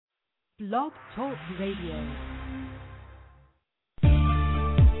Blog Talk Radio.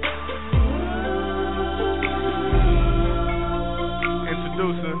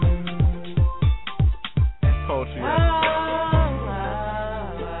 Introducing Poetry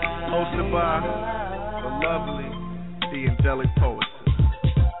hosted by the lovely, the AngelicPoetess.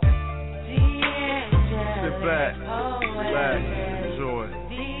 Sit back, relax, enjoy.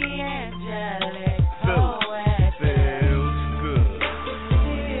 Feels good.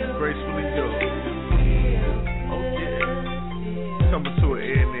 Gracefully yours. Oh yeah. Coming to an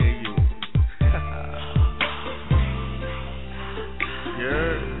end near you.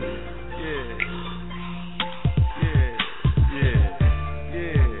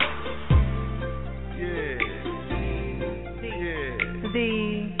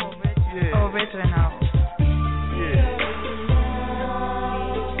 Original.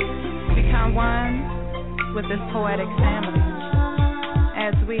 Become one with this poetic family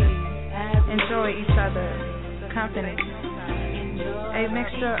as we enjoy each other's company. A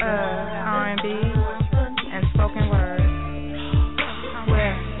mixture of R&B and spoken word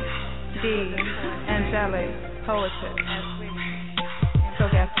with the AngelicPoetess. So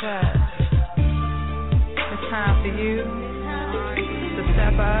guess what? It's time for you to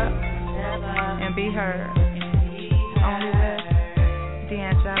step up and be heard, only with the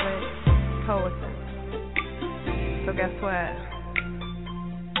AngelicPoetess. So guess what?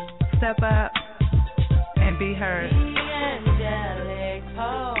 Step up and be heard. The AngelicPoetess,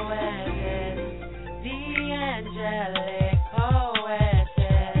 the AngelicPoetess,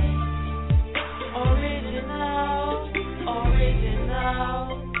 original, original,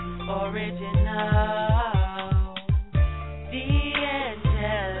 original.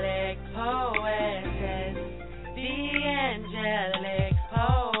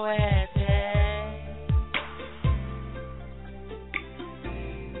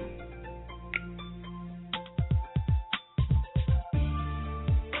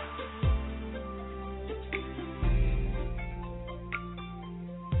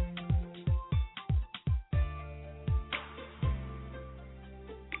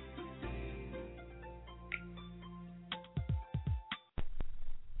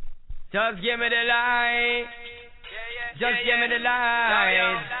 Just give me the light. Just give me the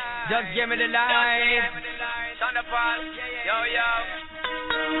light. Just give me the light.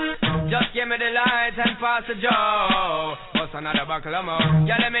 Just give me the light and pass the joe. What's another buckle of more?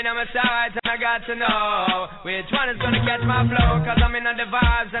 Yeah, let me know my sight and I got to know which one is gonna catch my flow. Cause I'm in on the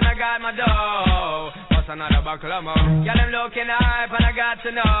vibes and I got my dough. What's another buckle of more? Yeah, I'm looking hype and I got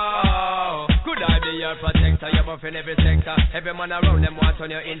to know. Could I be your protector? You're buffing every sector. Every man around them want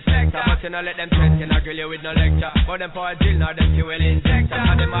on your inspector. But you know let them threat, can I grill you with no lecture. But them for a drill, now them fuel injector.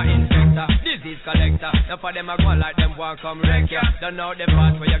 Now them are infector, disease collector. Now for them I go like them want come wreck ya. Don't know the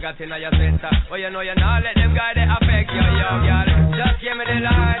part where you got in your center. But you know you not let them guy they affect you, yo, girl. Just give me the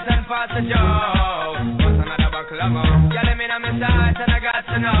light and pass the joe. What's another buckle of more? Yeah, let me know my sight and I got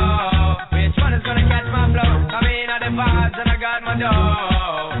to know which one is gonna catch my flow. Come in on the vibes and I got my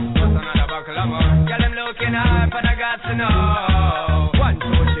dough. What's another buckle of more? Yeah, them looking hype and I got to know 1, 2,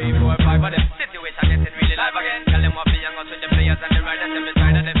 3, 4, 5 of them. Situation getting really live again. Tell them what be young with the players and the riders them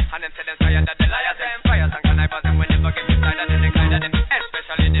beside of them. And them say them tired that the liars them. Fires and connivers them when they forget inside of them. They kind of them,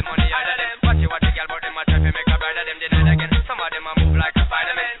 especially the money out of them. Watch the girl but them a try to make a bride of them denied again. Some of them a move like a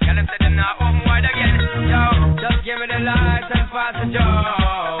Spider-Man. Tell them say them not home wide again. Yo, just give me the lights and pass the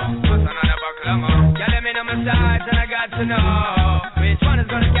joe. What's another buckle of more? Yeah, let me know my sides and I got to know which one is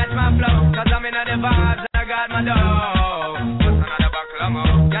gonna catch my flow. Cause I'm in the vibes and I got my dough. What's another buckle of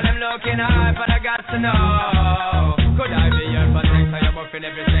more? Yeah, them looking hype and I got to know. Could I be your protector? You're buffing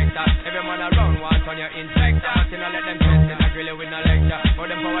every sector. Every man around wants on your inspector. But you know let them test and I grill you with no lecture. For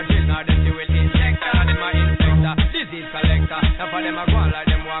them power drill, now them do it injector. Now them are infector, disease collector. Now for them I go on like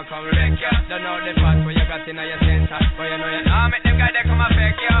them walk on wreck ya. Don't know the part where you got in your center. But you know you now make them guys they come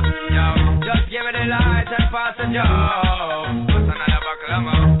affect you. Yo, just give me the light and pass the joe. What's another buckle of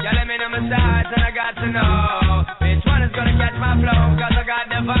more? Yeah, let me know my sides and I got to know which one is gonna catch my flow. Cause I got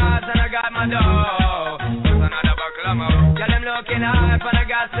the vibes and I got my dough. What's another buckle of more? Yeah, them looking hype and I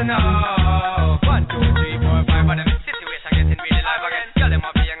got to know 1, 2, 3, 4, 5 of them. Situation getting really live again. Tell them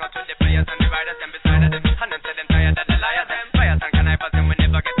what be young out with the players and the riders them beside of them. And them say them tired that the liars them. Fires and connivers them when they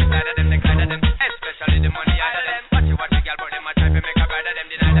forget inside of them. They kind of them, especially the money out of them. Watch the girl but them a try to make a bride of them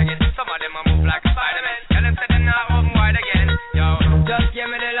denied again. Some of them a move like a Spider-Man. Tell them say them not home wide again. Yo, just give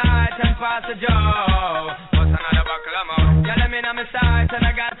me the light and pass the joe. What's another buckle of more? Yeah, let me know my sights and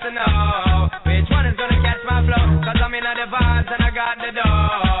I got to know which one is gonna catch my flow. Cause I'm in the vibes and I got the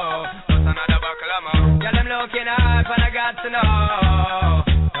dough. What's another buckle of more? Yeah, them looking hype and I got to know.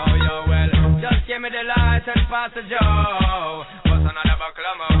 Yo, yo, Pastor Joe. What's another buckle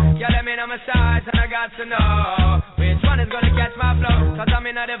of more? Yeah, let me know my sides and I got to know which one is gonna catch my flow. Cause I'm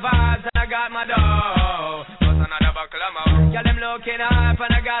in the vibes and I got my dough. What's another buckle of more? Yeah, them looking hype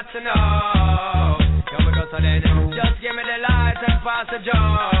and I got to know. Yo, we go so then, just give me the light and Pastor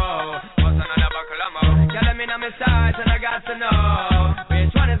Joe. What's another buckle of more? Yeah, let me know my sides and I got to know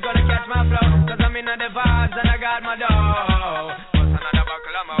which one is gonna catch my flow. Cause I'm in the vibes and I got my dough. What's another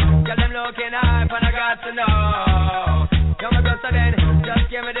buckle of more? Yeah, them looking hype and I got to know. Yo, we go so then, just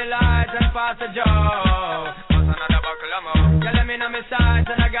give me the light and Pastor Joe. What's another buckle of more? Yeah, let me know my sides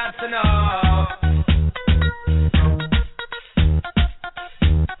and I got to know.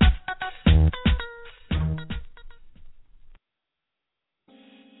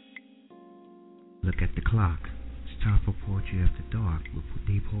 Look at the clock. It's time for Poetry After Dark with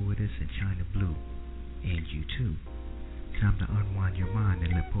theHOSTDap and Chyna Blue. And you too. Time to unwind your mind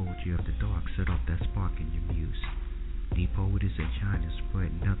and let Poetry After Dark set off that spark in your muse. theHOSTDap and Chyna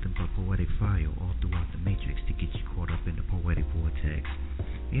spread nothing but poetic fire all throughout the matrix to get you caught up in the poetic vortex.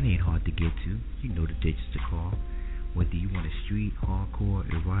 It ain't hard to get to. You know the digits to call. Whether you want a street, hardcore,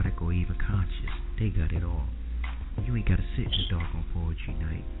 erotic, or even conscious, they got it all. You ain't gotta sit in the dark on Poetry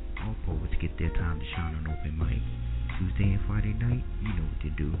Night. All poets get their time to shine on open mic. Tuesday and Friday night, you know what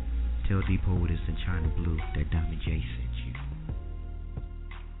to do. Tell theHOSTDap and Chyna Blue that Diamond J sent you.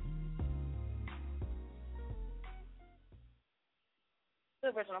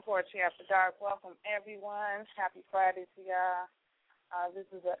 Original Poetry After Dark. Welcome, everyone. Happy Friday to y'all. This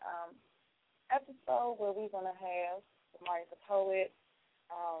is an episode where we're going to have Bomani Da Poet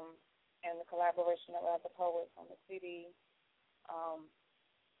and the collaboration of other poets on the CD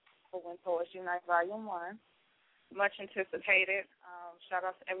for When Poets Unite Volume 1. Much anticipated. Shout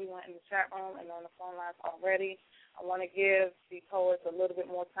out to everyone in the chat room and on the phone lines already. I want to give the poets a little bit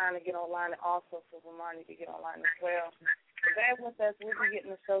more time to get online and also for Bomani to get online as well. Bear with us. We'll be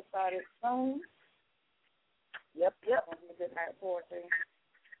getting the show started soon. Yep. Good night poetry.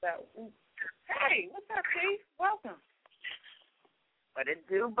 So, hey, what's up, Chief? Welcome. What it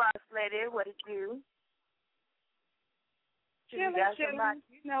do, boss lady? What it do? Chillin'.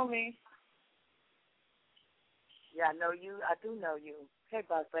 You know me. Yeah, I know you. I do know you. Hey,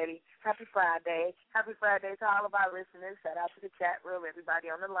 boss lady. Happy Friday. Happy Friday to all of our listeners. Shout out to the chat room, everybody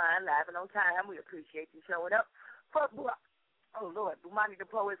on the line, live and on time. We appreciate you showing up. Bomani Da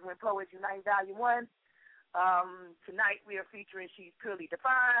Poet, When Poets Unite Volume 1. Tonight we are featuring She's Purely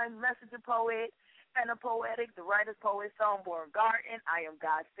Defined, Messenger Poet, and a Poetic, the writer's poet, Songbird Garden. I am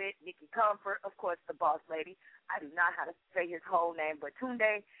God Fit, Nikki Comfort, of course, the boss lady. I do not know how to say his whole name, but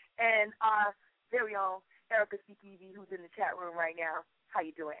Tunde, and our very own Erica CTV, who's in the chat room right now. How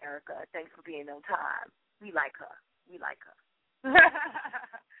you doing, Erica? Thanks for being on time. We like her.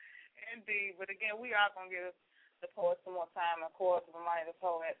 Indeed. But again, we are going to give the poet some more time. Of course, Bomani Da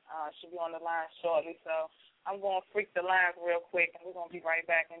Poet should be on the line shortly. So I'm going to freak the lines real quick, and we're going to be right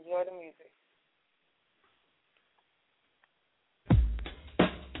back. Enjoy the music.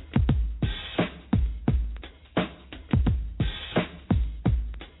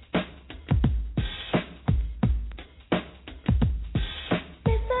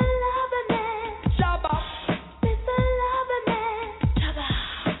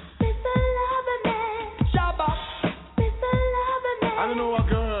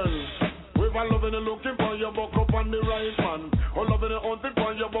 Looking for your buck up on the right man. Oh, loving it hunting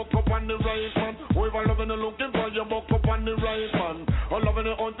for your buck up on the right man. Oh, if I loving it looking for your buck up on the right man. Oh, loving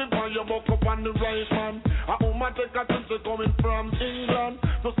it hunting for your buck up on the right man. A woman take a trip, she coming from England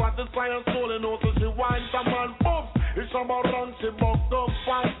to satisfy her soul and also she wants a man. Oops, it's about run, she buck up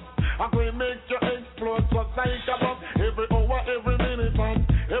fast. I can make you explode just like a bomb. Every hour, every minute, man.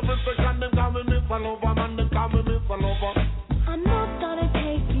 Every second, them call me Miss Lover, man. Them call me Miss Lover. I'm not gonna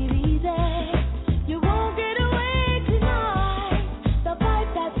take it easy. You won't get away tonight. The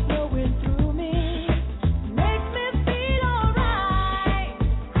vibe that's flowing through me makes me feel alright.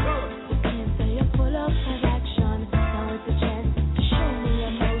 You can't say you're full of attraction. Now it's a chance to show me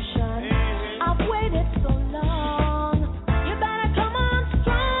emotion. I've waited so long. You better come on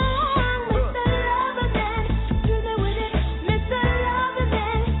strong, Mr. Loverman. Do me with it, Mr.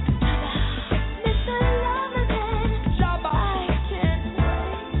 Loverman. Mr.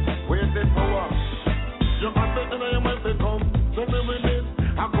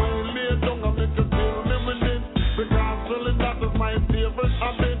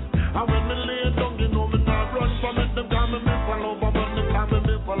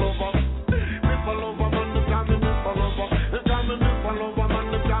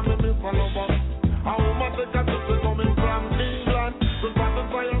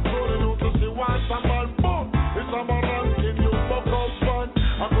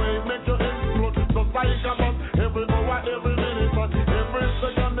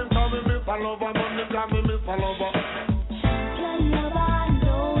 Lover, man, them call me Mr. Lover. Champion lover,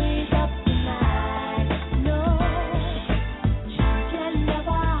 know he's up tonight. No, champion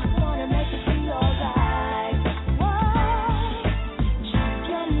lover, wanna make you feel alright. Whoa,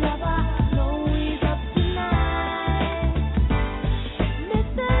 champion lover, know he's up tonight.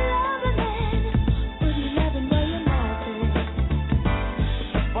 Mr. Loverman, put your loving where your mouth is.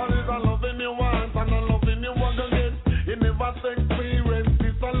 But it's a loving you want and a loving you want to get. You never experience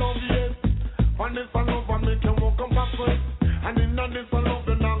this a love yet. And this a love and make you walk up backwards. And in this a love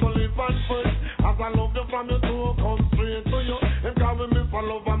you not gonna live at first. As I love you from your toe, come straight to you. Them call me Mr.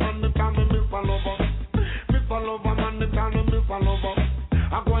 Lover, man, them call me Mr. Lover. Mr. Lover, man, them call me Mr. Lover.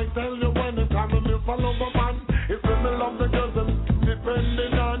 I'm going to tell you when they call me Mr. Lover, man. It's when me love the girls, them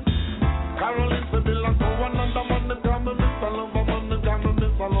depending on. Caroline said they like to one another, man, them call me Mr. Lover, man, them call me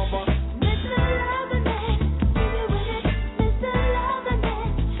Mr. Lover. Mr. Loverman, kill me with it. Mr. Loverman,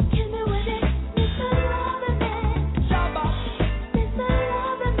 kill me with it. Mr. Loverman, Shabba. Mr.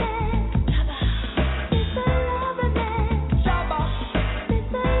 Loverman, Shabba. Mr. Loverman, Shabba.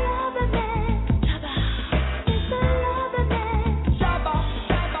 Mr. Loverman, Shabba. Mr. Loverman, Shabba.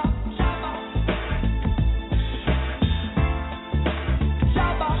 Shabba. Shabba.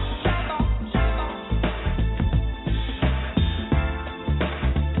 Shabba. Shabba.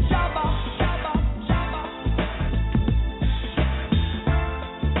 Shabba. Shabba. Shabba. Shabba.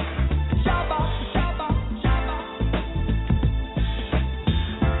 Shabba. Shabba. Shabba.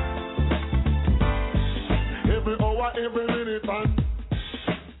 Every hour, every minute, and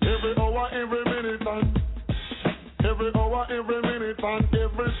every hour, every minute, and every hour, every minute, and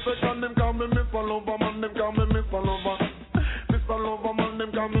every second, them call me Mr. Lover, man, them call me Mr. Lover. Mr. Lover, man,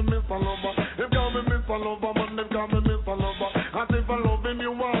 them call me Mr. Lover. Them call me Mr. Lover, man, them call me Mr. Lover. As if I love him,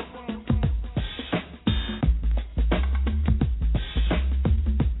 you want.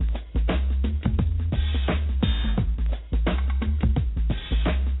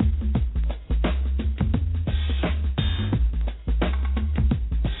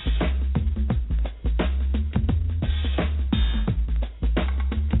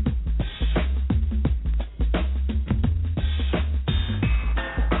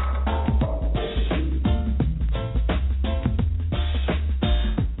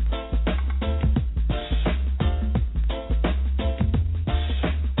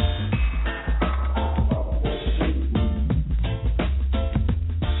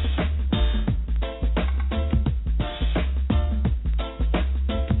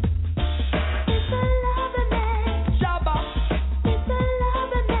 Mr. Loverman, Shabba. Mr.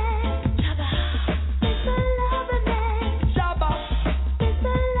 Loverman, Shabba. Mr. Loverman, Shabba.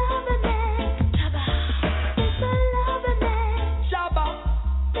 Mr. Loverman, Shabba. Mr. Loverman, Shabba.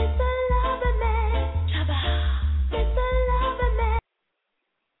 Mr. Loverman, Shabba. Mr. Loverman.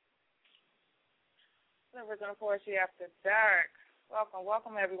 The original poetry after dark.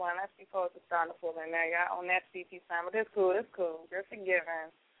 Welcome everyone. That's the poets are starting to pull in now. Y'all on that CP time, but it's cool. You're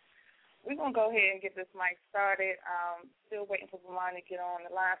forgiven. We're gonna go ahead and get this mic started. Still waiting for Bomani to get on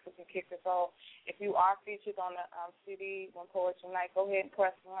the line so we can kick this off. If you are featured on the CD when Poetry Night, go ahead and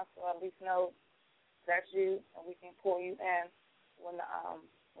press 1 so at least know that's you, and we can pull you in when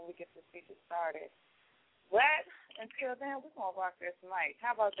we get this feature started. But until then, we're gonna rock this mic.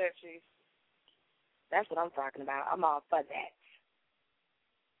 How about that, Chief? That's what I'm talking about. I'm all for that.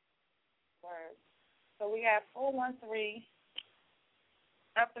 Word. So we have 413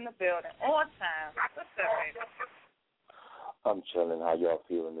 up in the building on time. What's up, baby? I'm chilling. How y'all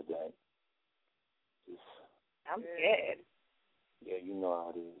feeling today? I'm good. Yeah, you know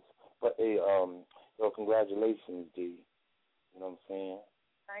how it is. But hey, congratulations, D. You know what I'm saying?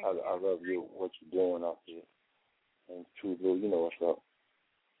 Thank you. I love you, what you're doing out here. And True Blue, you know what's up.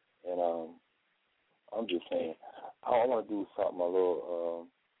 And I'm just saying, I want to do something a little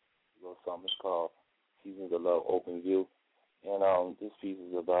something. It's called Seasons of Love Open View. And this piece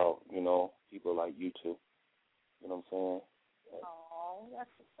is about, people like you two. You know what I'm saying? Oh, that's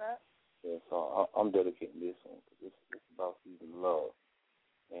what's up. Yeah, so I'm dedicating this one because it's about seasons of love.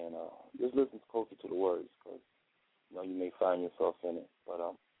 And just listen closer to the words because, you may find yourself in it. But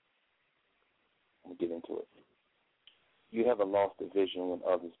I'm going to get into it. You haven't lost the vision when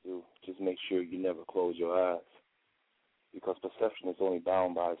others do. Just make sure you never close your eyes because perception is only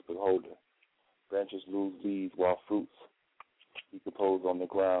bound by its beholder. Branches lose leaves while fruits decompose on the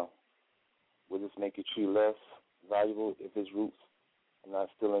ground. Will this make a tree less valuable if its roots are not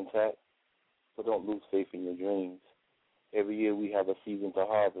still intact? So don't lose faith in your dreams. Every year we have a season to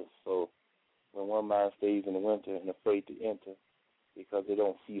harvest, so when one mind stays in the winter and afraid to enter because they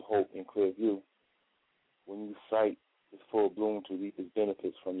don't see hope in clear view, when you sight is full bloom to reap its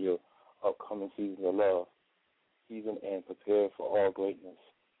benefits from your upcoming season of love, season and prepare for all greatness.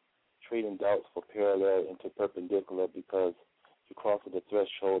 Trading doubts for parallel into perpendicular because you're crossing the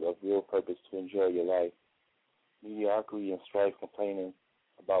threshold of real purpose to enjoy your life. Mediocrity and strife complaining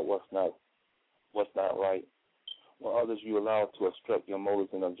about what's not right, while others you allow to obstruct your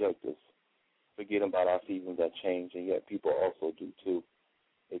motives and objectives. Forgetting about our seasons that change, and yet people also do too.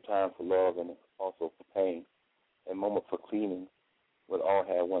 A time for love and also for pain. A moment for cleaning when all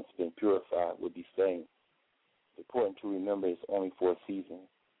had once been purified would be stained. Important to remember it's only for a season.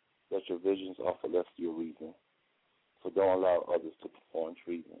 That your visions are for celestial reason. So don't allow others to perform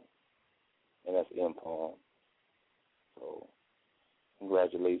treason. And that's in poem. So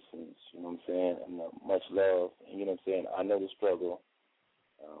congratulations, you know what I'm saying, and much love, and you know what I'm saying, I know the struggle,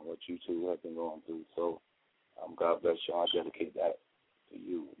 what you two have been going through, so God bless you. I dedicate that to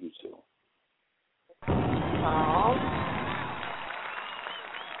you two.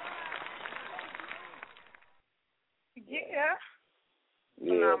 Yeah.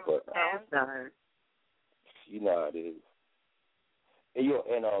 Yeah, but you know how it is.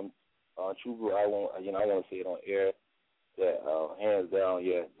 And True Blue, I want to say it on air that hands down,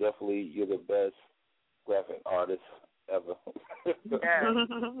 yeah, definitely you're the best graphic artist ever.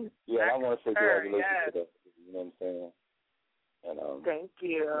 Yeah, I want to say congratulations to that. You know what I'm saying? And thank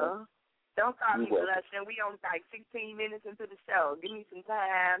you. Don't call me blushing. We on like 16 minutes into the show. Give me some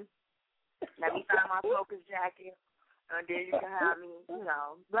time. Let me find my focus jacket. And then you can have me,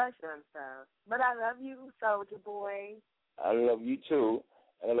 blushing and stuff. But I love you, Soldier Boy. I love you too.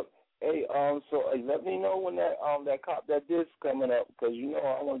 And hey, so let me know when that disc coming up, because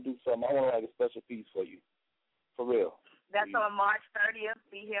I want to do something. I want like a special piece for you, for real. That's on March 30th.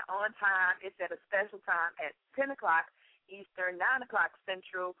 Be here on time. It's at a special time at 10 o'clock Eastern, 9 o'clock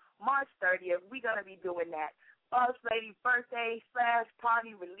Central. March 30th. We're gonna be doing that Boss Lady birthday /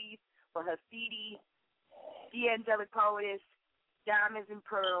 party release for her CD. The AngelicPoetess, Diamonds and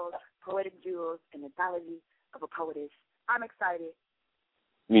Pearls, Poetic Jewels, an anthology of a poetess. I'm excited.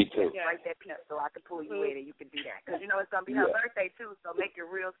 Me too. Write that piece so I can pull you in and you can do that. Because it's going to be her birthday, too, so make it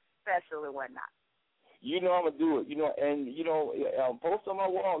real special and whatnot. I'm going to do it, and, post on my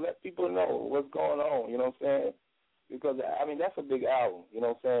wall, let people know what's going on, you know what I'm saying? Because, that's a big album, you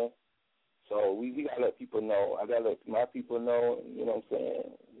know what I'm saying? So we got to let people know. I got to let my people know, you know what I'm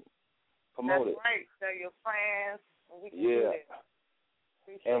saying? Promote it. That's right. Tell your friends. We can do it.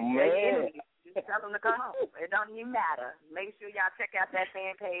 And man, just tell them to come. It don't even matter. Make sure y'all check out that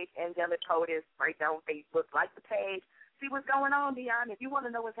fan page, AngelicPoetess, right there on Facebook. Like the page. See what's going on, Dion. If you want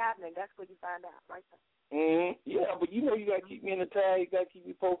to know what's happening, that's where you find out, right there. Yeah, but you got to keep me in the tag. You got to keep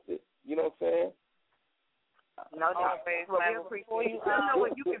me posted. You know what I'm saying? No doubt. Well, we appreciate you. Know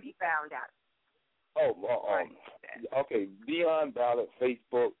where you can be found out. Okay, Dion Ballard,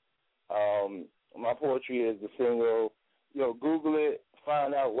 Facebook. My poetry is the single. Google it,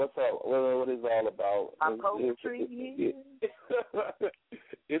 find out what's up, what it's all about. My poetry.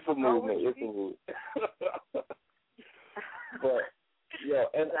 It's a movement. It's a movement. But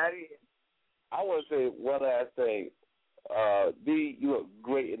and I want to say one last thing. D, you look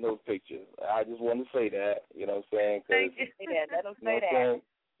great in those pictures. I just want to say that. You know what I'm saying? Thank you. Yeah, let them say that.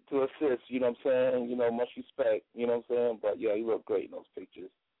 To assist, you know what I'm saying? Much respect. You know what I'm saying? But you look great in those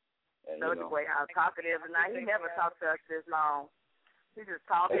pictures. So the way I'm talkative, and he never talked to us this long. He just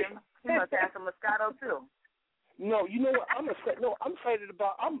talking. He must have some Moscato too. No, you know what? I'm excited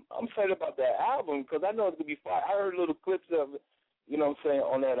about that album because I know it's gonna be fire. I heard little clips of it. You know what I'm saying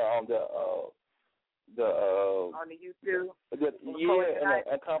on that on the YouTube. And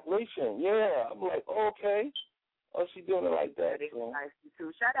a compilation. Yeah, I'm like, okay. Oh, she doing it like that. It's nice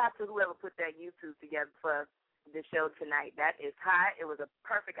too. Shout out to whoever put that YouTube together for the show tonight. That is hot. It was a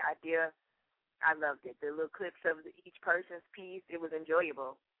perfect idea. I loved it. The little clips of each person's piece. It was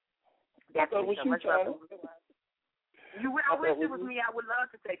enjoyable. Definitely so much love. I wish it was me. I would love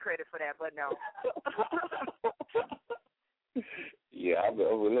to take credit for that, but no. Yeah,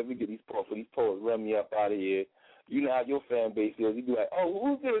 let me get these poets. Run me up out of here. You know how your fan base is. You be like, oh,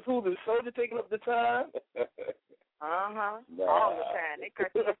 who's this? Who's this? Soldier taking up the time? Nah. All the time. They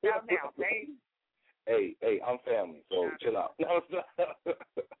cut us out now, baby. Hey, I'm family, so chill out.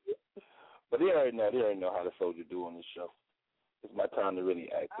 But they already know how the soldier do on this show. It's my time to really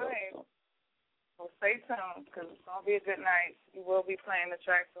act up. Right. So. Well, stay tuned because it's gonna be a good night. You will be playing the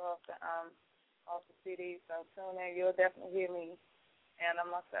tracks off the CD, so tune in. You'll definitely hear me and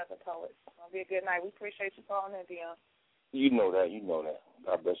myself as a poet. It's gonna be a good night. We appreciate you calling in, Dion. You know that.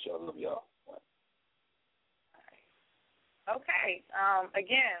 God bless y'all. Love y'all. All right. Okay.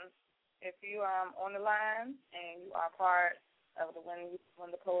 Again, if you are on the line and you are part of the When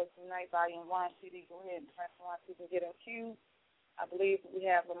the Poets Unite Volume 1 CD. Go ahead and press 1 so you can get in queue. I believe we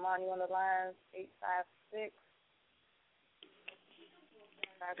have Ramon on the line, 856.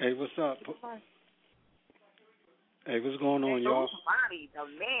 Hey, what's up? Hey, what's going on, y'all? Bomani, the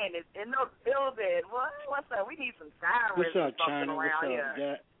man, is in the building. What's up? We need some sirens. What's up, China? What's up,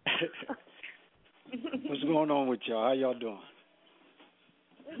 DAT? What's going on with y'all? How y'all doing?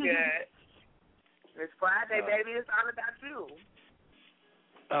 Good. It's Friday, baby. It's all about you.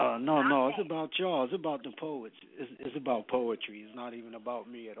 No, it's about y'all. It's about the poets. It's about poetry. It's not even about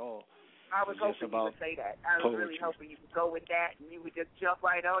me at all. I was hoping you would say that. I was really hoping you would go with that and you would just jump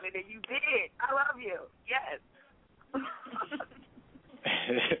right on it, and you did. I love you. Yes.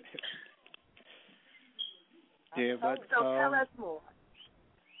 Yeah, but so tell us more.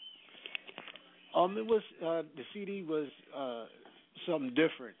 It was the CD was something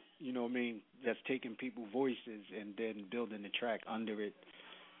different. You know what I mean? That's taking people's voices and then building the track under it,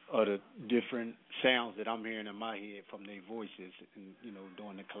 or the different sounds that I'm hearing in my head from their voices, and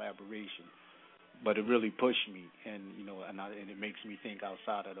doing the collaboration. But it really pushed me, and and it makes me think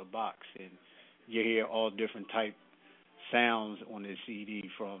outside of the box. And you hear all different type sounds on the CD,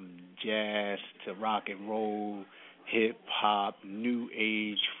 from jazz to rock and roll, hip hop, new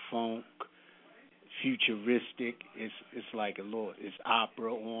age, funk, futuristic. It's like a little. It's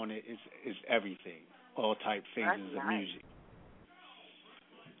opera on it. It's everything. All type phases of music.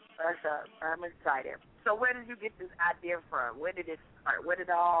 I'm excited. So where did you get this idea from? Where did it start? Where did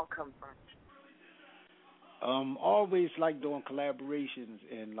it all come from? Always like doing collaborations,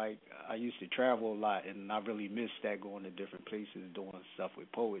 and like I used to travel a lot, and I really missed that, going to different places doing stuff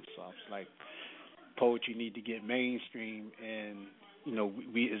with poets. So I was like, poetry need to get mainstream, and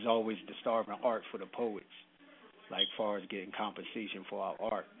we is always the starving art for the poets, like far as getting compensation for our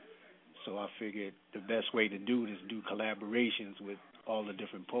art. So I figured the best way to do it is do collaborations with all the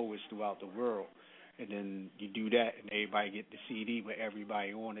different poets throughout the world. And then you do that, and everybody get the CD with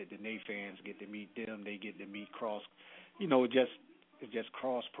everybody on it. Then they fans get to meet them. They get to meet cross. It's just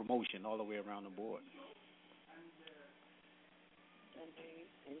cross promotion all the way around the board.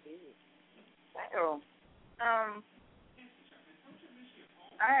 Indeed. So, I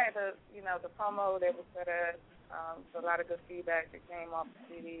had the promo that was set up. A lot of good feedback that came off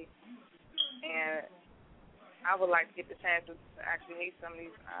the CD, and I would like to get the chance to actually meet some of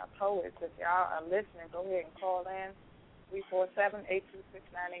these poets. If y'all are listening, go ahead and call in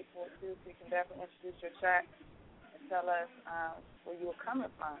 347-826-9842 so you can definitely introduce your track and tell us where you were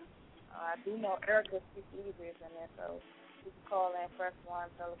coming from. I do know Erica speaks easy in there, so you can call in, press 1,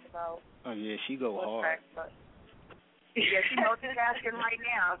 tell us about. Oh yeah, she go hard. Yeah, she's multitasking right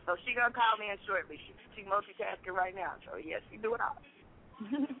now, so she gonna call me in shortly. She multitasking right now, so yes, she do it all.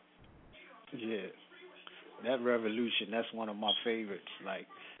 Yeah. That Revolution, that's one of my favorites. Like,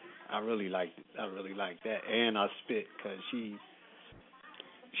 I really like that. And I spit, because she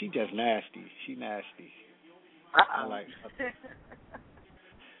just nasty. She nasty. I like her.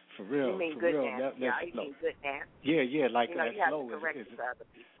 For real. You mean for good real. nasty. You mean good nasty. Yeah, like you that you flow have to correct is other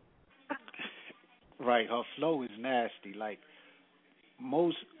people. Right, her flow is nasty. Like,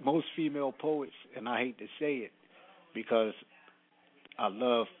 most female poets, and I hate to say it, because I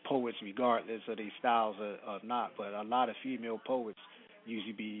love poets regardless of their styles or not, but a lot of female poets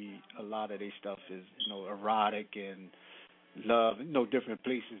usually a lot of their stuff is, erotic and love, different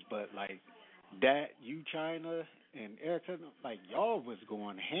places, but like that, you, China, and Erica, like y'all was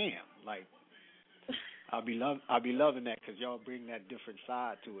going ham. Like, I'll be loving that, because y'all bring that different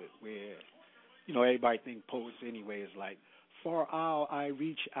side to it, where, everybody think poets anyway is like, far out, I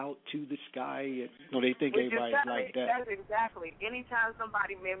reach out to the sky. They think everybody's like that. That's exactly. Anytime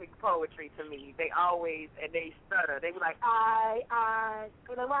somebody mimics poetry to me, they always, and they stutter. They be like, I. I'm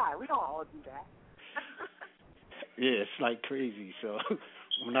like, why? We don't all do that. Yeah, it's like crazy. So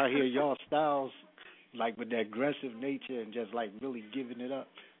when I hear y'all styles, like with that aggressive nature and just like really giving it up,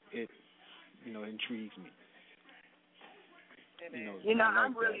 it, intrigues me.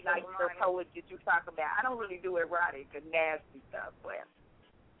 I'm really like the poet that you talk about. I don't really do erotic and nasty stuff, but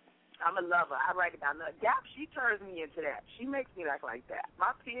I'm a lover. I write about love. DAP, she turns me into that. She makes me act like that.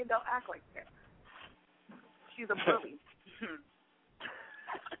 My pen don't act like that. She's a bully.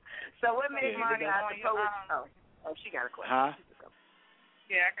 So what made you decide the poet? Oh, she got a question. Huh?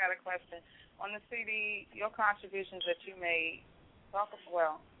 Yeah, I got a question. On the CD, your contributions that you made,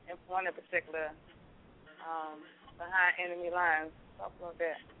 in one in particular, Behind Enemy Lines. Talk about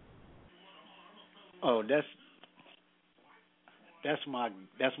that. Oh, that's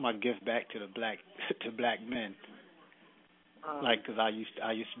my gift back to the black men. Like, 'cause I used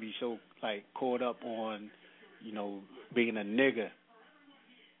to be so like caught up on being a nigga,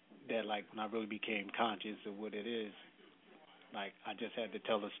 that like when I really became conscious of what it is, like I just had to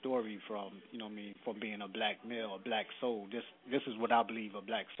tell a story from, from being a black male, a black soul. This is what I believe a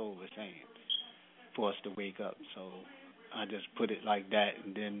black soul is saying for us to wake up. So I just put it like that,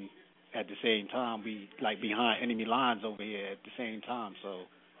 and then at the same time we like behind enemy lines over here at the same time. So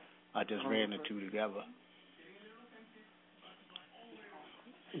I just ran the two together.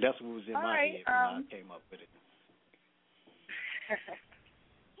 That's what was in my head when I came up with it.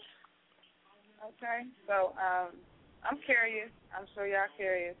 Okay, so I'm curious. I'm sure y'all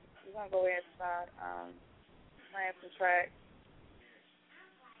curious. We're going to go ahead and start playing some tracks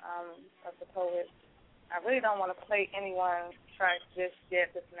of the poets. I really don't want to play anyone's track just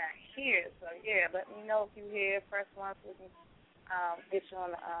yet that's not here. So, yeah, let me know if you hear. Press 1 so we can get you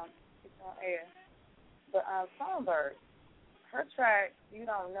on air. But Songbird, her track, You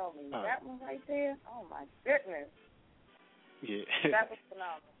Don't Know Me, that one right there, oh, my goodness. Yeah. That was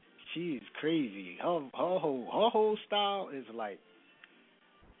phenomenal. She's crazy. Her whole style is like,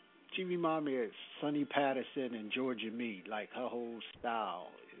 she reminds me of Sonny Patterson and Georgia Meade. Like, her whole style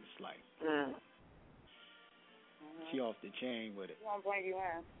is like, she off the chain with it. We're going to bring you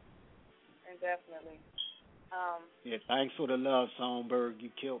in. And definitely. Yeah, thanks for the love, Songbird. You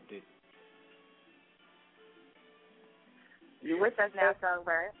killed it. You with us now,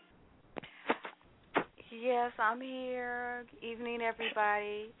 Songbird? Yes, I'm here. Evening,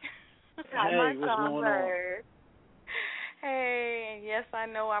 everybody. Hey, what's going on? Hey, and yes, I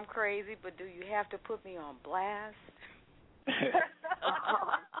know I'm crazy, but do you have to put me on blast?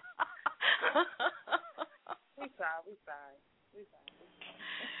 We sorry.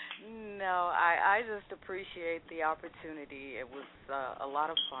 No, I just appreciate the opportunity. It was a lot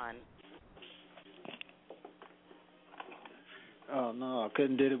of fun. Oh, no, I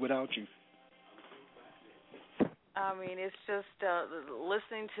couldn't do it without you. I mean, it's just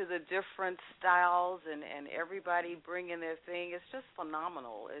listening to the different styles and everybody bringing their thing. It's just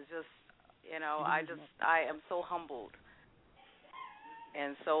phenomenal. It's just, I am so humbled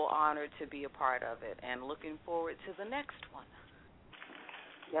and so honored to be a part of it and looking forward to the next one.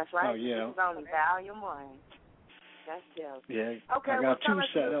 That's right. Oh, yeah. This is only Volume 1. That's dope. Yeah, okay, I got two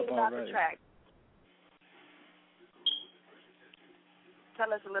set up already.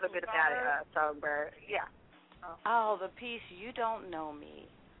 Tell us a little bit about it, Songbird. Yeah. Oh, the piece, You Don't Know Me.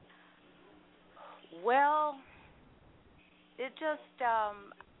 Well, it just,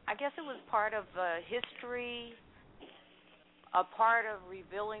 I guess it was part of history, a part of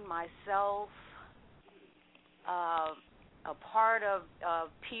revealing myself, a part of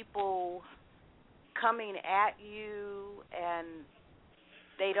people coming at you and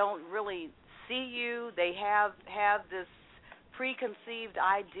they don't really see you. They have this preconceived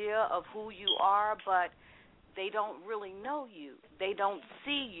idea of who you are, but they don't really know you. They don't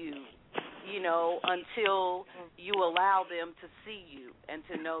see you, until you allow them to see you and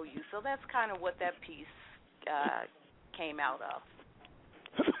to know you. So that's kind of what that piece came out of.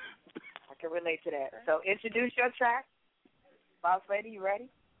 I can relate to that. So introduce your track. Boss Lady, you ready?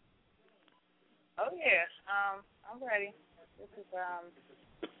 Oh, yeah. I'm ready. This is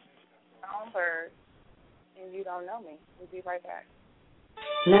Songbird, and You Don't Know Me. We'll be right back.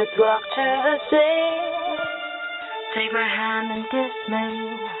 Let's walk to the sea. Take my hand and kiss me.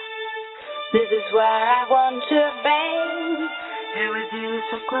 This is where I want to be. Here with you,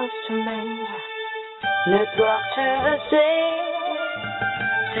 so close to me. Let's walk to the sea.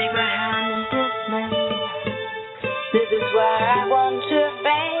 Take my hand and kiss me. This is where I want to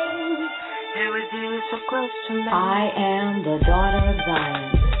be. Here with you, so close to me. I am the daughter of Zion.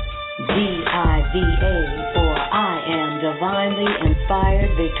 D-I-V-A, for I am divinely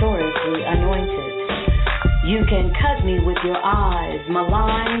inspired, victoriously anointed. You can cut me with your eyes,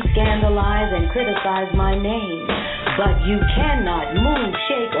 malign, scandalize, and criticize my name. But you cannot move,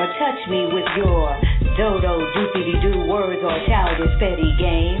 shake, or touch me with your dodo, doopy-dee-doo words or childish petty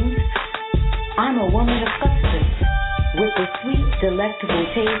games. I'm a woman of substance, with the sweet, delectable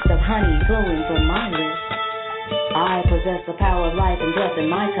taste of honey flowing from my lips. I possess the power of life and breath in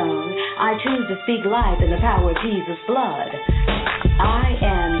my tongue. I choose to speak life in the power of Jesus' blood. I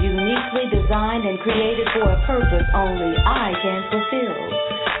am uniquely designed and created for a purpose only I can fulfill.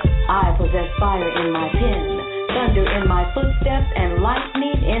 I possess fire in my pen, thunder in my footsteps, and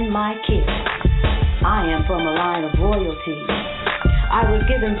lightning in my kiss. I am from a line of royalty. I was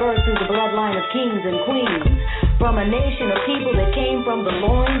given birth through the bloodline of kings and queens, from a nation of people that came from the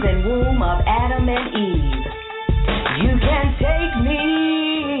loins and womb of Adam and Eve. You can take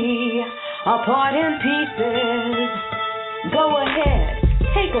me apart in pieces. Go ahead,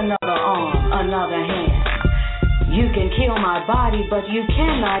 take another arm, another hand. You can kill my body, but you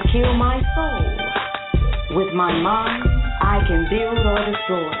cannot kill my soul. With my mind, I can build or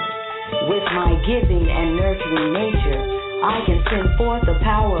destroy. With my giving and nurturing nature, I can send forth the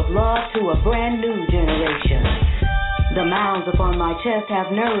power of love to a brand new generation. The mounds upon my chest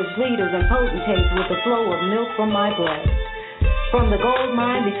have nourished leaders and potentates with the flow of milk from my breast. From the gold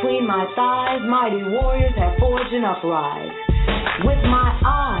mine between my thighs, mighty warriors have forged an uprise. With my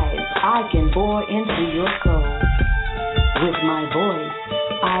eyes, I can bore into your soul. With my voice,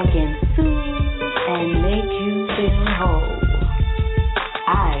 I can soothe and make you feel whole.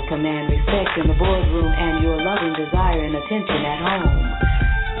 I command respect in the boardroom and your loving desire and attention at home.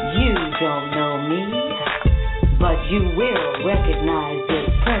 You don't know me, but you will recognize this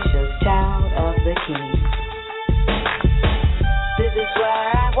precious child of the King. This is where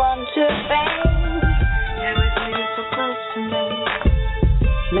I want to be. Everything is so close to me.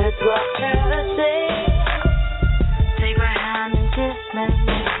 Let's walk to the sea. Take my hand and kiss me.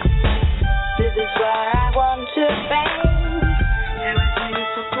 This is where I want to be. Everything is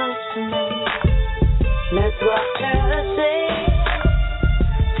so close to me. Let's walk to the sea.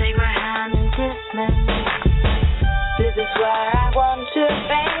 Take my hand and kiss me. This is where I want to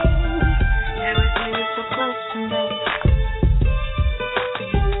be. Everything is so close to me.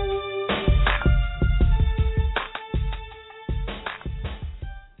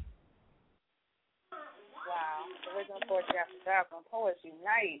 Original Poetry After Dark on Poets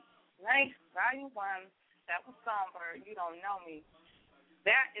Unite. Nice, Volume 1. That was Songbird. You don't know me.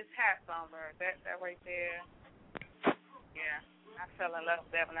 That is Hat Songbird. That right there. Yeah, I fell in love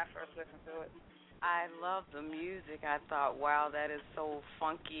with that when I first listened to it. I love the music. I thought, wow, that is so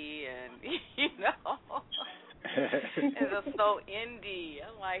funky and, you know, it's so indie.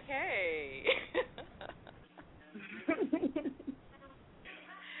 I'm like, hey.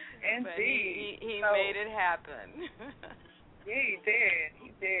 Indeed. But he made it happen. Yeah, he did. He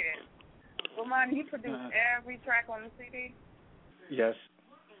did. Bomani, you produced every track on the CD? Yes.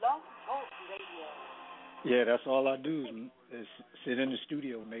 Yeah, that's all I do is sit in the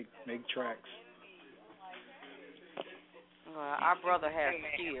studio, make tracks. Well, our brother has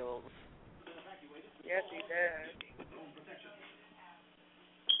skills. Yes, he does.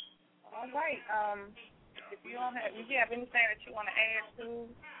 All right. If you have anything that you want to add to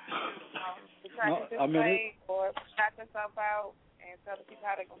the track that you played, or shout yourself out and tell the people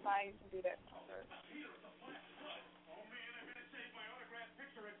how they can find you, can do that.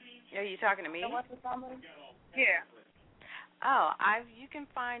 Are you talking to me? Yeah. Oh, you can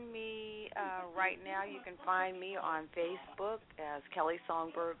find me right now. You can find me on Facebook as Kelli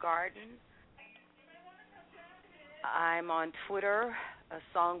Songbird Garden. I'm on Twitter,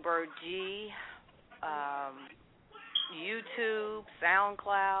 Songbird G, YouTube,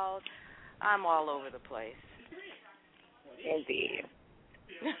 SoundCloud. I'm all over the place. Indeed.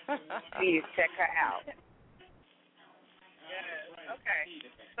 Please check her out. Yes. Okay.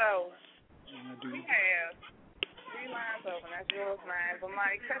 So we have 3 lines open. That's yours, mine. But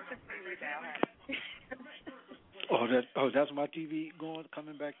Mike, cut the TV down, honey. That's my TV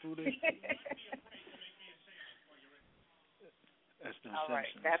coming back through there. That's the all right,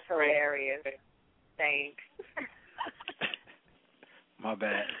 Simpsons. that's hilarious. Thanks. My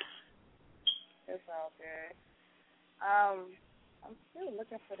bad. It's all good. I'm still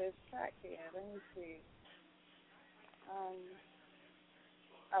looking for this track here. Let me see.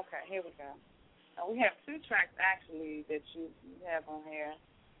 Okay, here we go. We have 2 tracks actually that you have on here.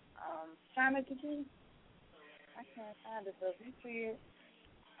 Chyna, did you? I can't find it, but if you see it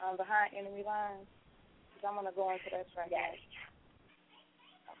behind Enemy Lines, I'm going to go into that track. Yes.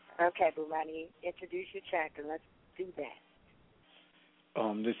 Okay, Bomani, introduce your track and let's do that.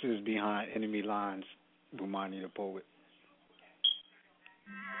 This is Behind Enemy Lines, Bomani Da Poet.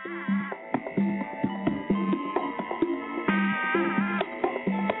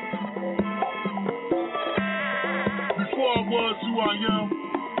 Before I was who I am,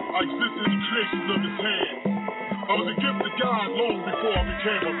 I existed in the creations of his hand. I was a gift of God long before I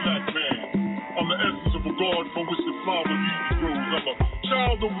became a black man. I'm the essence of a God from which the flower of Eden grows. I'm a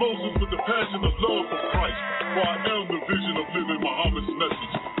child of Moses with the passion of love for Christ. For I am the vision of living Muhammad's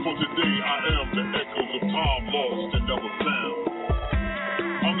message. For today I am the echoes of time lost and never found.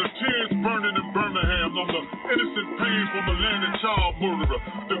 I'm the tears burning in Birmingham. I'm the innocent pain from a land of child murderer.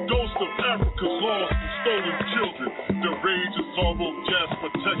 The ghost of Africa's lost and stolen children. The rage of sorrow,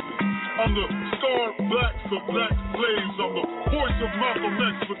 Jasper, Texas. I'm the scarred blacks of black slaves. I'm the voice of Malcolm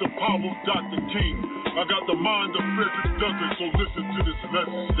X with the power of Dr. King. I got the mind of Frederick Douglass, so listen to this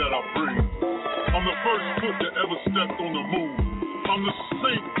message that I bring. I'm the first foot that ever stepped on the moon. I'm the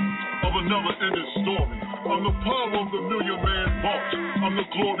sink of a never-ending story. I'm the power of the million-man march. I'm the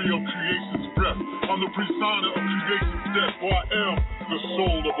glory of creation's breath. I'm the persona of creation's death, for I am the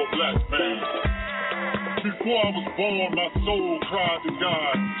soul of a black man. Before I was born, my soul cried to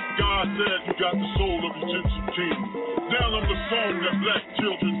God. God said, you got the soul of Egyptian king. Now I'm the song that black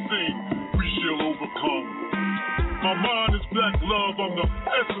children sing. We shall overcome. My mind is black love. I'm the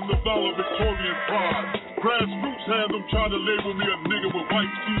essence of our Victorian pride. Grassroots had them trying to label me a nigga with white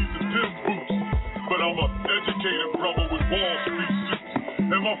tees and gym boots. But I'm an educated brother with Wall Street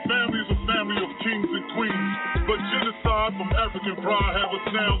suits. And my family's a family of kings and queens. But genocide from African pride have us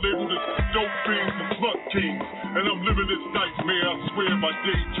now labeled as dope fiends and slut kings. And I'm living this nightmare, I swear, by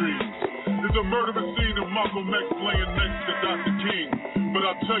daydreams. There's a murderous scene of Malcolm X laying next to Dr. King. But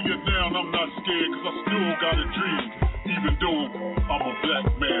I tell you now, I'm not scared, cause I still got a dream. Even though I'm a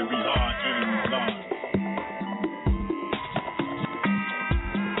black man behind enemy lines.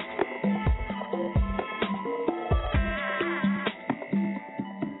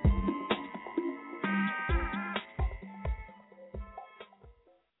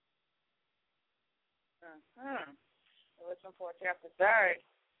 Listen for Chapter 3.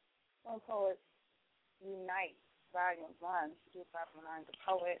 One Poet Unite, Volume 1, produced by Bomani Da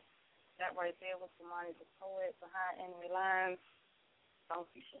Poet. That right there was Bomani Da Poet, Behind Enemy Lines. Don't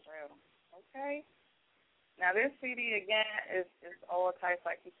be for real. Okay? Now, this CD, again, is all types,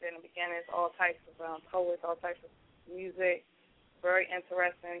 like you said in the beginning, it's all types of poets, all types of music. Very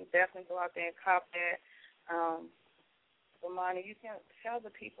interesting. Definitely go out there and cop that. Bomani, you can tell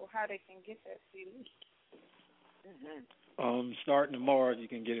the people how they can get that CD. Starting tomorrow, you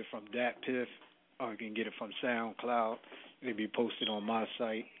can get it from DAT TUESDAY, or you can get it from SoundCloud. It'll be posted on my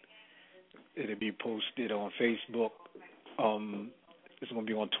site. It'll be posted on Facebook. It's going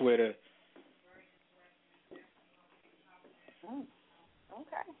to be on Twitter.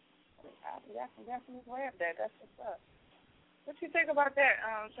 Okay. I can definitely grab that. That's what's up. What you think about that,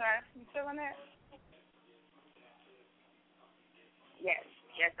 Shy? You feeling that? Yes,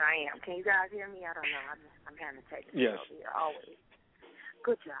 I am. Can you guys hear me? I don't know. I'm having to take it yes. over here always.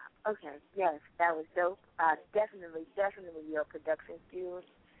 Good job. Okay. Yes, that was dope. Definitely your production skills.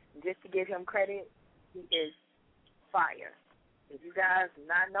 And just to give him credit, he is fire. If you guys do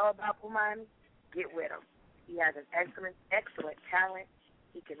not know about Bomani, get with him. He has an excellent talent.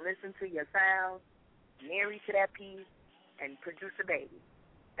 He can listen to your sounds, marry to that piece, and produce a baby.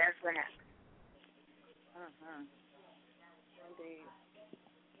 That's what happens. Indeed.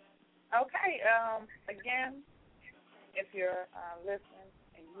 Okay, again, if you're listening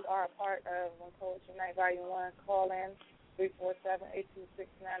and you are a part of One Poet Unite Volume 1, call in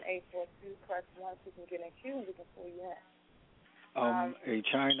 347-826-9842, press 1 so you can get in queue and we can pull you in. A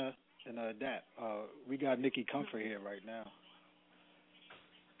Chyna and a DAP. We got Nikki Comfort here right now.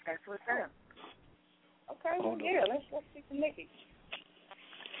 That's what's up. Okay, well, yeah, let's speak to Nikki.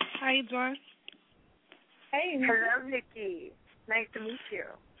 How you doing? Hey, Nikki. Hello, Nikki. Nice to meet you.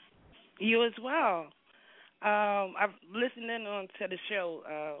 You as well. I've listened in on to the show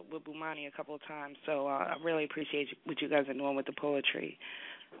with Bomani a couple of times, so I really appreciate what you guys are doing with the poetry.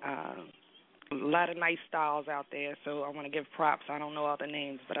 A lot of nice styles out there, so I want to give props. I don't know all the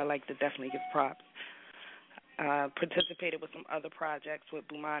names, but I like to definitely give props. Participated with some other projects with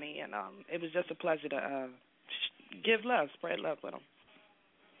Bomani, and it was just a pleasure to give love, spread love with him.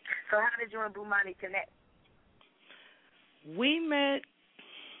 So how did you and Bomani connect? We met,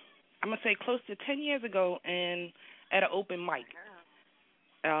 I'm going to say, close to 10 years ago at an open mic.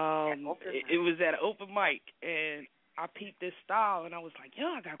 It was at an open mic, and I peeped this style, and I was like, yo,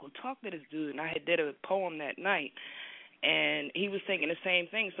 I got to go talk to this dude. And I did a poem that night, and he was thinking the same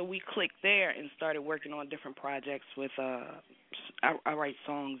thing, so we clicked there and started working on different projects with, I write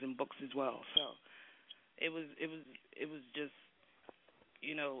songs and books as well. So it was just,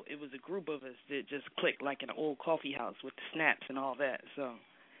 you know, it was a group of us that just clicked like an old coffee house with the snaps and all that. So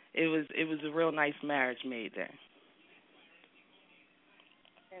it was a real nice marriage made there.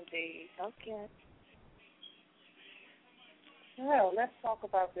 Indeed. Okay. Well, let's talk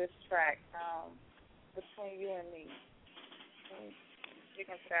about this track between you and me. Can you dig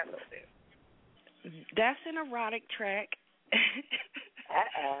into that a little bit? That's an erotic track.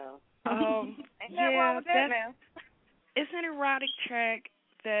 Ain't nothing wrong with that, man. It's an erotic track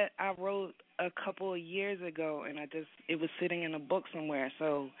that I wrote a couple of years ago, and it was sitting in a book somewhere.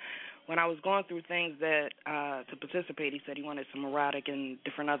 So when I was going through things that to participate, he said he wanted some erotic and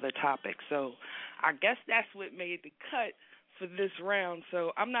different other topics. So I guess that's what made the cut for this round.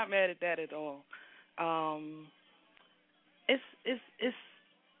 So I'm not mad at that at all. It's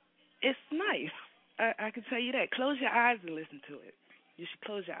nice. I can tell you that. Close your eyes and listen to it. You should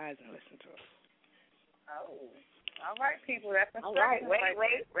close your eyes and listen to it. Oh. All right, people. That's all right. Wait.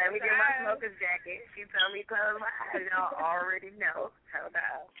 Let me get my smoker's jacket. She told me close my eyes. Y'all already know. Hold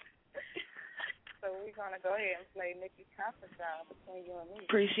on. So we're going to go ahead and play Nikki's Conference Job between you and me.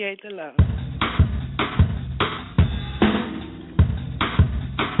 Appreciate the love.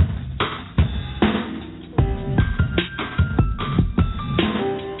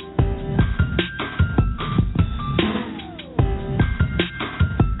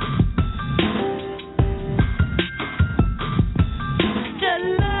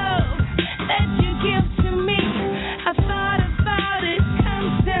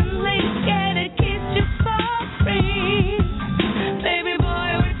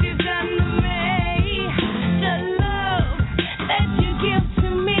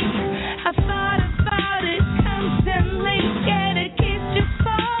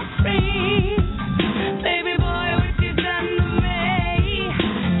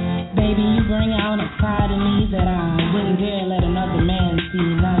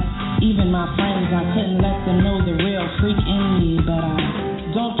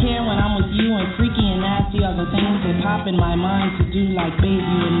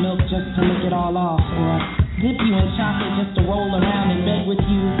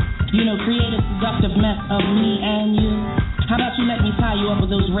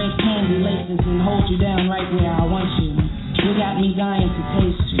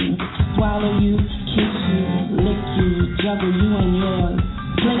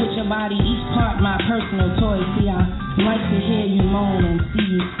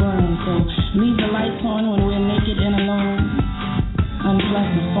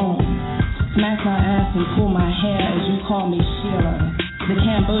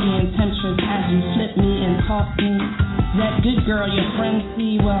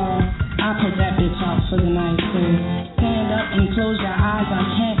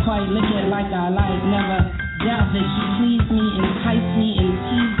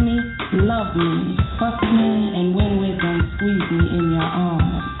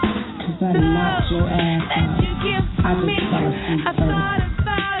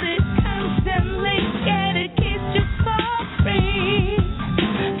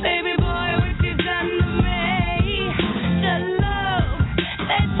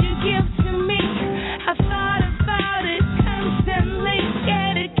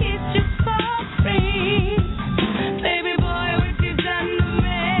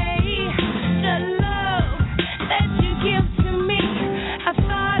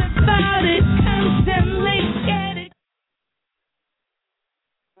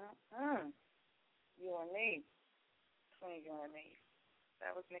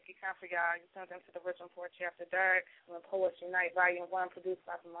 Y'all, you tuned into the Original Poetry After Dark, when Poets Unite, Volume 1, produced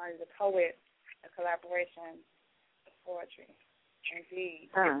by Bomani Da Poet, a collaboration with poetry.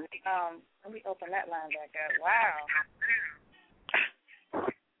 Indeed. Let me open that line back up. Wow.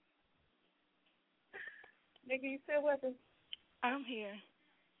 Nikki, you still with us? I'm here.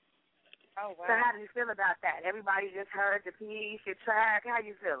 Oh, wow. So how do you feel about that? Everybody just heard the piece, your track. How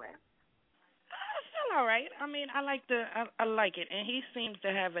you feeling? I feel all right. I mean, I like it, and he seems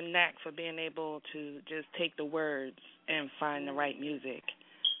to have a knack for being able to just take the words and find the right music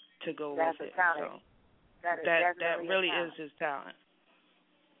to go with it. So that really is his talent.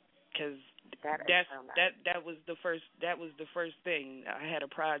 Because that was the first thing. I had a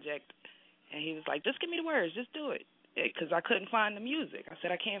project, and he was like, "Just give me the words, just do it," because I couldn't find the music. I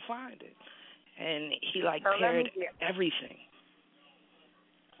said I can't find it, and he paired everything.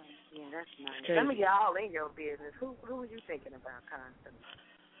 Yeah, that's nice. Let me get all in your business. Who were you thinking about constantly?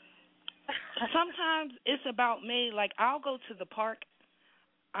 Sometimes it's about me. Like I'll go to the park.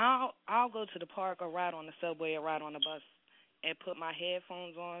 I'll go to the park or ride on the subway or ride on the bus and put my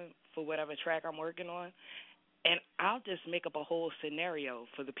headphones on for whatever track I'm working on, and I'll just make up a whole scenario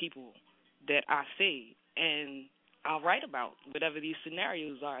for the people that I see, and I'll write about whatever these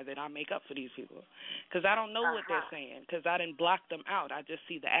scenarios are that I make up for these people, because I don't know what they're saying, because I didn't block them out. I just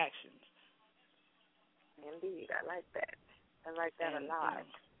see the actions. Indeed, I like that. I like that a lot.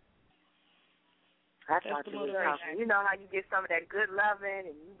 I thought you were talking. You know how you get some of that good loving,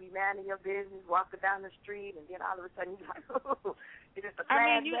 and you be minding your business, walking down the street, and then all of a sudden you're like, oh, it's just a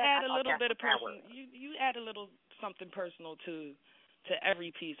class. You add a little bit of personal. You add a little something personal to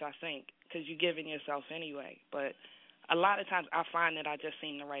every piece, I think, because you're giving yourself anyway. But a lot of times I find that I just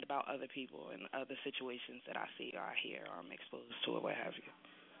seem to write about other people and other situations that I see or I hear or I'm exposed to or what have you.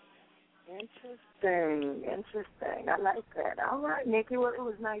 Interesting. I like that. All right, Nikki. Well, it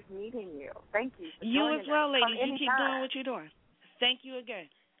was nice meeting you. Thank you. You as well, ladies. You keep doing what you're doing. Thank you again.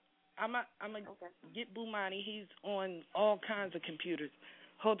 I'm a get Bomani. He's on all kinds of computers.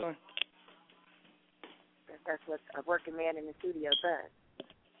 Hold on. That's what a working man in the studio does.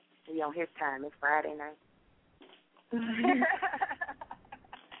 We on his time. It's Friday night.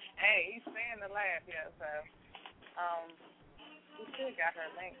 Hey, he's staying to laugh, yeah, so we still got her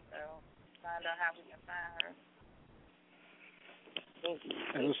link, so find out how we can find her.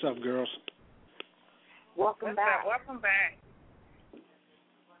 Hey, what's up, girls? Welcome back. Welcome back.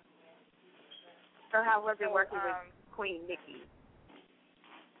 So how was it working with Queen Nikki?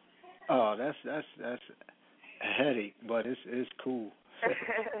 Oh, that's a headache, but it's cool.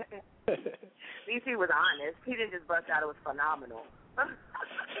 DC was honest. He didn't just bust out. It was phenomenal.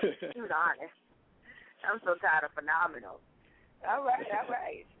 He was honest. I'm so tired of phenomenal. All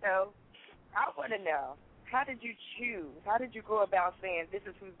right. So I want to know, how did you choose? How did you go about saying this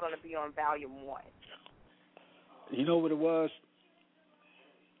is who's going to be on Volume 1? You know what it was?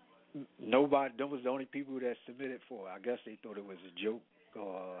 Nobody. Those was the only people that submitted for it. I guess they thought it was a joke.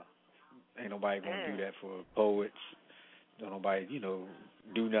 Ain't nobody gonna do that for poets. Don't nobody,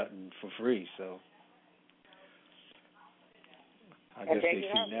 do nothing for free. So I guess they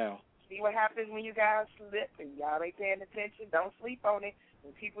see now. See what happens when you guys slip and y'all ain't paying attention. Don't sleep on it.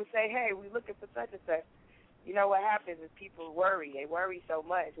 When people say, "Hey, we looking for such and such," you know what happens is people worry. They worry so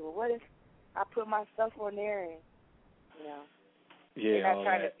much. Well, what if I put my stuff on there and Yeah, they're not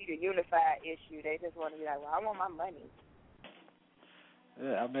trying to see the unified issue. They just want to be like, well, I want my money.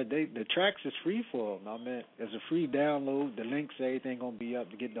 Yeah, I mean, the tracks is free for them. I mean, it's a free download. The links, everything gonna be up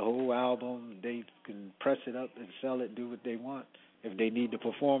to get the whole album. They can press it up and sell it, do what they want. If they need the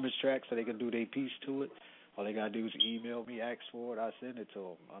performance track so they can do their piece to it, all they gotta do is email me, ask for it, I send it to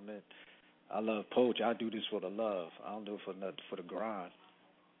them. I mean, I love poetry. I do this for the love. I don't do it for nothing, for the grind.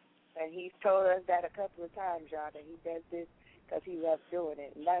 And he's told us that a couple of times, y'all, that he does this because he loves doing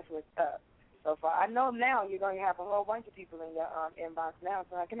it, and that's what's up. So far, I know now you're going to have a whole bunch of people in your inbox now.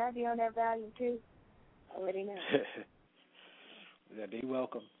 So can I be on that volume too? I already know. Yeah, they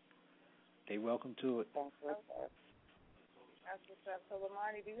welcome. They welcome to it. That's what's up. So,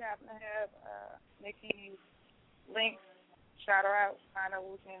 Bomani, do you happen to have Nikki's links? Shout her out. Find out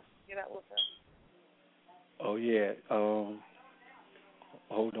who can get up with her. Oh yeah.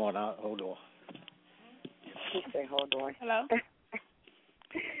 Hold on. He said, hold on. Hello.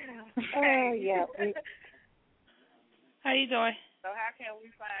 Oh yeah. How you doing? So how can we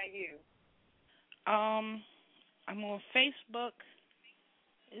find you? I'm on Facebook.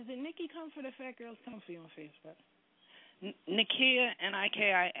 Is it Nikki Comfort or Fat Girls Comfy on Facebook? Nikia,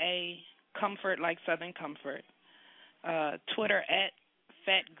 Nikia, Comfort like Southern Comfort. Twitter at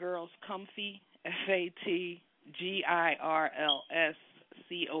Fat Girls Comfy,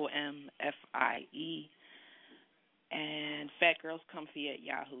 FATGIRLSCOMFIE. And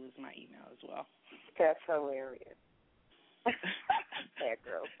fatgirlscomfy@yahoo is my email as well. That's hilarious. Fat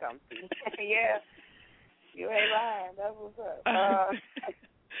Girls Comfy. Yeah. You ain't lying. That's what's up.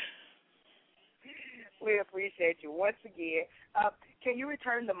 We appreciate you once again. Can you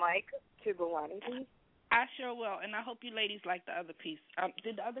return the mic to Bomani, please? I sure will, and I hope you ladies like the other piece.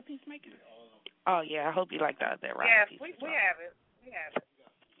 Did the other piece make it? Oh, yeah, I hope you like the other piece. Yes, we have it. We have it.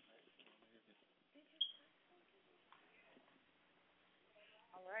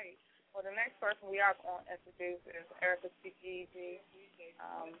 All right. Well, the next person we are going to introduce is Erica Speakeasy.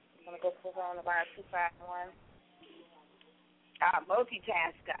 I'm going to go put her on the line 251.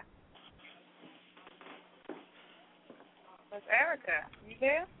 Multitasker. Miss Erica, you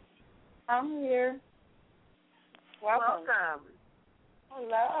there? I'm here. Welcome.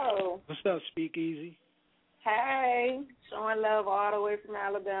 Hello. What's up, Speakeasy? Hey. Showing love all the way from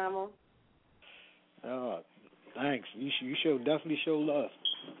Alabama. Thanks. You definitely show love.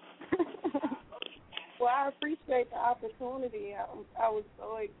 Well, I appreciate the opportunity. I was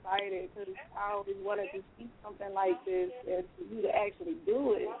so excited because I always wanted to see something like this and for you to actually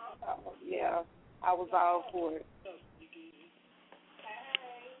do it. Yeah, I was all for it.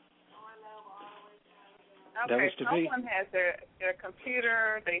 Okay, someone has their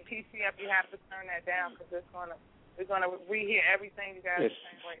computer, their PC up. You have to turn that down because we're gonna rehear everything you guys are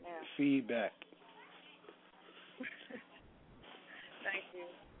saying right now. Feedback. Thank you.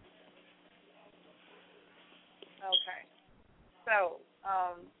 Okay. So,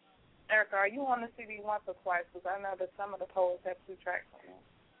 Erica, are you on the CD once or twice? Because I know that some of the poets have 2 tracks on them.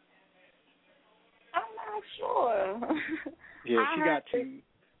 I'm not sure. Yeah, she got 2.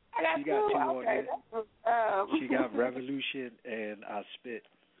 I got 2 on there. Okay. She got Revolution and I Spit.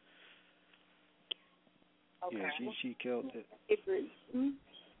 Okay. Yeah, she killed it.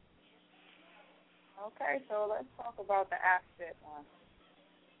 Okay, so let's talk about the I Spit one.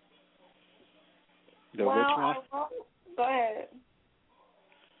 Which one? Go ahead.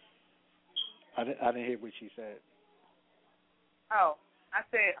 I didn't hear what she said. Oh, I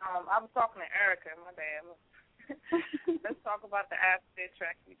said I was talking to Erica. My bad. Let's talk about the I Spit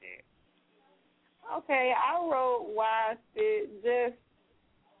track we did. Okay, I wrote Why I Spit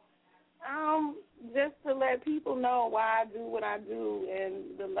just to let people know why I do what I do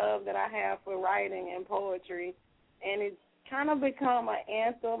and the love that I have for writing and poetry. And it's kind of become an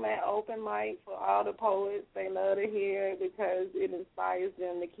anthem at open mic for all the poets. They love to hear it because it inspires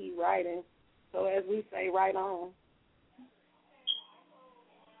them to keep writing. So as we say, write on.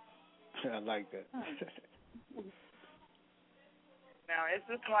 I like that. Now, is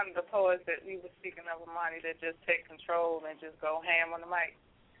this one of the poets that we were speaking of, Bomani, that just take control and just go ham on the mic?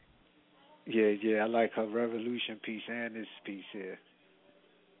 Yeah, I like her Revolution piece and this piece here.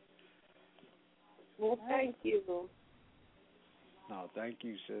 Well, thank you. No, thank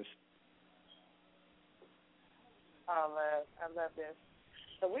you, sis. Oh, I love this.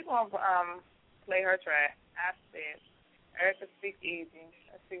 So we're going to play her track, I Spit. Erica Speak Easy.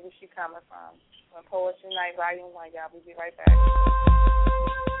 Let's see where she's coming from. When Poetry Night, Volume 1, y'all. We'll be right back.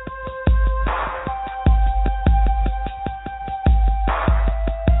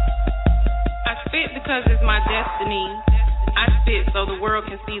 I spit because it's my destiny. I spit so the world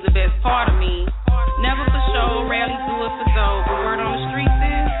can see the best part of me. Never for show, rarely do it for show. The word on the streets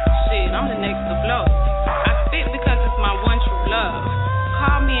is, shit, I'm the next to blow. I spit because it's my one true love.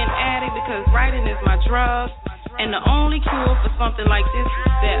 Call me an addict because writing is my drug. And the only cure for something like this is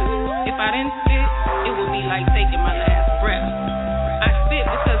death. If I didn't spit, it would be like taking my last breath. I spit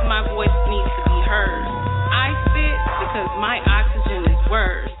because my voice needs to be heard. I spit because my oxygen is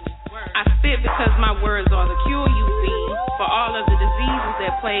words. I spit because my words are the cure, you see, for all of the diseases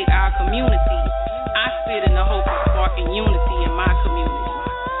that plague our community. I spit in the hope of sparking unity in my community.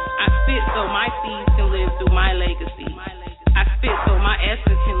 I spit so my seeds can live through my legacy. I spit so my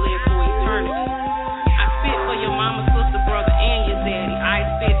essence can live for eternity. I spit for your mama, sister, brother, and your daddy. I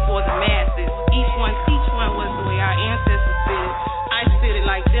spit for the masses. Each one teach one was the way our ancestors spit it. I spit it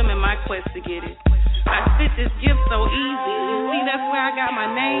like them in my quest to get it. I spit this gift so easy. You see, that's where I got my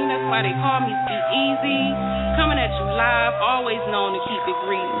name. That's why they call me Speak Easy. Coming at you live, always known to keep it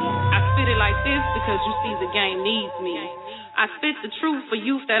greasy. I spit it like this because you see the game needs me. I spit the truth for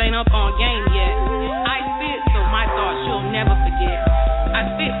youth that ain't up on game yet. I spit so my thoughts you'll never forget. I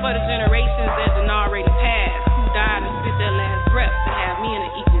spit for the generations that done already passed, who died and spit their last breath to have me in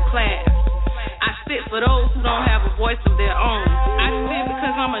an equal class. I spit for those who don't have a voice of their own. I spit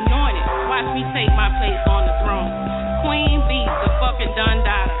because I'm anointed. Watch me take my place on the throne. Queen Bee, the fucking Dun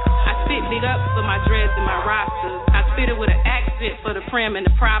Dada. I spit big up for my dreads and my rosters. I spit it with an accent for the prim and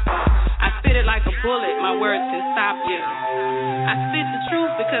the proper. I spit it like a bullet, my words can stop you. I spit the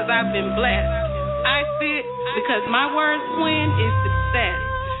truth because I've been blessed. I spit because my word twin is success.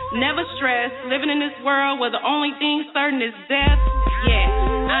 Never stress, living in this world where the only thing certain is death. Yes,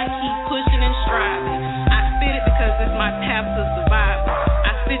 I keep pushing and striving. I spit it because it's my path to survival.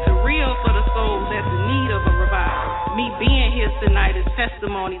 I spit the real for the soul that's in need of a revival. Me being here tonight is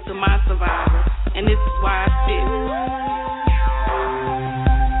testimony to my survival, and this is why I spit.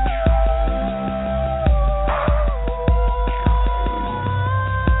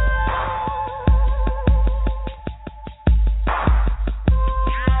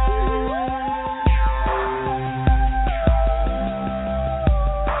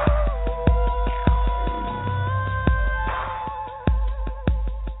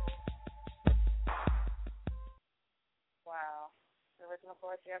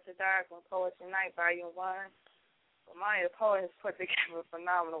 Poetry After Dark on Poetry Night, Volume 1. Bomani Da Poet has put together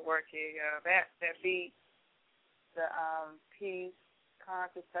phenomenal work here. That beat, the piece,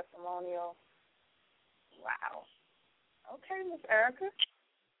 conscious testimonial. Wow. Okay, Miss Erica.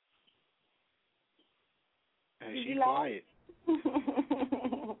 Hey, she's quiet.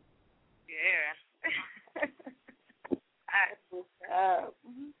 Yeah.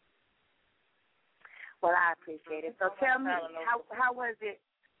 Well, I appreciate it. So tell me, how was it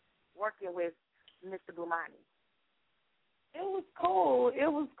working with Mr. Bomani? It was cool. It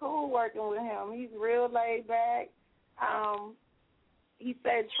was cool working with him. He's real laid back. He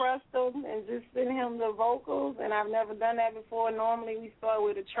said trust him and just send him the vocals, and I've never done that before. Normally we start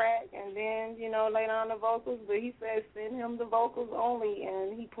with a track and then, later on the vocals, but he said send him the vocals only,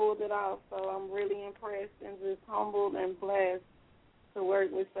 and he pulled it off. So I'm really impressed and just humbled and blessed to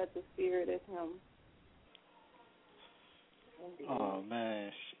work with such a spirit as him. Oh,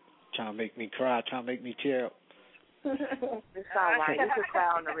 man. Trying to make me cry, trying to make me tear up. It's all right. This is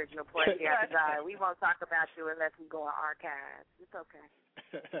sound original Poetry After Dark. We won't talk about you unless we go in archives. It's okay.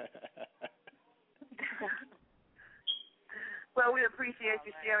 Well, we appreciate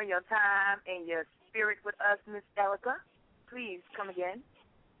you sharing your time and your spirit with us, Miss Erica. Please come again.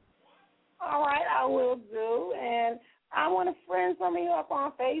 All right, I will do. And I want to friend some of you up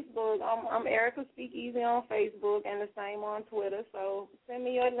on Facebook. I'm Erica Speakeasy on Facebook and the same on Twitter. So send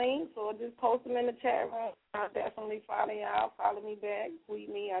me your links or just post them in the chat room. I'll definitely follow y'all. Follow me back. Tweet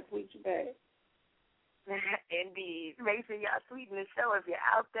me. I tweet you back. Indeed. Make sure y'all tweeting the show if you're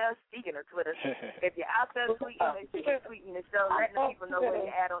out there. Speaking of Twitter, if you're out there tweeting, make sure you're tweeting the show, letting the people know where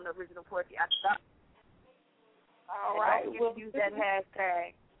you're at on the original poetry. All right. We'll use that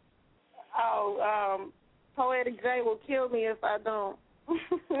hashtag. Poetic J will kill me if I don't. Don't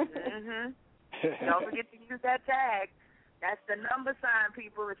forget to use that tag. That's the number sign,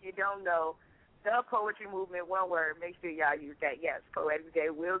 people, if you don't know. The Poetry Movement, one word. Make sure y'all use that. Yes, Poetic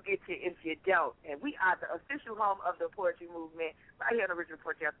J will get you if you don't. And we are the official home of the Poetry Movement right here on the Original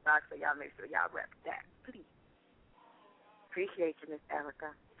Poetry After Dark, so y'all make sure y'all rep that, please. Appreciate you, Miss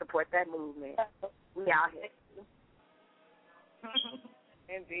Erica. Support that movement. We out here.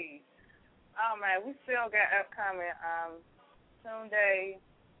 Indeed. Oh, man, we still got upcoming Tuesday.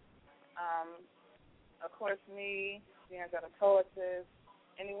 Of course, me, the AngelicPoetess,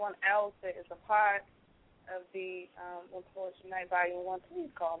 anyone else that is a part of the Poetry Night Volume 1, please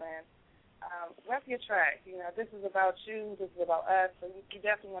call in. Rep your track. You know, this is about you. This is about us. So you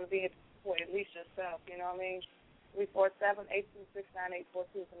definitely want to be able to support at least yourself. You know what I mean?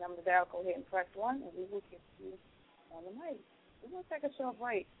 347-826-9842 is the number to dial. Go ahead and press 1, and we will get you on the mic. We're going to take a short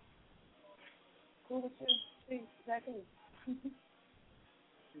break. Cool with you? See, exactly.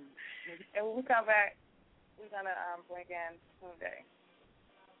 And when we come back, we're going to bring in Tuesday.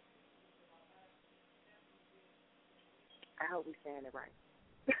 I hope we're saying it right.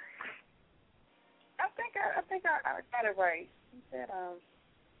 I think I got it right. He said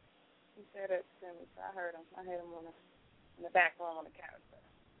it to me, so I heard him. I heard him in the back room on the couch. So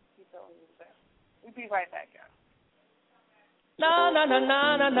he told me that. We'll be right back, y'all. No, no, no,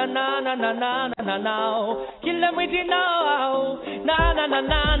 no, no, no, no, no, no, no, no, no. Kill them with the no. No, no, no,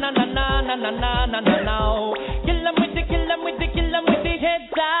 no, no, no, no, no, no, no, no, no. Kill them with the head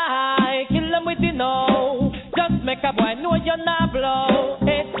tie. Kill them with the no. Just make a boy know you're not blow.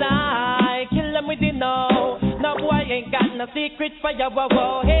 Head tie. Kill them with the no. No boy ain't got no secret for your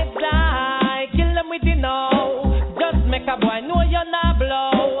wow. Head tie. Kill them with the no. Just make a boy know you're not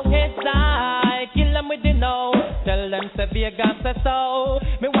blow. Head tie. Kill them with the no. Tell them say Vegas say so.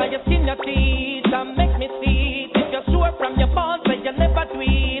 Me why you skin your teeth and make me see it. If you're sure from your bones say you never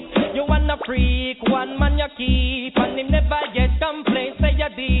tweet. You wanna freak, one man you keep, and him never yet complain, say you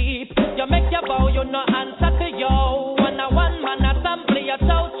deep. You make your bow, you no answer to yo. One man a sample your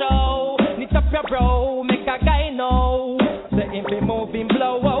chow. Knit up your bro, make a guy know. Say him be moving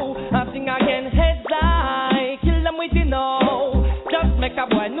blow, and sing again heads high. Kill them with the no. Just make a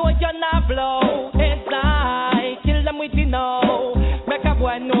boy know you're not blow. Heads high, kill them with the no. Make a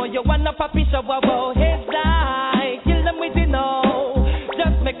boy know you wanna papi show wow. Heads high, kill them with the no.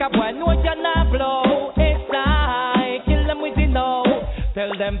 Just make a boy know you're not blow. Heads high, kill them with the no.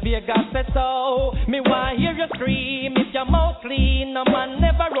 Tell them Vegas said so. Me want hear you scream. If your mouth clean, no man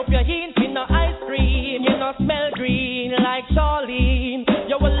never rub your hint in no ice cream. You no smell green like Charlene.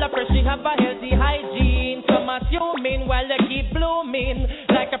 You will appreciate have a healthy hygiene. Some assuming while you keep blooming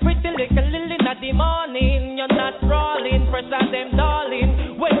like a pretty little lily in the morning. You're not crawling, pressure them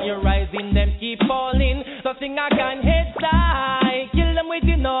darling. When you're rising, them keep falling. So sing again, head high, kill them with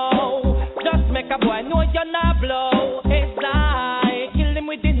the no. Just make a boy know you're not blow. Head high, kill them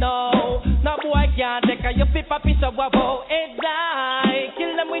with the no. No boy can't take a you flip a piece of wabo. Head high,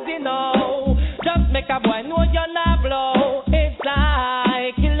 kill them with the no. Just make a boy know you're not blow. Head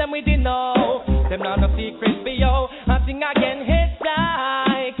high, kill them with the no. Them not no secret for you. I sing again, head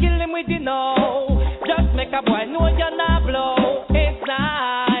high, kill them with the no. Just make a boy know you're not blow. Head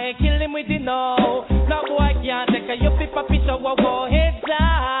high, kill them with the no. No boy can't take a you flip a piece of wabo. Head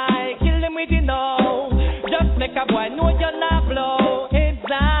high, kill them with the no. Just make a boy know you're not blow. Head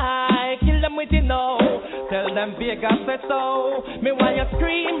high, kill them with the no. Tell them Vegas said so. Me want you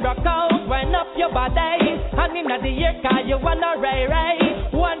scream, rock out, wind up your body. And in the air car you wanna ray.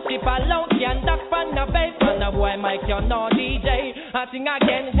 One tip alone can duck from the bass. And a boy Mike you no DJ. I sing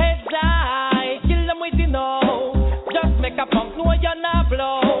again, heads high, kill them with the no. Just make a punk know you're not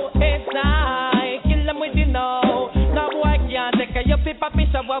blow. Heads high, kill them with the no. No boy can't take a you flip a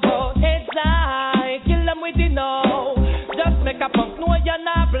piece of wabo. Heads high, kill them with the no. Just make a punk know you're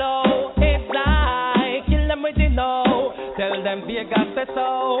not blow. Heads high, kill them with the no. Tell them Vegas said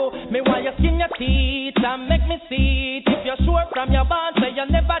so. Me want you skin your teeth and make me see it. If you're sure from your bond say you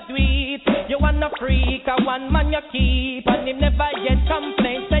never do it. You wanna man a freak, a one man you keep, and him never yet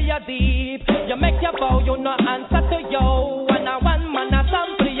complain, say you deep. You make your vow, you no answer to yo, and a one man a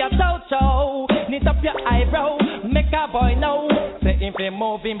sample your so-so. Knit up your eyebrow, make a boy know, say if he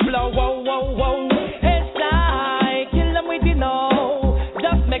moving blow, whoa, whoa, whoa. It's like, kill him with the no,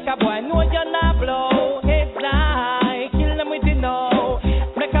 just make a boy know you're not blow. It's like, kill him with the no,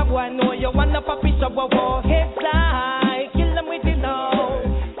 make a boy know you want a puppy shop, whoa, whoa. It's like, kill him with the no,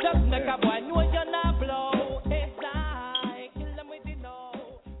 just make a boy know you're not blow. It's like, kill him with the no.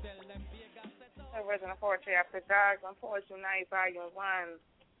 Original poetry after dark on Poetry Night, Volume 1.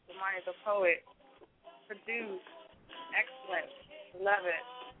 Bomani Da Poet. Produced. Excellent. Love it.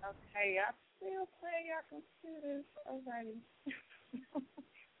 Okay, y'all still play your computers. Alrighty.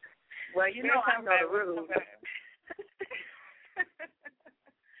 Well, you know I know the rules.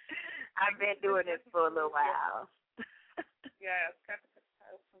 I've been doing this for a little while. Yes, cut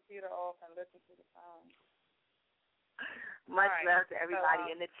the computer off and listen to the song. Much love to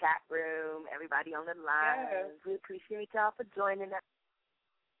everybody in the chat room, everybody on the line. Yes. We appreciate y'all for joining us.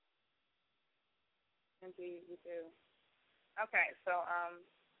 Indeed, we do. Okay, so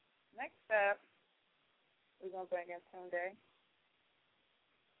next up, we're going to bring in Tunde.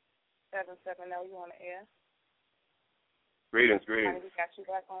 770, you on the air? Greetings. We got you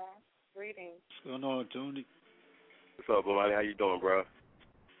back on. Greetings. What's going on, Tony? What's up, Bomani? How you doing, bro?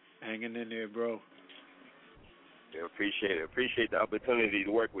 Hanging in there, bro. Yeah, appreciate it. Appreciate the opportunity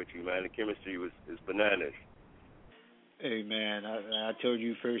to work with you, man. The chemistry is bananas. Hey, man, I told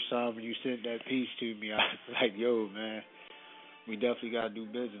you first time when you sent that piece to me, I was like, yo, man, we definitely got to do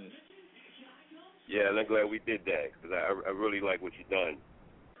business. Yeah, and I'm glad we did that because I really like what you done.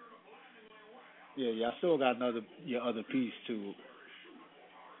 Yeah, I still got your other piece, too.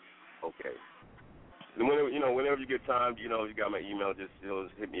 Okay. And whenever you get time, you got my email, just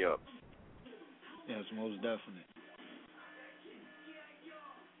hit me up. Yes, most definitely.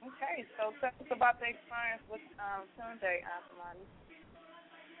 Okay, so tell us about the experience with Tunde, Bomani.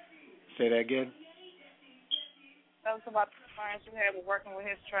 Say that again? Tell us about the experience you had with working with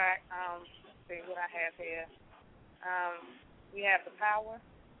his track. Let's see what I have here. We have The Power.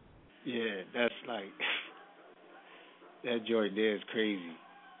 Yeah, that's like, that joint there is crazy.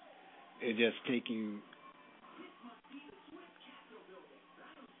 It just take you,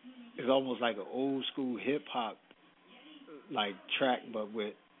 it's almost like an old school hip hop like track, but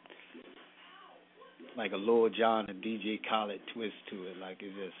with like a Lord John and DJ Khaled twist to it. Like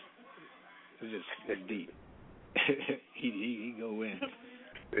it's deep. he go in.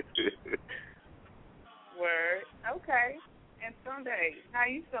 Word. Okay. And Sunday, how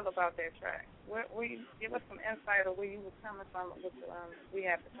you feel about that track? Where you give us some insight of where you were coming from with We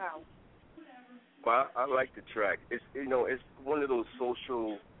Have the Power. Well, I like the track. It's it's one of those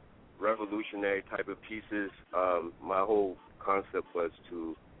social revolutionary type of pieces. My whole concept was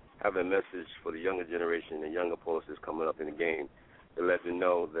to have a message for the younger generation and younger poets coming up in the game to let them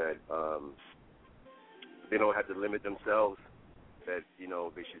know that they don't have to limit themselves, that they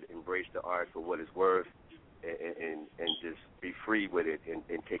should embrace the art for what it's worth and just be free with it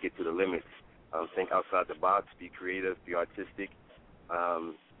and take it to the limits. Think outside the box, be creative, be artistic,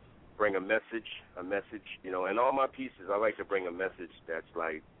 bring a message, and all my pieces I like to bring a message that's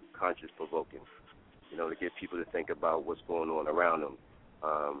like conscious provoking, to get people to think about what's going on around them.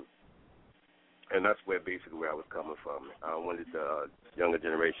 And that's basically where I was coming from. I wanted the younger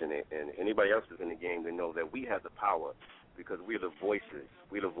generation and anybody else that's in the game to know that we have the power because we're the voices.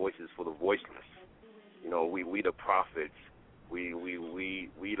 We're the voices for the voiceless. We the prophets. We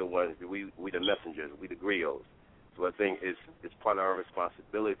the ones. We the messengers. We the griots. So I think it's part of our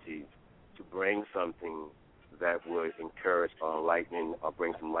responsibility to bring something that would encourage or enlighten or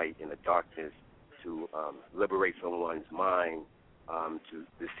bring some light in the darkness, to liberate someone's mind,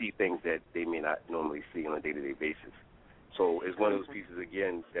 to see things that they may not normally see on a day-to-day basis. So it's one of those pieces,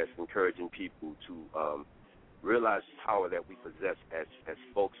 again, that's encouraging people to realize the power that we possess as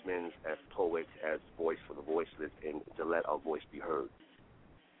spokesmen, as poets, as voice for the voiceless, and to let our voice be heard.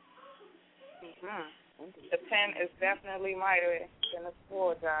 Mm-hmm. The pen is definitely mightier than a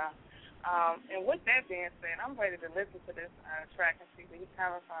sword, y'all. And with that being said, I'm ready to listen to this track and see where he's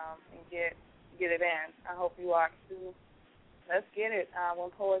coming from and get it in. I hope you are too. Let's get it.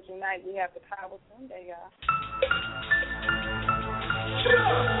 When Poets Unite, we have the power Sunday, y'all.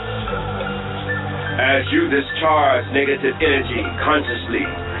 As you discharge negative energy consciously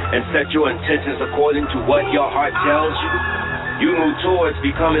and set your intentions according to what your heart tells you, you move towards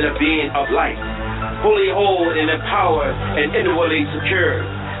becoming a being of light, fully whole and empowered and inwardly secure,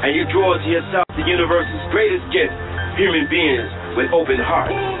 and you draw to yourself the universe's greatest gift, human beings with open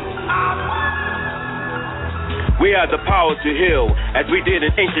hearts. We have the power to heal, as we did in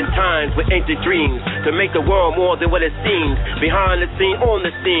ancient times with ancient dreams, to make the world more than what it seems. Behind the scene, on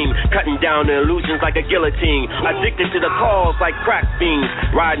the scene, cutting down the illusions like a guillotine. Addicted to the cause like crack fiends,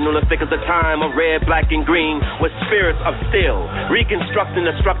 riding on the thick of the time of red, black, and green, with spirits of steel, reconstructing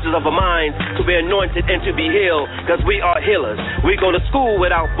the structures of our minds to be anointed and to be healed, because we are healers. We go to school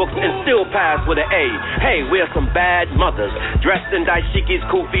without books and still pass with an A. Hey, we're some bad mothers, dressed in dashikis,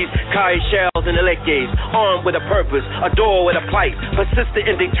 kufis, kai shells, and elekes, armed with a purpose, a door with a plight, persistent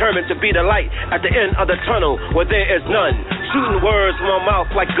and determined to be the light at the end of the tunnel where there is none. Shooting words from our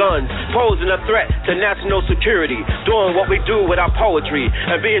mouth like guns, posing a threat to national security, doing what we do with our poetry,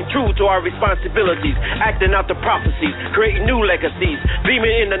 and being true to our responsibilities, acting out the prophecies, creating new legacies,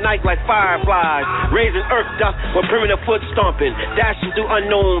 beaming in the night like fireflies, raising earth dust with primitive foot stomping, dashing through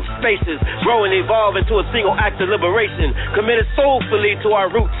unknown spaces, growing, evolving to a single act of liberation, committed soulfully to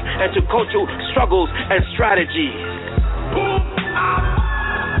our roots and to cultural struggles and strategies.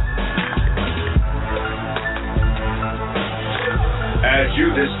 As you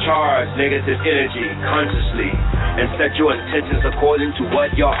discharge negative energy consciously and set your intentions according to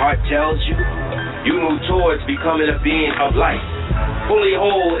what your heart tells you, you move towards becoming a being of light, fully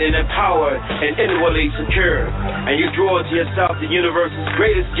whole and empowered and inwardly secure, and you draw to yourself the universe's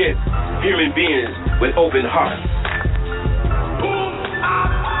greatest gift, human beings with open hearts.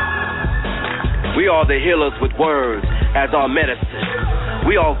 We are the healers with words as our medicine.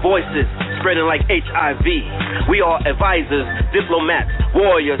 We are voices spreading like HIV. We are advisors, diplomats,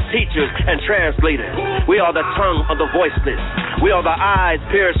 warriors, teachers, and translators. We are the tongue of the voiceless. We are the eyes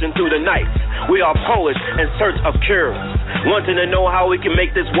piercing through the night. We are poets in search of cures, wanting to know how we can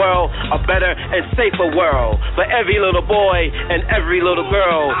make this world a better and safer world for every little boy and every little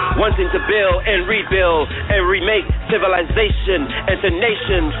girl, wanting to build and rebuild and remake civilization into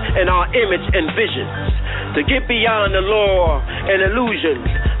nations in our image and visions, to get beyond the lore and illusions,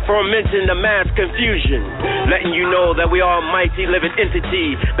 fermenting the mass confusion, letting you know that we are a mighty living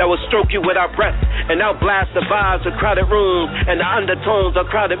entity that will stroke you with our breath and outblast the vibes of crowded rooms and the undertones of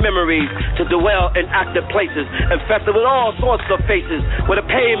crowded memories, to dwell in active places, infested with all sorts of faces, where the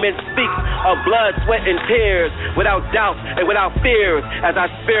pavement speaks of blood, sweat, and tears, without doubt and without fears, as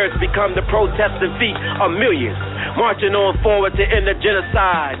our spirits become the protesting feet of millions, marching on forward to end the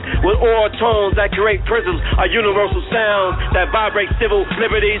genocide, with oral tones that create prisms of universal sounds that vibrate civil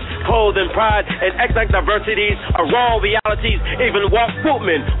liberties, clothed in pride and ethnic diversities, of raw realities even Walt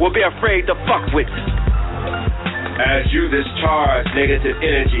Whitman will be afraid to fuck with. As you discharge negative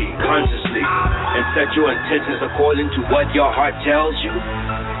energy consciously and set your intentions according to what your heart tells you,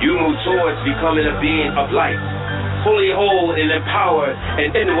 you move towards becoming a being of light, fully whole and empowered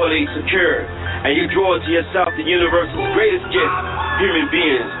and inwardly secure, and you draw to yourself the universe's greatest gift, human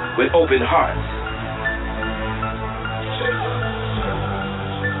beings with open hearts.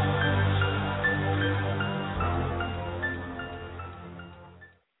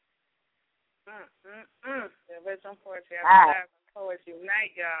 Original poetry. That Poets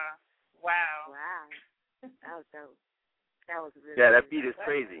Unite, y'all. Wow. That was dope. That was really. Yeah, that beat is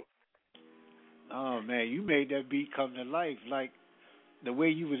crazy. Oh man, you made that beat come to life. Like the way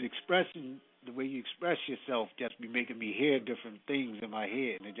you was expressing, the way you express yourself, just be making me hear different things in my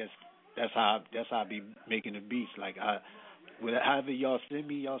head, and it just that's how I be making the beats. Like however y'all send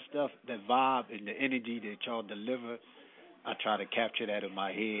me y'all stuff, that vibe and the energy that y'all deliver, I try to capture that in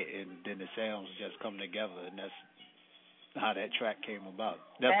my head, and then the sounds just come together, and that's how that track came about.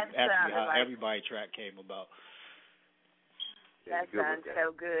 That's actually how everybody track came about. That sounds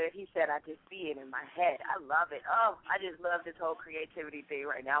so good. He said, I just see it in my head. I love it. Oh, I just love this whole creativity thing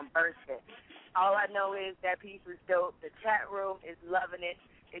right now. I'm bursting. All I know is that piece was dope. The chat room is loving it.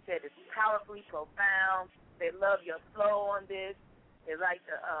 They said it's powerfully profound. They love your flow on this. They like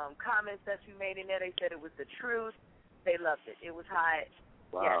the comments that you made in there. They said it was the truth. They loved it. It was hot.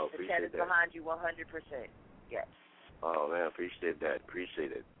 Wow, yes, the chat is behind you 100%. Yes. Oh, man, appreciate that. Appreciate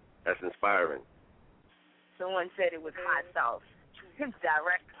it. That's inspiring. Someone said it was hot sauce.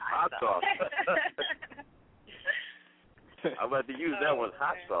 Direct hot sauce. I'm about to use that one,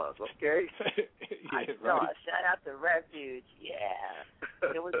 hot sauce, okay? Hot sauce. Shout out to Refuge.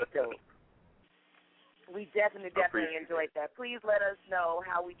 Yeah. It was dope. We definitely enjoyed that. Please let us know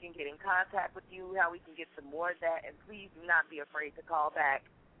how we can get in contact with you, how we can get some more of that, and please do not be afraid to call back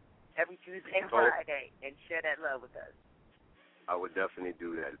every Tuesday and Friday and share that love with us. I would definitely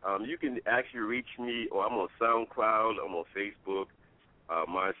do that. You can actually reach me, or I'm on SoundCloud, I'm on Facebook,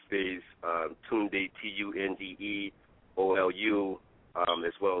 MySpace, Tunde, TUNDEOLU,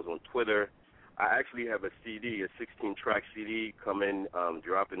 as well as on Twitter. I actually have a CD, a 16-track CD coming,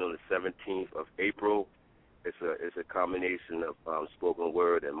 dropping on the 17th of April. It's a combination of spoken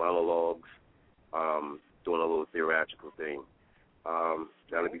word and monologues, doing a little theatrical thing.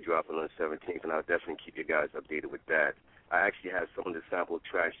 That'll be dropping on the 17th, and I'll definitely keep you guys updated with that. I actually have some of the sample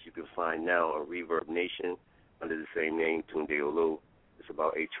tracks you can find now on Reverb Nation under the same name, Tunde Olu. It's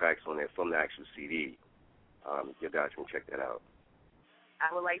about 8 tracks on there from the actual CD. You guys can check that out. I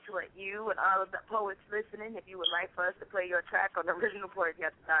would like to let you and all of the poets listening, if you would like for us to play your track on the original Poetry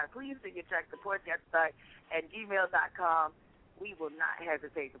After Dark, please send your track to poetryafterdark@gmail.com. We will not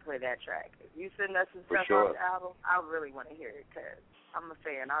hesitate to play that track. If you send us some stuff on the album, I really want to hear it because I'm a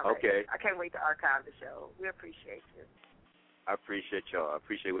fan already. Okay. I can't wait to archive the show. We appreciate you. I appreciate y'all. I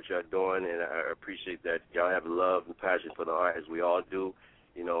appreciate what y'all doing, and I appreciate that y'all have love and passion for the art as we all do.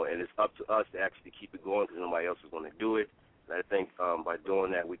 You know, and it's up to us to actually keep it going because nobody else is going to do it. And I think by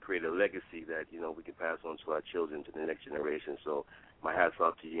doing that, we create a legacy that, you know, we can pass on to our children, to the next generation. So my hats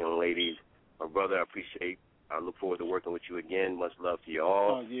off to you young ladies. My brother, I appreciate. I look forward to working with you again. Much love to you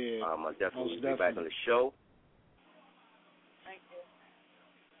all. Oh, yeah. I'll definitely be back on the show. Thank you.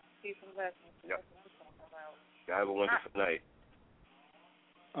 Peace and blessings. Yep. Y'all have a wonderful night.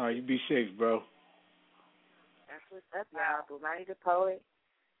 All right, you be safe, bro. That's what's up, y'all. Bomani Da Poet,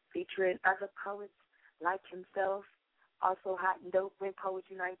 featuring other poets like himself, also hot and dope with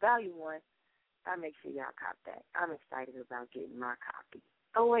Poetry Night Volume 1. I'll make sure y'all cop that. I'm excited about getting my copy.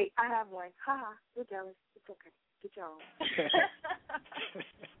 Oh, wait, I have one. Ha, you're jealous. It's okay. Get your own.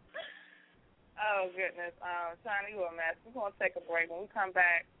 Oh, goodness. China, you a mess. We're going to take a break. When we come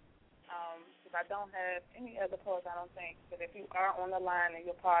back, because I don't have any other poets, I don't think, but if you are on the line and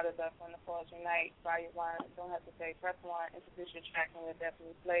you're part of the From the Poetry Night Volume 1, don't hesitate. Press 1, introduce your track, and we'll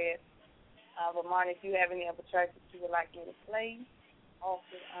definitely play it. Ramon, if you have any other tracks that you would like me to play off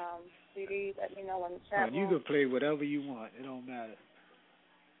the CD, let me know in the chat room. You can play whatever you want. It don't matter.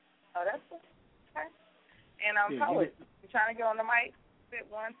 Oh, that's good. Okay. And poet, you're trying to get on the mic, spit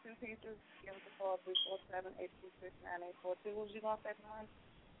 1, 2 pieces, give us a call, 347-826-9842. What was you going to say, Ramon?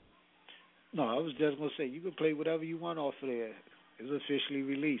 No, I was just going to say, you can play whatever you want off of there. It's officially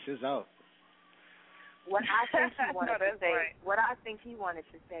released. It's out. What I think he wanted to say, right. what I think he wanted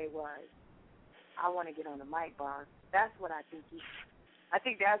to say was, I want to get on the mic, boss. That's what I think I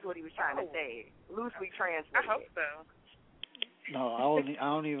think that's what he was trying to say. Loosely translated. I hope so. No, I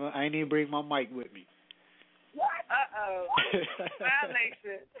ain't even bring my mic with me. What?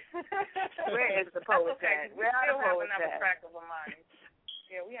 Violation. Where is the poet at? Where are the poets have another at? track of Bomani.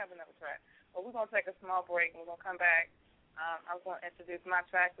 Yeah, we have another track. But we're going to take a small break, and we're going to come back. I'm going to introduce my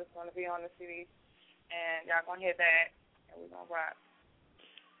track that's going to be on the CD, and y'all going to hear that, and we're going to rock.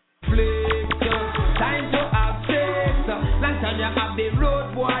 Time to have sex. Long time you have the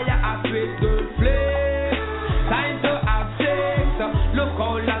road boy, you have sweet girl flex. Time to have sex. Look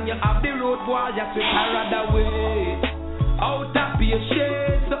how long you have the road boy, you sweet her other way. Out of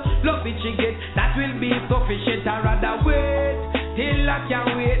patience, love it she get, that will be sufficient. I rather wait till I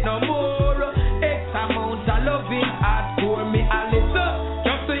can't wait no more. X amount of loving hard for me a little.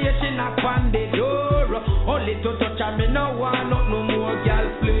 Just so you she knock on the door. Only to touch and me no want no more girl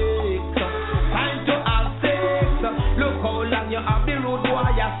flex. Time to have sex. Look how long you have the road boy,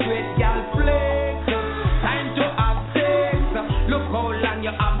 you sweat girl flex. Time to have sex. Look how long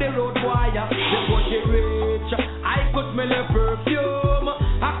you have the road boy, before she reach. I could smell her perfume.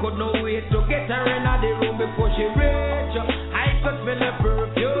 I could not wait to get her in the room before she reach. I could smell her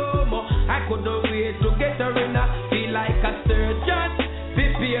perfume. I could not wait to get her in. Feel like a surgeon.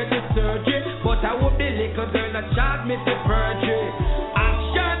 Prepare the surgery, but I hope the little girl not charge me to perjury.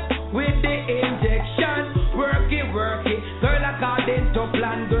 Action with the injection. Work it. Girl according to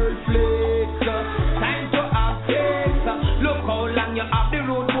plan, girl flex. Time to have sex. Look how long you have the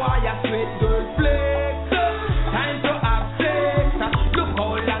road boy, you sweet girl flex. Time to have sex. Look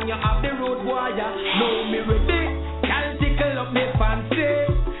how long you have the road boy, you know me ready. Can't tickle up me fancy.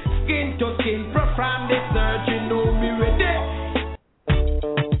 Skin to skin, from the surgery, know me ready.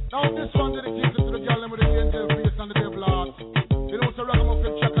 Now this one dedicated to the girl with the angel face and the devil heart. You know, so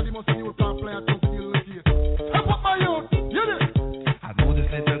ragamuffin check and the most you can't play and don't deal with it. Step up my youth, you know. I know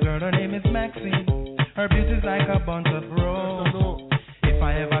this little girl, her name is Maxine. Her beauty's like a bunch of roses. If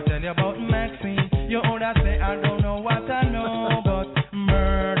I ever tell you about Maxine, you would say I don't know what I know, but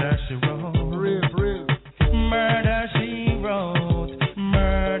murder she wrote. Real. Murder she wrote.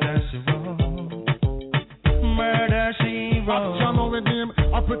 Murder she wrote. Murder she wrote. Action with him,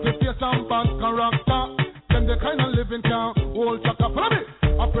 a pretty face and bad character. Them the kind of living can hold chaka. Follow me.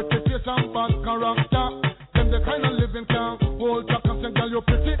 A pretty face and bad character. Them the kind of living can hold chaka. Say, girl, you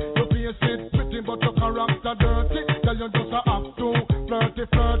pretty, your face is pretty, but your character dirty. Girl, you just a act too flirty.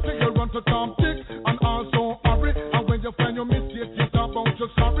 You run to Tom Dick and also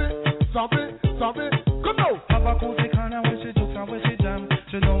sorry. Come now. Have a cozy kind of when she jokes and when she jam.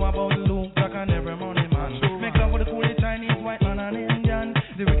 She know about Luke, Jack and every money man. Make love with the coolie Chinese, white man and Indian.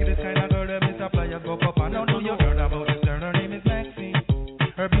 The wickedest kind of girl that Mr. Players go up and now do you heard about this girl? Her name is Maxine.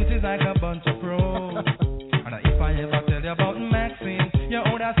 Her beauty's like a bunch of pros. And if I ever tell you about Maxine, you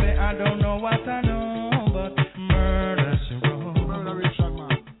would say I don't know what I know, but murder she wrote.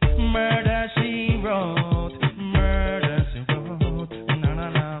 Murder she wrote. Murder she wrote.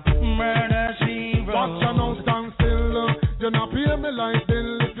 Na. Murder she wrote. Watch your now stand still. You not pay me like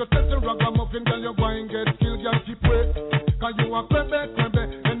bill. If you test the ragamuffin, girl, you go and get killed. Girl, keep wait. Cause you a crebe.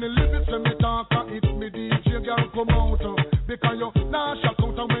 And the lyrics when me talk, it's me DJ, girl, come out. Because you nah shock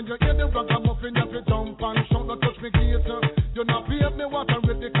out. And when you hear the ragamuffin, you have to jump and shout. Don't touch me gate. You not pay me what I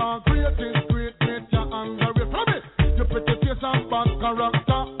read the concrete is great. You're angry from it. You pretty face and bad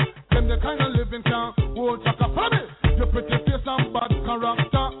character. Them the kind of living can hold chaka from it. You pretty face and bad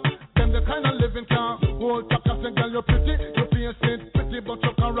character. Them the kind of living can hold chaka. Say girl you pretty, your face is pretty, but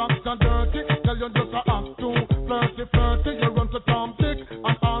your character dirty. Girl you just a act too flirty. You run to Tom Dick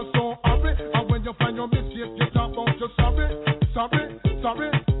and also hurry. And when you find your mistake, you talk about you sorry.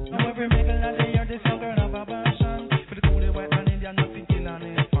 Now every mingle of the year, this young girl have a passion for the coolie white man Indian, nothing kill and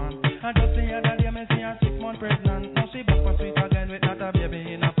it's fun. I just the other day, me see her 6 months pregnant. Now she back for sweet again with not a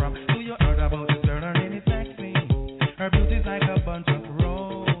baby in a prom. Do you heard about this girl? Her name is Maxine. Her beauty's like a bunch of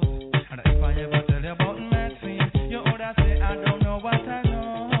roses. And if I ever tell you about Maxine, you would say I don't know what I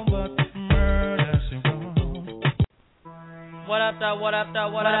know, but murder she wrote. What up, though?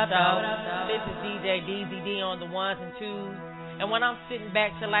 This is DJ DZD on the ones and twos. And when I'm sitting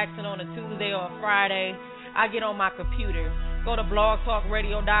back chillaxing on a Tuesday or a Friday, I get on my computer. Go to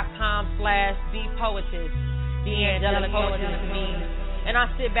blogtalkradio.com/theHOSTDap, the AngelicPoetess to me. And I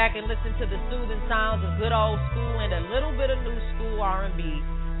sit back and listen to the soothing sounds of good old school and a little bit of new school R&B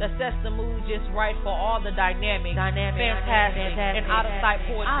that sets the mood just right for all the dynamic, fantastic, and out-of-sight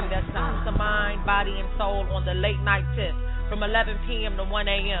poetry that soothes the mind, body, and soul on the late night tip from 11 p.m. to 1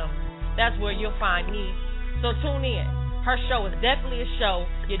 a.m. That's where you'll find me. So tune in. Her show is definitely a show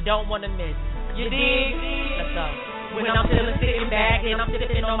you don't want to miss. You dig? Let's go. When I'm sitting back and I'm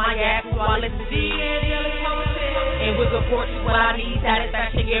sipping on my yak, who do I listen to? AngelicPoetess. And with good fortune, what I need,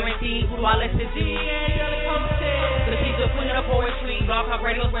 satisfaction guaranteed. Who do I listen to? AngelicPoetess. Cause she's the queen of poetry. Blog Talk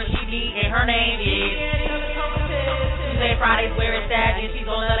Radio's where she be, and her name is AngelicPoetess. Tuesday, Fridays where it's at, and she's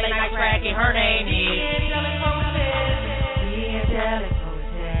on the late night track, and her name is AngelicPoetess.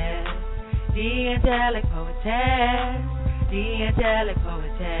 The AngelicPoetess. The AngelicPoetess. The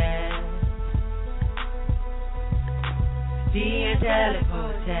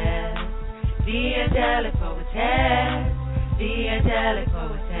AngelicPoetess. The AngelicPoetess. The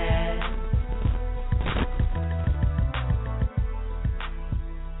AngelicPoetess.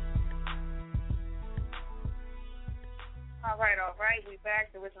 All right. We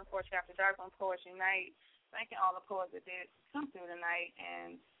back. The Wisdom 4 Chapter Dark on Poetry Night. Thanking all the poets that did come through tonight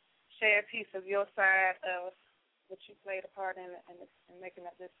and share a piece of your side of what you played a part in making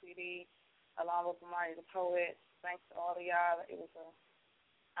up this CD, along with Bomani Da Poet. Thanks to all of y'all. It was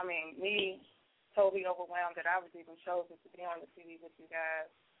me totally overwhelmed that I was even chosen to be on the CD with you guys.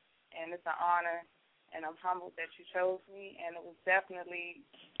 And it's an honor, and I'm humbled that you chose me, and it was definitely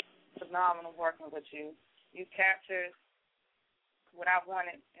phenomenal working with you. You captured what I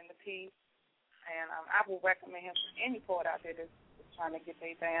wanted in the piece, and I will recommend him to any poet out there that's trying to get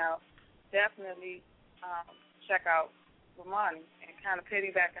their thing out. Definitely check out Ramon, and kind of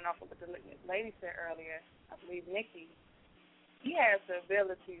piggybacking off of what the lady said earlier, I believe Nikki, he has the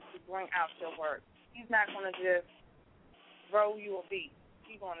ability to bring out your work. He's not going to just throw you a beat.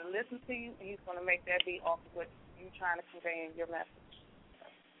 He's going to listen to you, and he's going to make that beat off of what you're trying to convey in your message.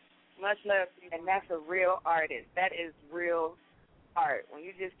 Much love to you. And that's a real artist. That is real art. When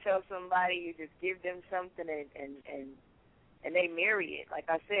you just tell somebody, you just give them something and they marry it, like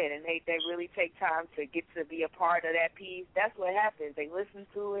I said, and they really take time to get to be a part of that piece. That's what happens. They listen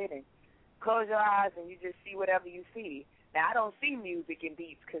to it and close your eyes and you just see whatever you see. Now, I don't see music and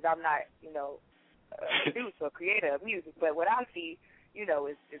beats because I'm not, a producer or creator of music, but what I see,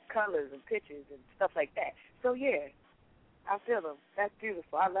 is colors and pictures and stuff like that. So, yeah, I feel them. That's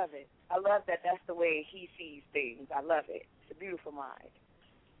beautiful. I love it. I love that that's the way he sees things. I love it. It's a beautiful mind.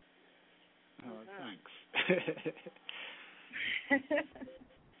 Oh, thanks.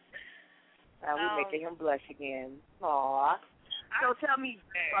 We're making him blush again. Aww. So tell me,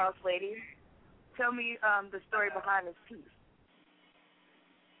 boss lady, the story behind this piece.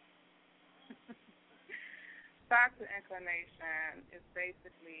 Toxic inclination is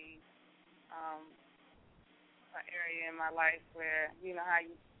basically an area in my life where, you know how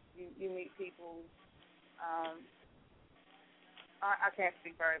you you meet people. I can't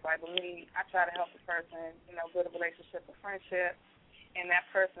speak for everybody, but me, I try to help the person, build a relationship, a friendship, and that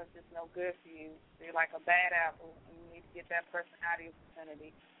person's just no good for you. They're like a bad apple, and you need to get that person out of your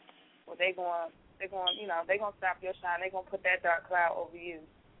vicinity. Well, they're going, stop your shine. They're going to put that dark cloud over you,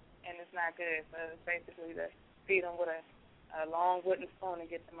 and it's not good. So it's basically to feed them with a long wooden spoon and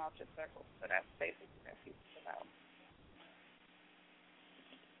get them out your circle. So that's basically what that piece is about.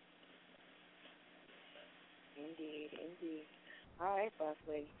 Indeed. All right, boss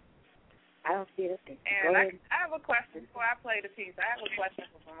lady. I don't see this thing. And I have a question before I play the piece. I have a question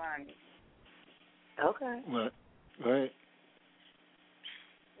for Bomani. Okay. What? Go ahead.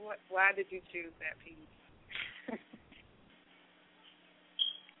 Why did you choose that piece?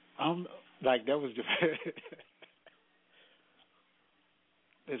 That was the.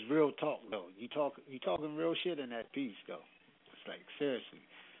 It's real talk though. You talking real shit in that piece though. It's like seriously,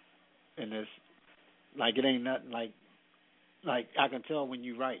 and it's like it ain't nothing like I can tell when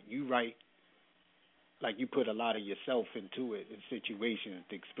you write like you put a lot of yourself into it in situations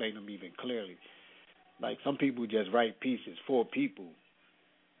to explain them even clearly. Like some people just write pieces for people,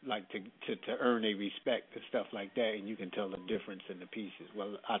 like to earn their respect and stuff like that, and you can tell the difference in the pieces.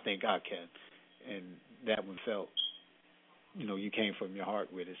 Well, I think I can, and that one felt, you came from your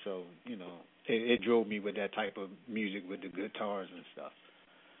heart with it, so it drove me with that type of music with the guitars and stuff.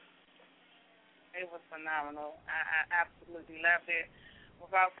 It was phenomenal. I absolutely loved it.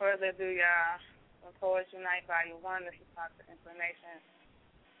 Without further ado, y'all, on Poets Unite Volume 1, this is Toxic Inclination,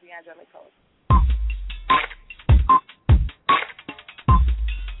 the AngelicPoetess.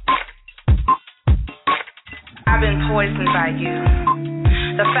 I've been poisoned by you.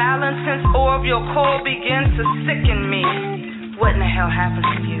 The foul intense ore of your core begins to sicken me. What in the hell happened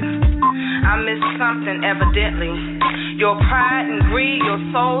to you? I missed something, evidently. Your pride and greed, your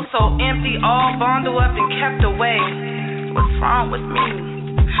soul so empty, all bundled up and kept away. What's wrong with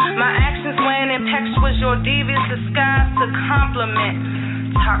me? My actions weighing impetuous, your devious disguise to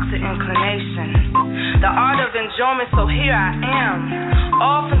compliment. Toxic inclination. The art of enjoyment, so here I am.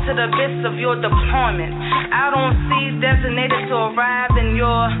 Off into the abyss of your deployment. Out on sea, designated to arrive in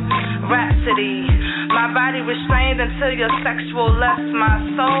your rhapsody. My body restrained until your sexual lust. My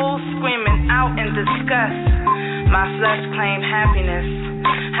soul screaming out in disgust. My flesh claimed happiness.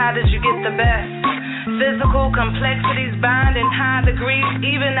 How did you get the best? Physical complexities bind in high degrees,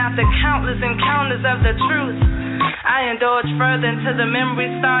 even after countless encounters of the truth. I indulged further until the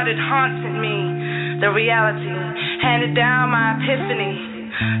memory started haunting me. The reality handed down my epiphany.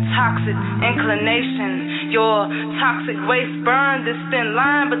 Toxic inclination. Your toxic waste burned this thin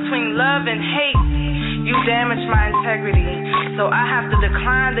line between love and hate. You damaged my integrity, so I have to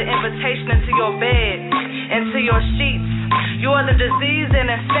decline the invitation into your bed, into your sheets. You are the disease that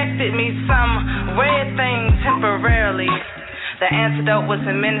infected me, some red thing temporarily. The antidote was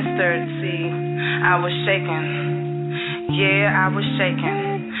administered, see, I was shaken. Yeah, I was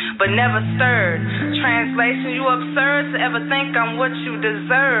shaken, but never stirred. Translation, you absurd to ever think I'm what you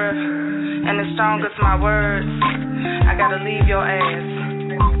deserve. And as strong as my words, I gotta leave your ass.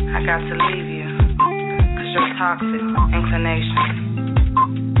 I got to leave you. Your toxic inclination.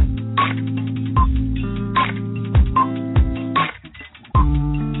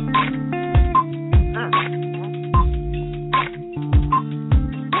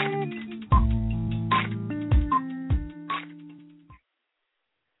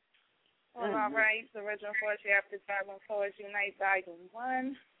 Well, all right, the original poetry after Dark Poets Unite Volume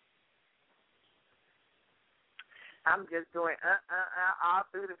 1. I'm just doing all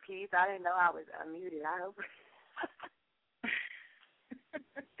through the piece. I didn't know I was unmuted. I hope.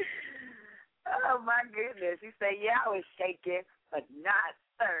 Oh my goodness! You say, yeah, I was shaking, but not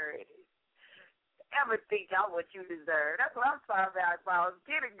stirred. Ever think I'm what you deserve? That's what I'm talking about. Boss.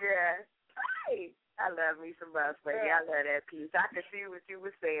 Get it, girl. Hey, I love me some Boss Lady. I love that piece. I can see what you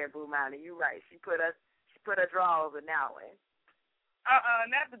were saying, Bomani. You're right. She put her drawers in that one.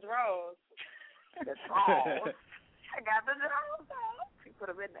 Not the drawers. The drawers. I got the drawers out. She put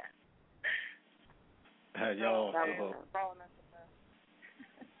them in there. Y'all. That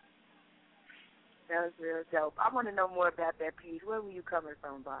was real dope. I want to know more about that piece. Where were you coming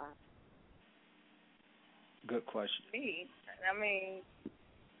from, Bob? Good question. Me? I mean,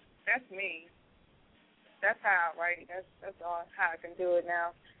 that's me. That's how I write. That's all how I can do it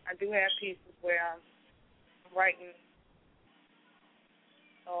now. I do have pieces where I'm writing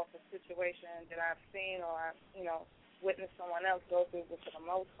off a situation that I've seen or I've, witnessed someone else go through, but for the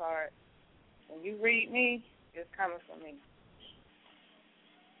most part, when you read me, it's coming from me.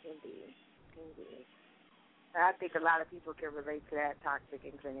 Indeed. I think a lot of people can relate to that toxic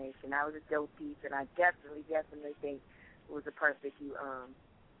inclination. That was a dope piece, and I definitely think it was a perfect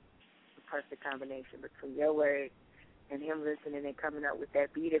combination between your words and him listening and coming up with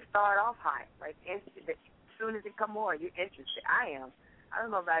that beat. It started off hot, like instant. As soon as it come on, you're interested. I am. I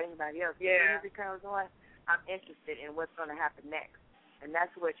don't know about anybody else. As soon as it comes on, I'm interested in what's going to happen next, and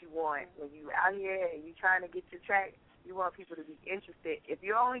that's what you want when you out here and you trying to get your track. You want people to be interested. If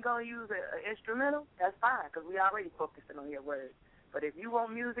you're only going to use an instrumental, that's fine, because we already focusing on your words. But if you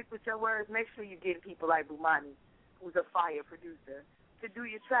want music with your words, make sure you get people like Bomani, who's a fire producer, to do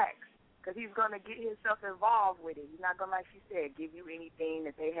your tracks, because he's going to get himself involved with it. He's not going to, like she said, give you anything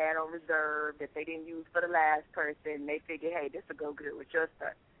that they had on reserve that they didn't use for the last person. They figure, hey, this will go good with your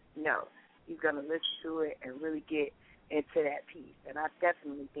stuff. No, he's going to listen to it and really get into that piece. And I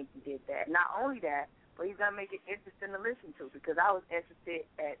definitely think he did that. Not only that, but he's going to make it interesting to listen to, because I was interested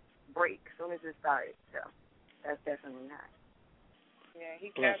at break as soon as it started. So that's definitely nice. Yeah,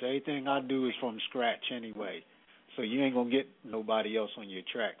 Plus, everything I do is from scratch anyway. So you ain't going to get nobody else on your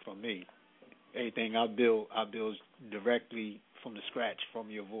track from me. Everything I build directly from the scratch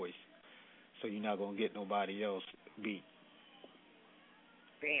from your voice. So you're not going to get nobody else beat.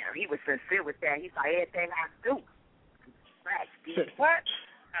 Damn, he was sincere with that. He's like, everything I do. Scratch, beat. What?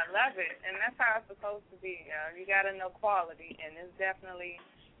 I love it, and that's how it's supposed to be. You got to know quality, and it's definitely,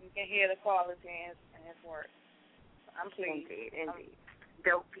 you can hear the quality in his work. I'm pleased. Indeed.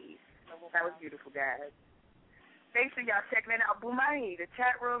 Dope piece. That was beautiful, guys. Make sure y'all checking it out. Bomani, the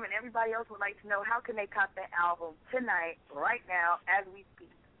chat room, and everybody else would like to know how can they cop that album tonight, right now, as we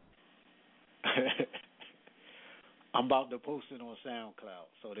speak. I'm about to post it on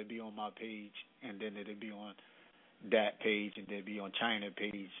SoundCloud, so it'll be on my page, and then it'll be on DAT page, and then be on Chyna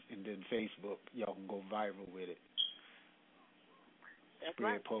page, and then Facebook. Y'all can go viral with it. That's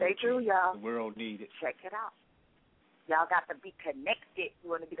Spread right. poetry. Stay true, y'all. The world needs it. Check it out. Y'all got to be connected.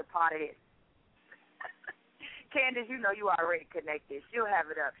 You want to be a part of this. Candace, you know you already connected. She'll have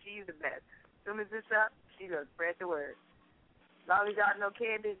it up. She's the best. As soon as it's up, she's going to spread the word. As long as y'all know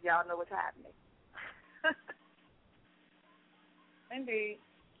Candace, y'all know what's happening. Indeed.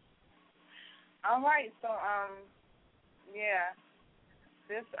 All right, so, yeah,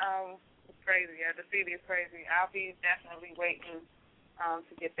 this is crazy. Yeah, the CD is crazy. I'll be definitely waiting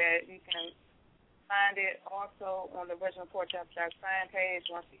to get that. You can find it also on the Original Porch Abstract fan page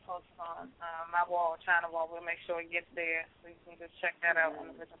once we post it on my wall, Chyna wall. We'll make sure it gets there, so you can just check that out on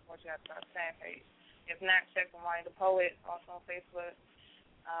the Original Porch Abstract fan page. If not, check Bomani Da Poet also on Facebook.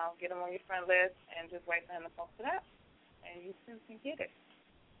 Get him on your friend list and just wait for him to post it up, and you too can get it.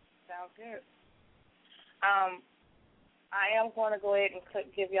 Sounds good. I am going to go ahead and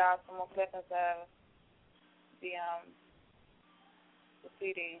give y'all some more clippings of the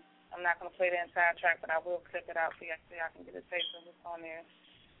CD. I'm not going to play the entire track, but I will clip it out so y'all can get a taste of what's on there.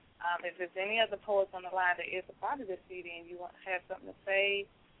 If there's any other poets on the line that is a part of this CD and you have something to say,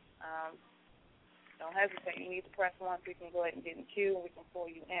 don't hesitate. You need to press 1 so you can go ahead and get in queue, and we can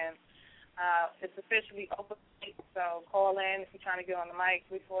pull you in. It's officially open, so call in if you're trying to get on the mic,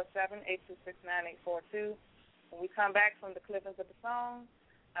 347-826-9842. When we come back from the clippings of the song,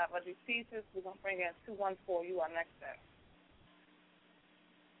 of these pieces, we're going to bring in 214. You are next up.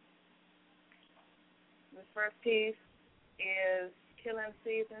 This first piece is Killing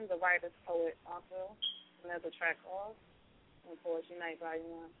Season, the writer's poet author. Another track off on Poetry Night Volume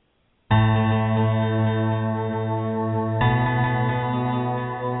 1.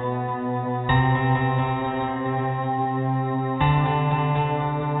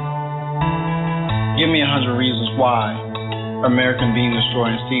 Give me 100 reasons why American being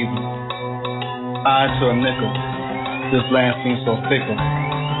destroying seasons. Eye to a nickel, this land seems so fickle.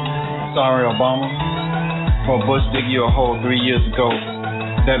 Sorry, Obama, for Bush dig you a hole 3 years ago.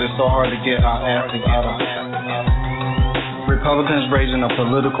 That it's so hard to get our asses out of. Republicans raging a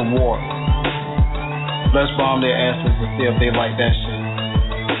political war. Let's bomb their asses to see if they like that shit.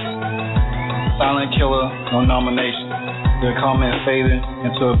 Silent killer, no nomination. Their comments fading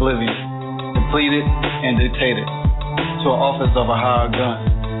into oblivion. Depleted and dictated to an office of a hired gun.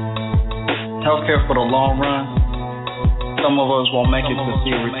 Healthcare for the long run. Some of us won't make it to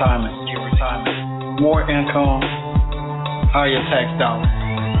see retirement. More income, higher tax dollars,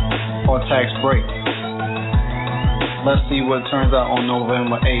 or tax break. Let's see what turns out on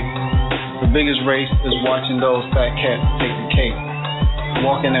November 8th. The biggest race is watching those fat cats take the cake.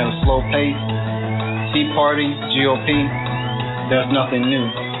 Walking at a slow pace. Tea Party, GOP, there's nothing new.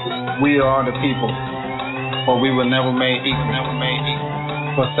 We are the people, but we were never made equal.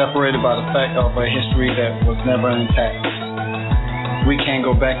 But separated by the fact of a history that was never intact. We can't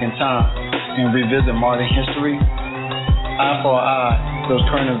go back in time, and revisit modern history? Eye for eye, those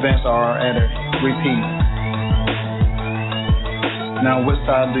current events are at a repeat. Now which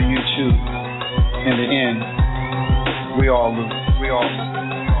side do you choose? In the end, we all lose. We all lose.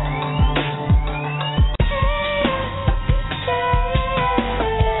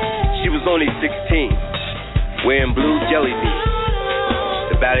 She was only 16, wearing blue jelly beans.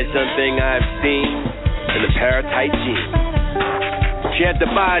 The baddest young thing I've seen in the pair of tight jeans. She had the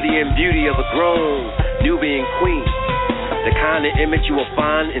body and beauty of a grown Nubian queen, the kind of image you will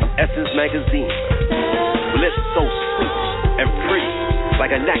find in Essence magazine. Lips so sweet and pretty,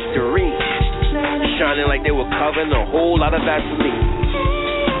 like a nectarine, shining like they were covering a whole lot of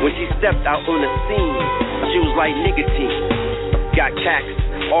Vaseline. When she stepped out on the scene, she was like nicotine. Got cacks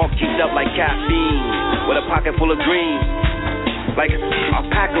all geeked up like caffeine, with a pocket full of green, like a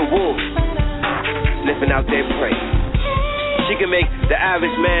pack of wolves sniffing out their prey. She can make the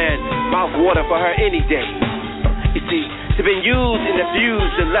average man mouth water for her any day. You see, she's been used and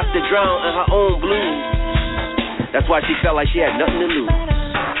abused and left to drown in her own blues. That's why she felt like she had nothing to lose.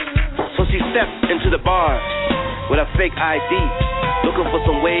 So she stepped into the bar with a fake ID, looking for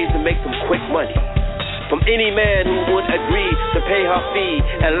some ways to make some quick money from any man who would agree to pay her fee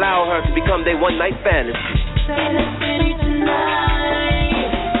and allow her to become their one-night fantasy. Fantasy tonight,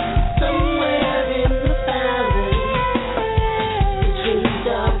 somewhere in the balance between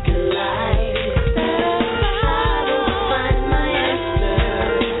dark and light, I will find my answer.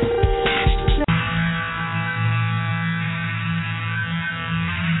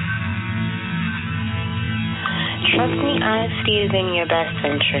 Trust me, I see it in your best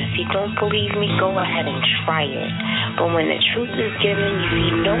interest. You don't believe me? Go ahead and try it. But when the truth is given, you see,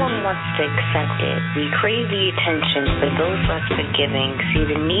 no one wants to accept it. We crave the attention for those less forgiving, see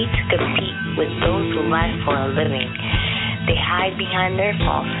the need to compete with those who lie for a living. They hide behind their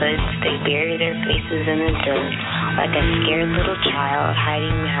falsehoods, they bury their faces in the dirt, like a scared little child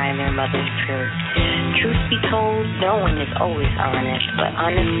hiding behind their mother's skirt. Truth be told, no one is always honest, but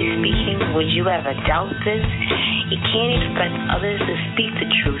honestly speaking, would you ever doubt this? You can't expect others to speak the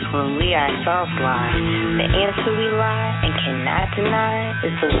truth when we ourselves lie. The answer we lie and cannot deny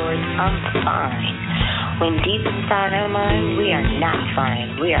is the words I'm fine. When deep inside our mind, we are not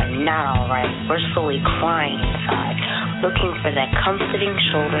fine. We are not alright. We're slowly crying inside, looking for that comforting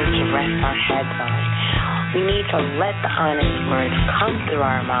shoulder to rest our heads on. We need to let the honest words come through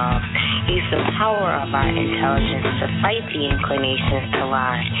our mouths, use the power of our intelligence to fight the inclinations to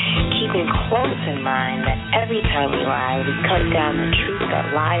lie, keeping close in mind that every time we lie, we cut down the truth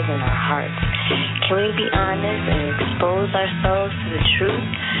that lies in our hearts. Can we be honest and expose ourselves to the truth,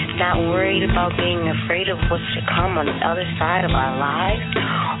 not worried about being afraid of what's to come on the other side of our lives?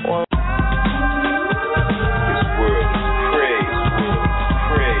 Or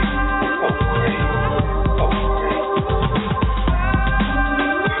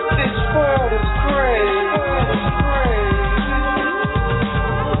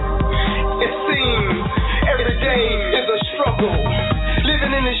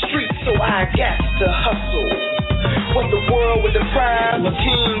so I got to hustle. What the world with the pride was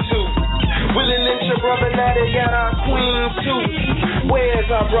keen to. Willie Lynch, your brother, now they got our queen too. Where's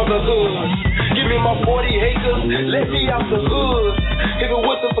our brotherhood? Give me my 40 acres, let me out the hood. If it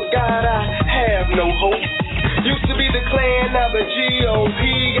wasn't for God, I have no hope. Used to be the Klan, now the GOP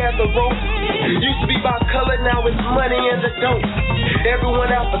got the rope. Used to be by color, now it's money and the dope.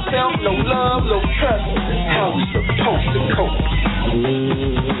 Everyone out for self, no love, no trust. How we supposed to cope?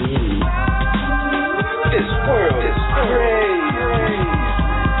 This world is crazy.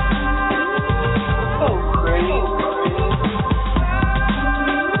 So crazy.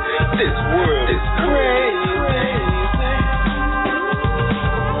 This world is crazy.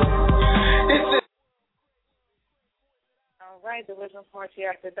 All right, the original Party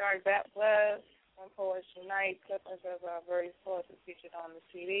After Dark, that was on Poets Unite. Clippers of our various poets is featured on the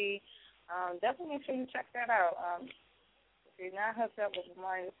CD. Definitely make sure you check that out. If you're not hooked up with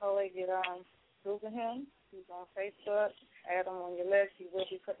Bomani Da Poet, get Google him. He's on Facebook. Add him on your list. He will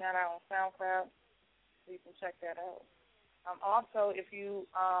be putting that out on SoundCloud, so you can check that out. Also, if you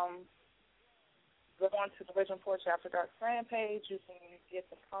go on to the Original Poetry After Dark fan page, you can get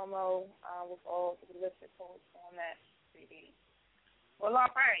the promo with all the listed poets on that CD. Well,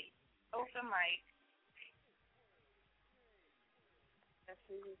 all right. Open mic. Let's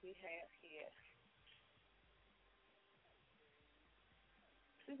see what we have here.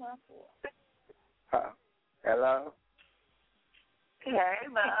 214. Hello? Hey,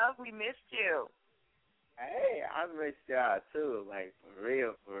 love, we missed you. Hey, I missed y'all too, like for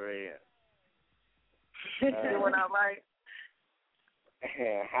real, for real. Doing all right?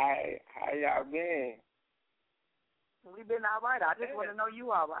 How y'all been? We've been all right. I just want to know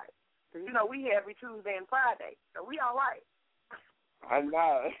you all right. Because, you know, we here every Tuesday and Friday, so we all right. I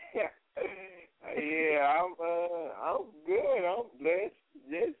know. Yeah, I'm good. I'm blessed.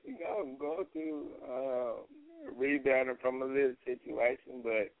 Just, you know, I'm going through rebounding from a little situation,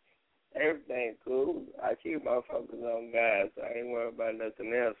 but everything cool. I keep my focus on God, so I ain't worried about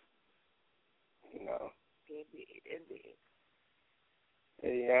nothing else. You know. Indeed.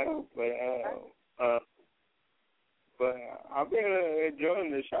 Yeah, but I've been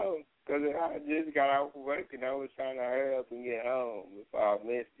enjoying the show because I just got off work and I was trying to hurry up and get home before I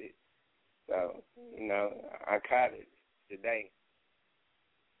missed it. So, you know, I caught it today.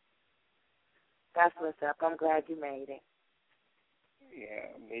 That's what's up. I'm glad you made it.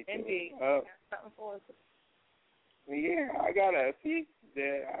 Yeah, me too. Indeed. Something for us. Yeah, I got a piece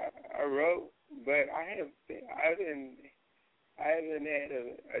that I wrote, but I haven't had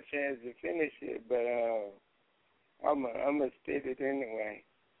a chance to finish it, but I'm gonna spit it anyway,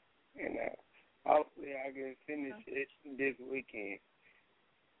 and hopefully I can finish it this weekend.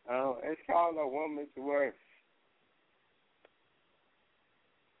 It's called A Woman's Worth.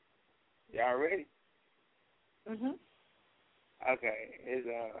 Y'all ready? Mhm. Okay, it's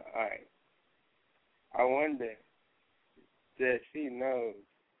all right. I wonder that she knows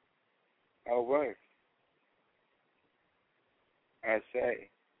her worth. I say,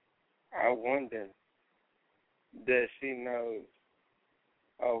 I wonder that she knows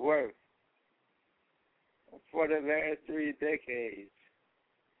her worth. For the last 3 decades,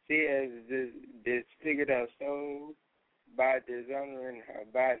 she has disfigured her soul by dishonoring her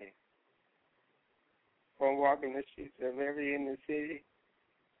body. From walking the streets of every inner city,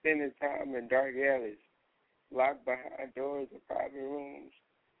 spending time in dark alleys, locked behind doors of private rooms,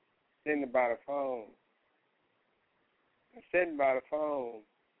 sitting by the phone,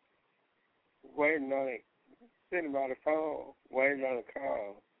 waiting on a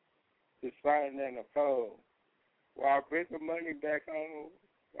call, just sliding in a phone, while bringing money back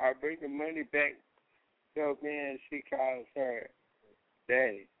to a man she calls her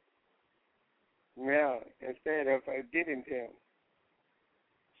daddy. Now, instead of forgetting him,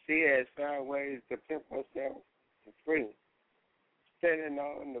 she has found ways to pimp herself for free, standing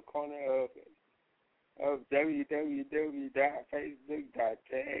on the corner of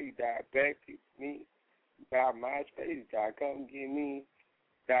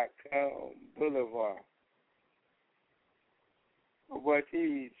www.facebook.tag.backme.myspace.comgemme.com Boulevard. But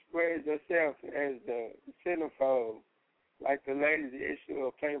she spreads herself as the centerfold, like the latest issue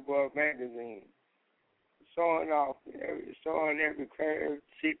of Playboy magazine, showing every curved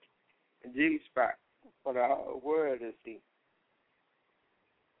cheek and G-spot for the whole world to see.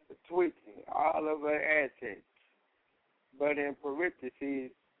 Tweaking all of her assets, but in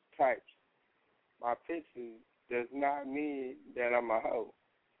parentheses types. My picture does not mean that I'm a hoe,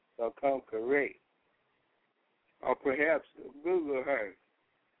 so come correct. Or perhaps Google her,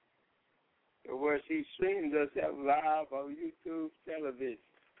 where she streams herself live on YouTube television,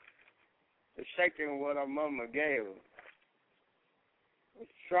 shaking what her mama gave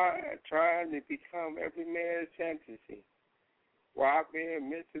her, trying to become every man's fantasy, while being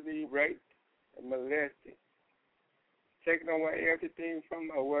mentally raped and molested, taking away everything from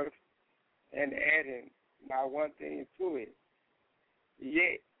her worth and adding not one thing to it,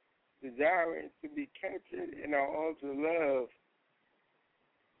 yet desiring to be captured in her arms of love.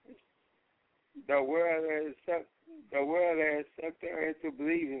 The world has sucked her into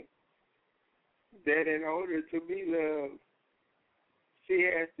believing that in order to be loved, she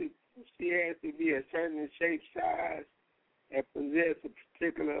has to be a certain shape, size, and possess a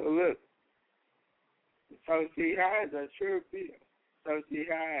particular look. So she hides her true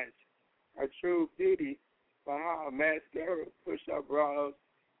beauty behind mascara, push-up bras,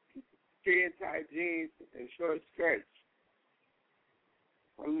 skin-tight jeans, and short skirts.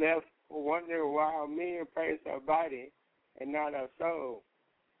 I'm left wondering why men praise her body and not her soul,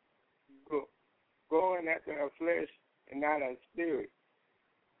 going after her flesh and not her spirit,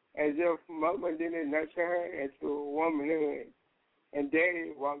 as if mama didn't nurture her into a womanhood, and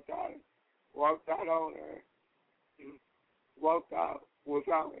daddy walked out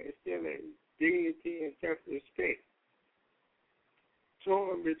without instilling dignity and self-respect.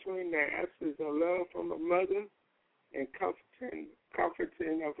 Torn between the absence of love from a mother and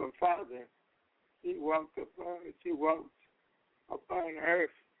comforting of a father, she walked upon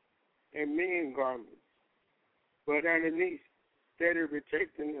earth in men garments, but underneath, steady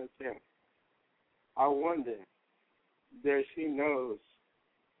rejecting herself. I wonder that she knows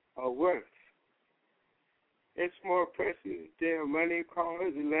her worth. It's more precious than money,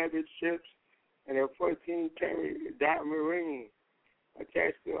 cars, elaborate trips, and a 14-karat diamond ring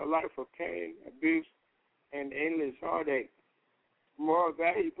attached to a life of pain, abuse, and endless heartache. More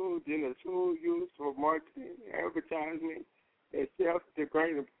valuable than a tool used for marketing, advertisement, and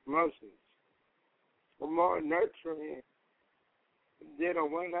self-degrading promotions. More nurturing than a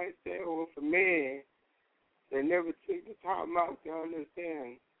one-night stand with a man that never took the time out to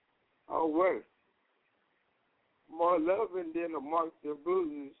understand our worth. More loving than a mark that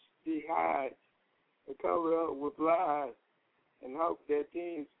bruises she hides to cover up with lies and hope that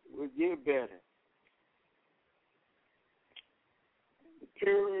things will get better.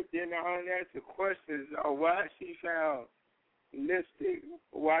 Purer than the unanswered questions of why she found lipstick,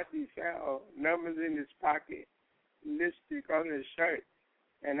 why she found numbers in his pocket, lipstick on his shirt,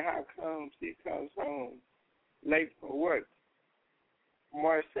 and how come she comes home late for work.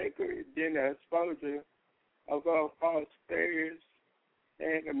 More sacred than the exposure of all false fears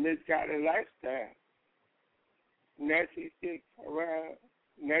and a misguided lifestyle. Now she sits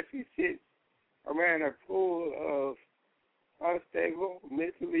around a pool of unstable,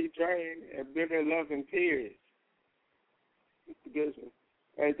 mentally drained, and bitter loving peers.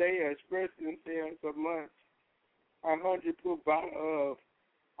 As they express themselves amongst 100-proof bottle of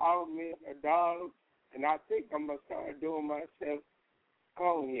all men are dogs, and I think I'm going to start doing myself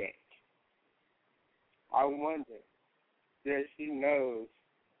cognac. I wonder that she knows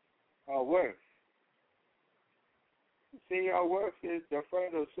her worth. See, her worth is the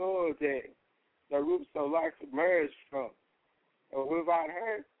fertile soil that the roots of life emerge from. And without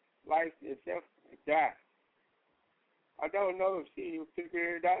her, life itself would die. I don't know if she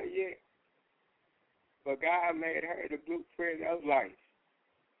figured it out yet, but God made her the blueprint of life,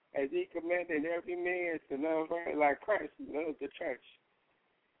 as he commanded every man to love her like Christ loved the church.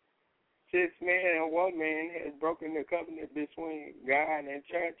 Since man and woman has broken the covenant between God and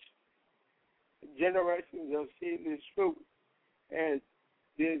church, generations of seedless fruit has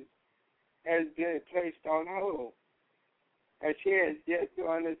been placed on hold, and she has yet to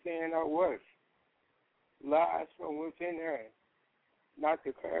understand her worth. Lies from within her, not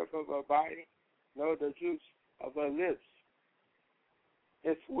the curve of her body, nor the juice of her lips.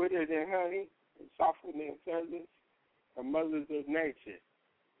 It's sweeter than honey, and softer than feathers, the mothers of nature.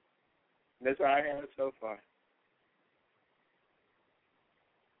 That's what I have so far.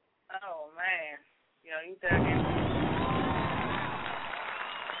 Oh, man. Yo, you dug it.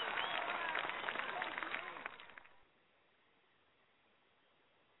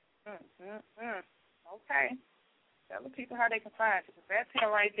 Okay. Tell the people how they can find you. That pen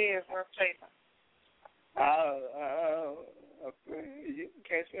right there is worth chasing. You can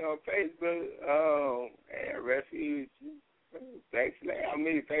catch me on Facebook at Refuge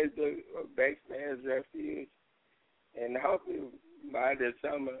Facebook /Refuge. And hopefully by the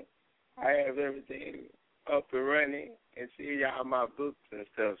summer I have everything up and running and see y'all my books and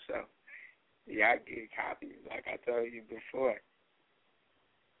stuff. So yeah, I get copies like I told you before.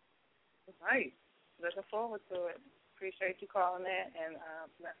 Right. Looking forward to it. Appreciate you calling in and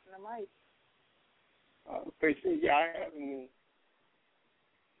blessing the mic. Appreciate y'all having me.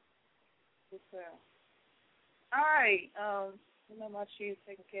 Yes, sir. All right. You know my shoes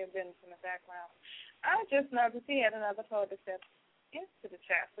taking care of business in the background. I just noticed he had another poet that stepped into the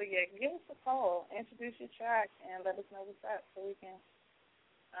chat. So, yeah, give us a call, introduce your track, and let us know what's up so we can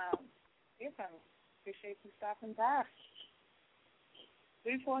hear from you. Appreciate you stopping by.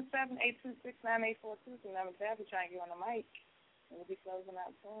 347-826-9842 is the number to have. We're trying to get on the mic. And we'll be closing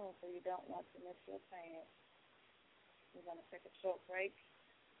out soon, so you don't want to miss your chance. We're going to take a short break.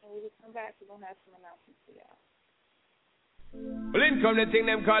 When we come back, we're going to have some announcements for y'all. Well, in come the thing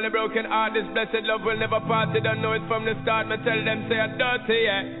them call a broken heart. This blessed love will never part. They don't know it from the start. Me tell them say I'm dirty,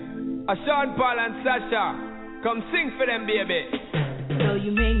 yeah. A Sean Paul and Sasha, come sing for them, baby. Though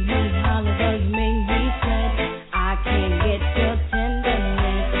you make me holler, though you make me sweat, I can't get your tenderness.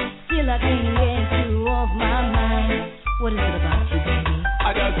 Still I can't get you off my mind. What is it about you, baby?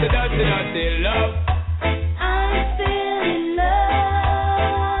 I dirty love. I'm still in love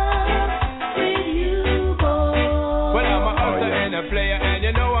with you, boy. Well, I'm a hustler and a player, and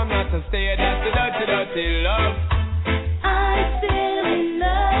you know I'm not a stayer. That's the dirty love. I'm still in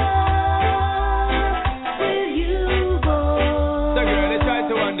love with you, boy. So girl, they try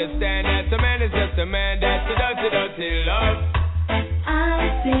to understand that a man is just a man. That's the dirty love. I'm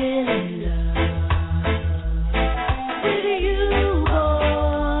still in love with you,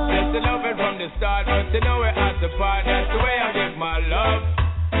 boy. That's the loving from the start, but you know we're at the part. That's the way I give my love.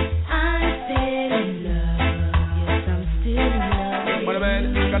 I'm still in love. Yes, I'm still in love. What a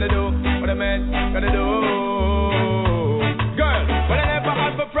man gotta do, what a man gotta do.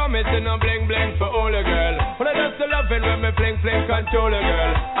 promise to no bling bling for all the girl. When I just loving when me fling fling control the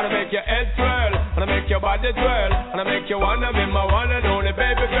girl. And I make your head twirl, and I make your body twirl, and I make you wanna be my one and only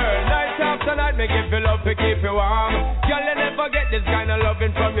baby girl. Night after night, make you feel love to keep you warm. Girl, you never get this kind of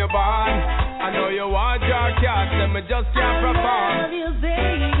loving from your bond. I know you want your cat, and me just can't perform. I love you,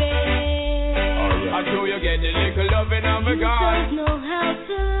 baby. I know you get the little loving of a God. You don't know how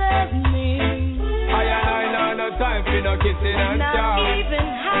to love me. I know no time for no kissing and Not chow. even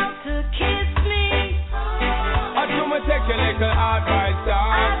how to kiss me. I do me take your little advice,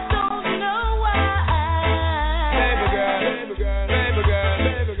 I don't know why. Baby girl, baby girl, baby girl,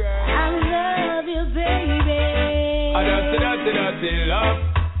 baby girl. I love you, baby. I dirty love.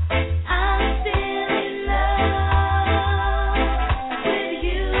 I'm still in love with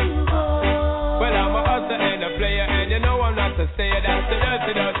you, boy. Well, I'm a hustler and a player, and you know I'm not to stay. That's the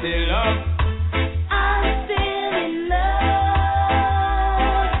dirty love. I'm still in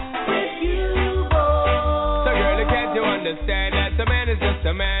love with you, boy. So girl, can't you understand that a man is just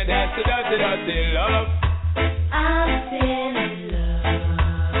a man? That's the dirty love. I'm still in love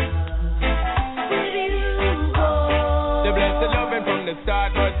with you, boy. The blessed loving from the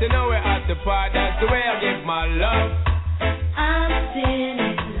start, but you know we're at the part. That's the way I give my love. I'm still in love.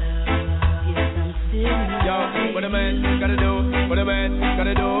 Yes, I'm still in love. Yo, what a man gotta do, what a man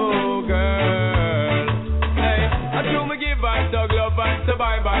gotta do, girl. Hey, I do me give I dog love and so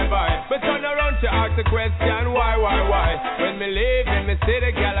bye. But turn around to ask the question, why? When me leave in me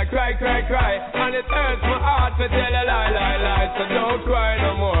city, girl, I cry. And it hurts my heart to tell a lie. So don't cry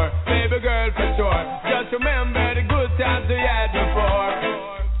no more, baby girl, for sure. Just remember the good times we had before.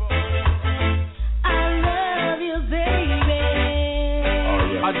 I love you, baby.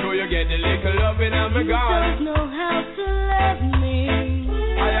 I know you get the little loving and me You gone. don't know how to love me.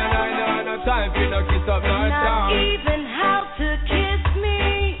 I know no time for no kiss up no Not tongue. even how to kiss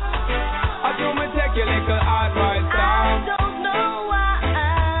me. I do me take your little advice I down. don't know why.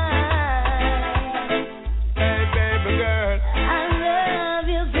 Hey baby girl, I love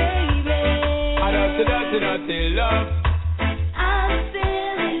you, baby. I dirty love. I'm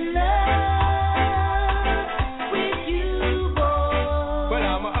still in love with you, boy. Well,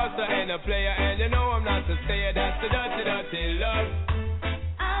 I'm a hustler and a player, and you know I'm not to stay. That's the dirty love.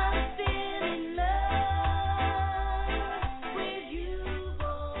 I'm still in love with you,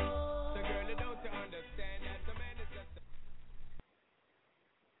 boy. So girl, don't you understand that the man is just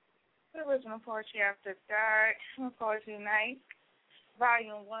The original Poetry After Dark, Poetry Night,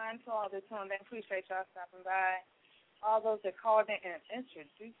 Volume 1. To all that tuned in, appreciate y'all stopping by. All those that called in and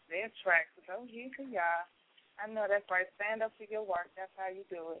introduced their tracks, go here to y'all. I know that's right. Stand up for your work. That's how you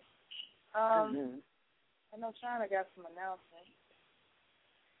do it. I know China got some announcements.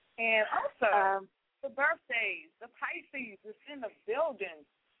 And also, the birthdays, the Pisces is in the building.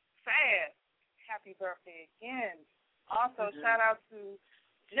 Fast. Happy birthday again. Also, shout out to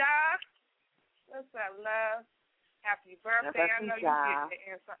Ja. What's up, love? Happy birthday. I know you get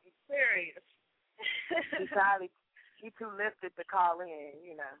in something serious. He too lifted to call in,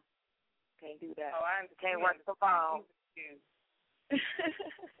 you know. Can't do that. Oh, I can't work the phone.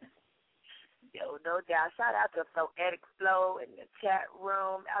 Yo, no doubt. Shout out to Poetic Flow in the chat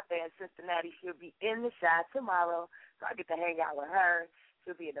room out there in Cincinnati. She'll be in the shot tomorrow, so I get to hang out with her.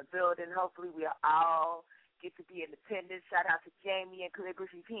 She'll be in the building. Hopefully we'll all get to be in attendance. Shout out to Jamie and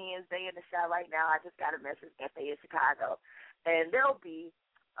Calligraphy Pens. They in the shot right now. I just got a message that they in Chicago. And they'll be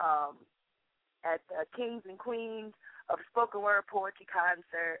at the Kings and Queens of Spoken Word Poetry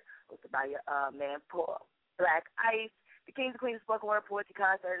Concert hosted by your man Paul Black Ice. The Kings and Queens Spoken Word Poetry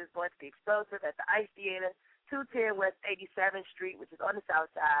Concert is going to be explosive at the Ice Theater, 210 West 87th Street, which is on the south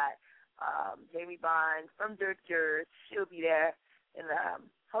side. Jamie Bonds from Dirt Jurors, she'll be there. And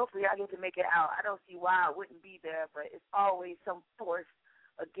hopefully I get to make it out. I don't see why I wouldn't be there, but it's always some force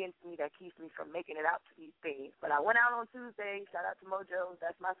against me that keeps me from making it out to these things. But I went out on Tuesday. Shout out to Mojo.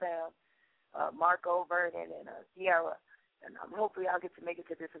 That's my fam. Marco, Vernon, and Sierra. And hopefully I'll get to make it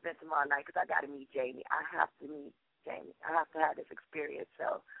to this event tomorrow night because I got to meet Jamie. I have to meet Jamie. I have to have this experience.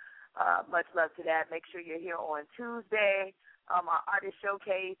 So much love to that. Make sure you're here on Tuesday. Our artist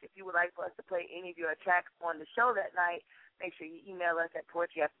showcase. If you would like for us to play any of your tracks on the show that night, make sure you email us at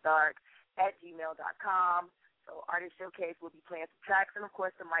poetryafterdark@gmail.com. So artist showcase will be playing some tracks, and of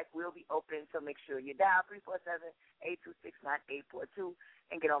course the mic will be open. So make sure you dial 347-826-9842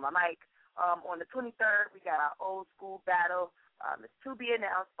 and get on my mic. On the 23rd, we got our old school battle. It's to be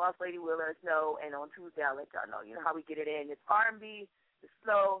announced. Boss Lady will let us know. And on Tuesday, I'll let y'all know. You know how we get it in. It's R&B, it's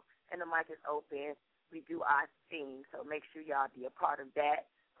slow, and the mic is open. We do our thing. So make sure y'all be a part of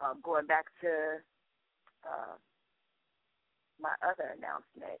that. Going back to my other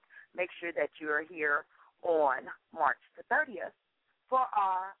announcement. Make sure that you are here on March the 30th for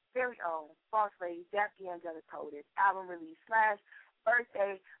our very own Boss Lady, DAP AngelicPoetess album release /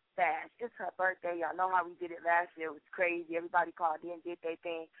 birthday bash. It's her birthday. Y'all know how we did it last year. It was crazy. Everybody called in, did their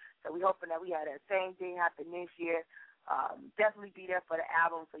thing. So we're hoping that we had that same thing happen this year. Definitely be there for the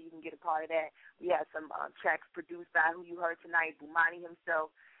album so you can get a part of that. We had some tracks produced by who you heard tonight, Bomani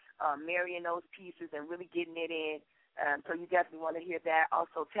himself, marrying those pieces and really getting it in. So you definitely want to hear that.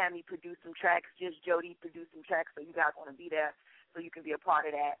 Also, Tammy produced some tracks. Just Jody produced some tracks. So you guys want to be there so you can be a part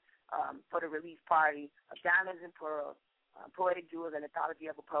of that for the release party of Diamonds and Pearls, Poetic Jewels, and Anthology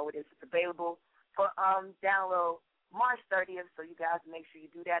of a Poetess. It's available for download March 30th, so you guys make sure you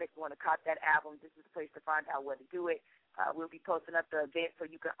do that. If you want to cop that album, this is the place to find out where to do it. We'll be posting up the event so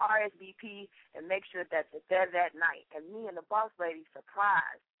you can RSVP and make sure that it's there that night. And me and the Boss Lady,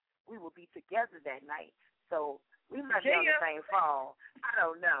 surprise, we will be together that night. So we might be on the same phone. I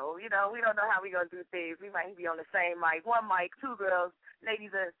don't know. You know, we don't know how we're going to do things. We might be on the same mic, one mic, two girls,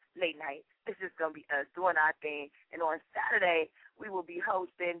 ladies, late night. It's just going to be us doing our thing. And on Saturday, we will be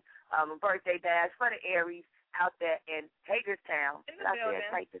hosting a birthday bash for the Aries out there in Hagerstown. Did I say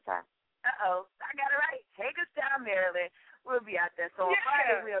it right this time? Uh-oh, I got it right. Hagerstown, Maryland. We'll be out there. So on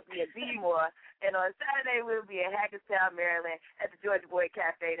Friday, we'll be at B-More. And on Saturday, we'll be in Hagerstown, Maryland at the Georgia Boy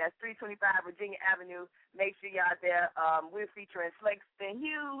Cafe. That's 325 Virginia Avenue. Make sure y'all there. We're featuring Slangston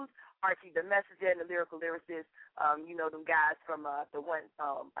Hughes, Archie the Messenger, and the Lyrical Lyricist. You know them guys from the one,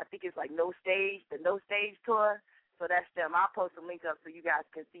 I think it's like the No Stage Tour. So that's them. I'll post a link up so you guys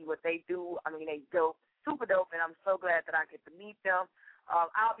can see what they do. I mean, they dope, super dope, and I'm so glad that I get to meet them.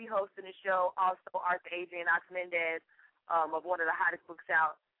 I'll be hosting the show. Also, Arthur Adrian Oxmendez of one of the hottest books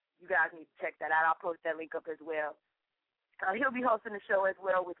out. You guys need to check that out. I'll post that link up as well. He'll be hosting the show as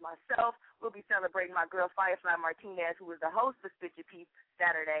well with myself. We'll be celebrating my girl Firefly Martinez, who is the host of Spit Your Piece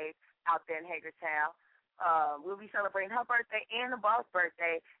Saturdays out there in Hagerstown. We'll be celebrating her birthday and the boss'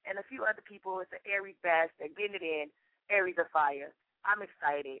 birthday and a few other people. It's an Aries bash. They're getting it in. Aries of Fire. I'm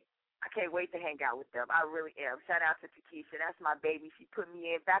excited. I can't wait to hang out with them. I really am. Shout out to Takesha. That's my baby. She put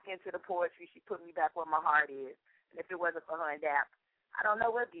me back into the poetry. She put me back where my heart is. And if it wasn't for her and DAP, I don't know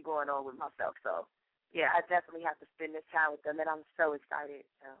what'd be going on with myself. So, yeah, I definitely have to spend this time with them, and I'm so excited.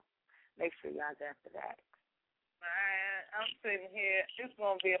 So make sure y'all's after that. Man, I'm sitting here. It's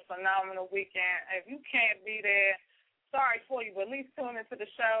going to be a phenomenal weekend. If you can't be there, sorry for you, but at least tune into the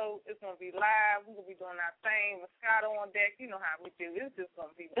show. It's going to be live. We're going to be doing our thing. Moscato on deck. You know how we do. It's just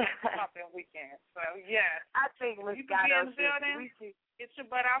going to be a pumping weekend. So, yeah. I think Moscato you can be in the building. Get your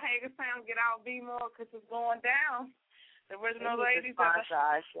butt out Hagerstown. Get out B-More because it's going down. The original ladies at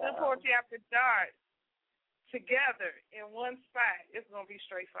the Support You After Dark together in one spot. It's going to be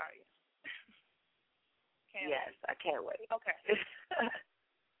straight fire. I can't wait. Okay.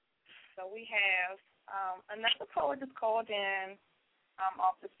 So we have another poet that's called in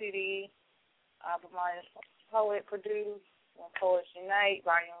off the CD. Bomani Da Poet produced Poets Unite,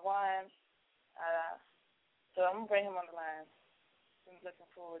 Volume 1. So I'm going to bring him on the line. I'm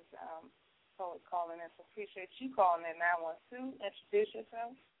looking forward to poet calling in. So appreciate you calling in that one too. Introduce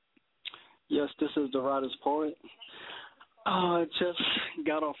yourself. Yes, this is the writer's poet. I just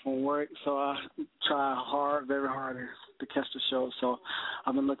got off from work, so I try very hard to catch the show. So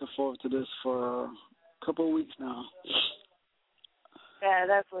I've been looking forward to this for a couple of weeks now. Yeah,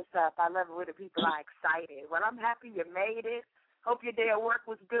 that's what's up. I love it when the people are excited. Well, I'm happy you made it. Hope your day at work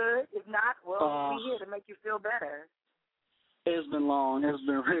was good. If not, well, we'll be here to make you feel better. It's been long. It's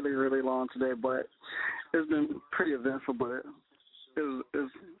been really, really long today, but it's been pretty eventful, but it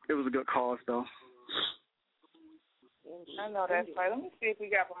was a good cause, though. I know that's right. Let me see if we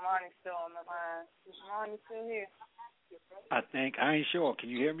got Bomani still on the line. Is Bomani still here? I ain't sure. Can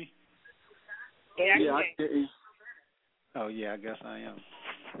you hear me? Yeah, I can hear you. Oh, yeah, I guess I am.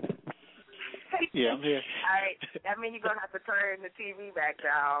 Yeah, I'm here. All right. That means you're going to have to turn the TV back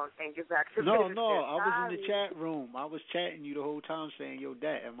down and get back to No, I was in the chat room. I was chatting you the whole time saying, yo,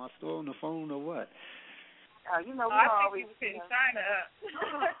 Dad, am I still on the phone or what? You know, I think you were putting Chyna up.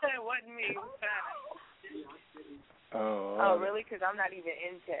 It wasn't me. It was Chyna. Oh, really? Because I'm not even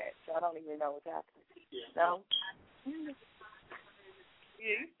in chat, so I don't even know what's happening. No? Yeah,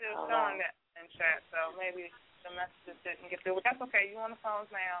 you still showing that in chat, so maybe the messages didn't get through. But that's okay. You on the phones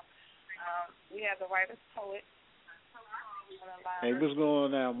now. We have the writer's poet. Hey, what's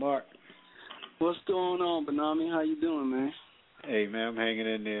going on now, Mark? What's going on, Bomani? How you doing, man? Hey, man, I'm hanging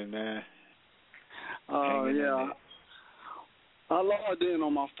in there, man. Yeah. I logged in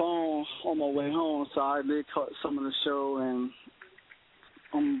on my phone on my way home, so I did cut some of the show, and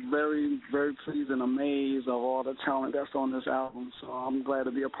I'm very, very pleased and amazed of all the talent that's on this album. So I'm glad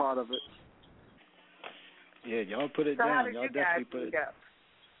to be a part of it. Yeah, y'all put it So how down. did Y'all you guys definitely put it. meet up?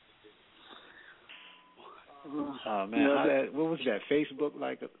 Oh man, what was that? Facebook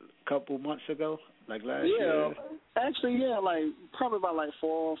like a couple months ago, like last year. Actually, like probably about like 4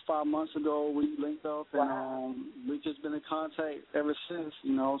 or 5 months ago, we linked up, and we've just been in contact ever since.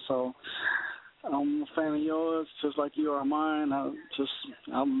 You know, so I'm a fan of yours, just like you are mine.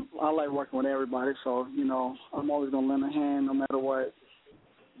 I like working with everybody, so you know, I'm always gonna lend a hand, no matter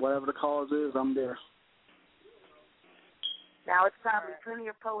whatever the cause is. I'm there. Now, it's probably plenty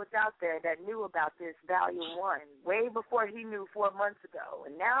of poets out there that knew about this Volume 1 way before he knew 4 months ago.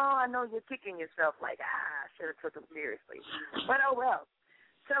 And now I know you're kicking yourself like, I should have took him seriously. But oh well.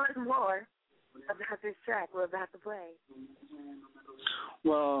 Tell us more about this track we're about to play.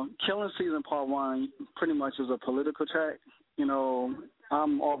 Well, Killing Season Part 1 pretty much is a political track. You know,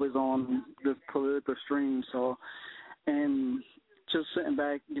 I'm always on this political stream, and just sitting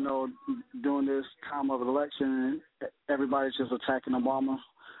back, you know, during this time of election, everybody's just attacking Obama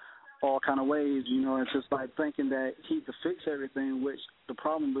all kind of ways, you know. It's just like thinking that he could fix everything, which the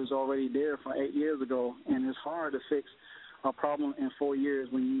problem was already there from 8 years ago, and it's hard to fix a problem in 4 years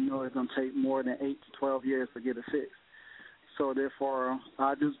when you know it's going to take more than 8 to 12 years to get it fixed. So therefore,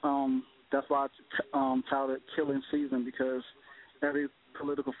 I just that's why I titled it Killing Season, because every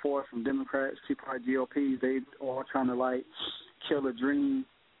political force from Democrats, Tea Party, GOP, they all trying to like kill a dream,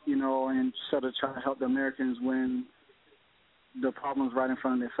 you know, and sort of try to help the Americans when the problem's right in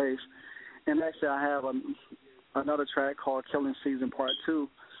front of their face. And actually, I have another track called Killing Season Part 2,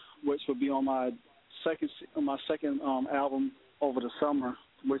 which will be on my second album over the summer,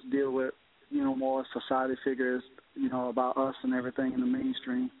 which deal with, you know, more society figures, you know, about us and everything in the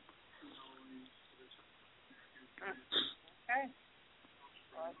mainstream. Okay.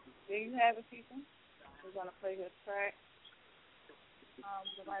 Well, there you have it, people. We're going to play this track.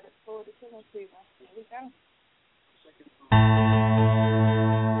 The writers for the Killing Season. Here we go.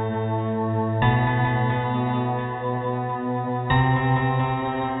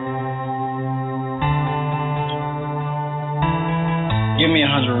 Give me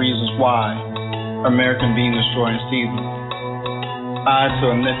 100 reasons why American being destroying season. Eye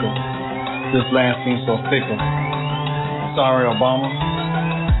to a nickel. This land seems so fickle. Sorry, Obama,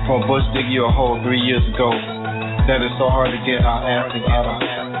 for Bush dig you a hole 3 years ago. That is so hard to get our asses out of.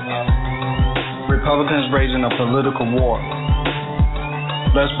 Republicans raging a political war.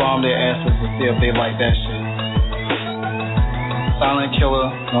 Let's bomb their asses to see if they like that shit. Silent killer,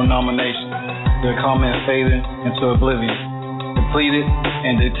 no nomination. Their comments fading into oblivion. Depleted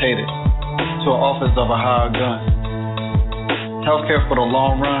and dictated to an office of a hired gun. Healthcare for the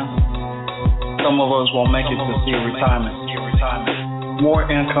long run. Some of us won't make it to see retirement. More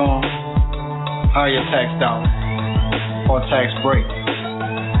income, higher tax dollars, or tax break.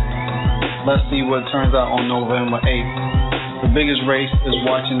 Let's see what turns out on November 8th. The biggest race is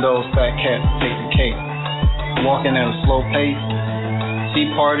watching those fat cats take the cake. Walking at a slow pace. Tea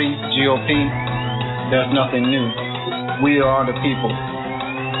Party, GOP, there's nothing new. We are the people,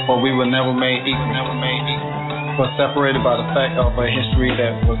 but we were never made equal. But separated by the fact of a history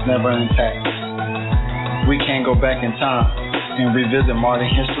that was never intact. We can't go back in time and revisit modern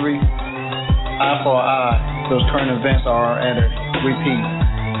history. Eye for eye, those current events are at a repeat.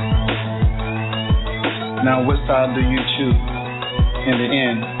 Now which side do you choose? In the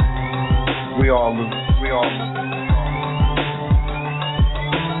end, we all lose.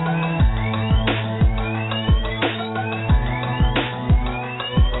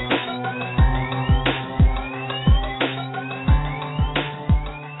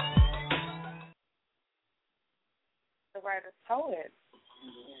 The writer's poet.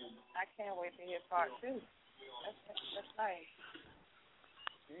 I can't wait to hear part 2. That's nice.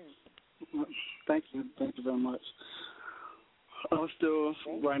 Thank you very much.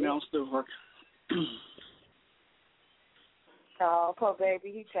 Right now I'm still working. Oh, poor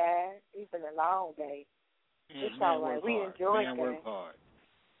baby, he tired. It's been a long day. It's all right. We enjoyed it. Work hard.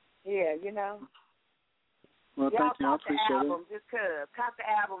 Yeah, you know. Well, Y'all thank you. I caught the appreciate album just cause. Caught the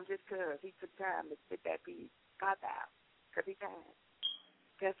album just cause. He took time to spit that piece. Caught the album. Cause he tired.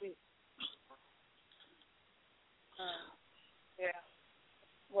 Guess we. Yeah.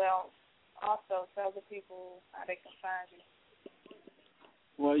 Well, also tell the people how they can find you.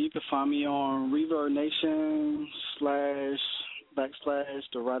 Well, you can find me on Reverb Nation //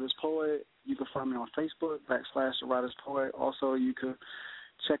 The Writer's Poet. You can find me on Facebook / The Writer's Poet. Also, you could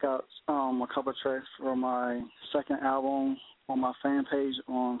check out a couple of tracks from my second album on my fan page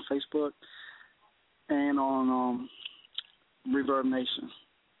on Facebook and on Reverb Nation.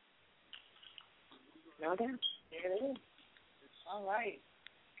 No doubt. There it is. All right.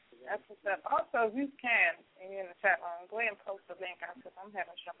 That's what's up. Also, if you can, and you're in the chat room, go ahead and post the link out because I'm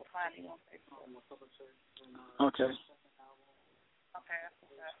having trouble finding you on Facebook. Okay. Okay, that's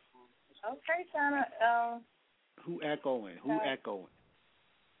what's up. Okay, Chyna. Who echoing?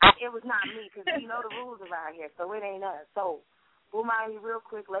 It was not me because you know the rules around here, so it ain't us. So, Bomani, real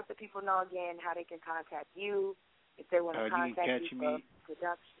quick, let the people know again how they can contact you if they want to contact you for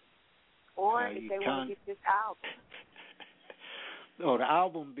production, or if they want to get this album. No, the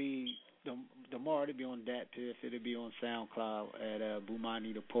album be tomorrow. It'll be on DAT TUESDAY. It'll be on SoundCloud at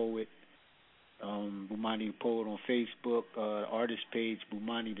Bomani Da Poet. Bomani Da Poet on Facebook. Artist page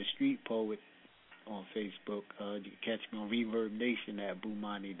Bomani Da Street Poet on Facebook. You can catch me on Reverb Nation at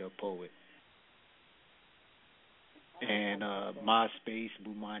Bomani Da Poet. And MySpace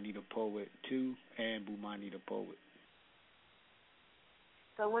Bomani Da Poet 2 and Bomani Da Poet.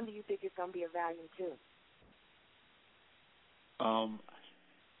 So when do you think it's gonna be a volume 2? I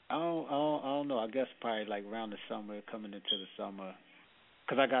don't know. I guess probably like around the summer, coming into the summer,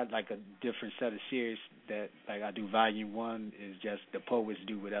 because I got like a different set of series that like I do. Volume 1 is just the poets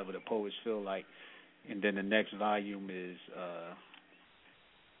do whatever the poets feel like, and then the next volume is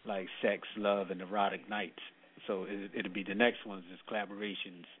like sex, love, and erotic nights. So it'll be the next ones is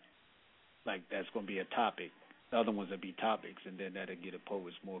collaborations, like that's gonna be a topic. The other ones will be topics, and then that'll get the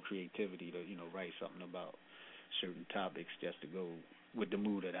poets more creativity to write something about certain topics just to go with the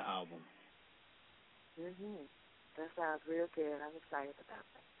mood of the album. That sounds real good. I'm excited about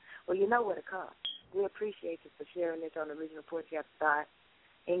that. Well, you know where to come. We appreciate you for sharing this on the Original Poetry After Dark.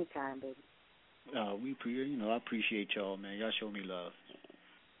 Anytime, baby. I appreciate y'all, man. Y'all show me love.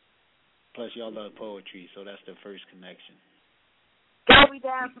 Plus, y'all love poetry, so that's the first connection. Don't we,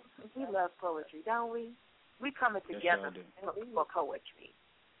 Dap? We love poetry, don't we? We coming together for poetry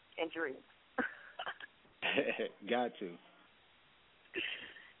and dreams. Got to.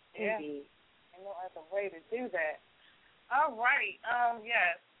 Yeah. Indeed. I know there's a way to do that. All right.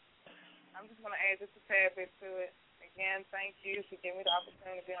 Yes. I'm just going to add just a tad bit to it. Again, thank you for giving me the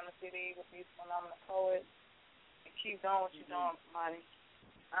opportunity to be on the CD with these phenomenal poets. And keep doing what you're doing, buddy.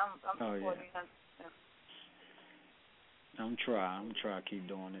 I'm supporting you. I'm trying to keep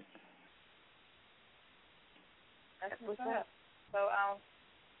doing it. That's what's up. So,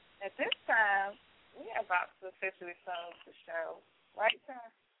 at this time, we are about to officially close the show. Right, sir?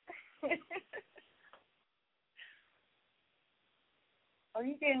 Oh,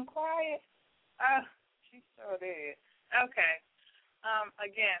 you getting quiet? She sure did. Okay.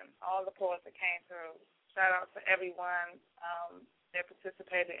 Again, all the poets that came through, shout out to everyone that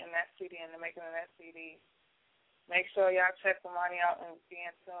participated in that CD and the making of that CD. Make sure y'all check Bomani out and be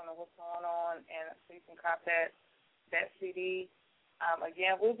in tune of what's going on, and so you can cop that CD.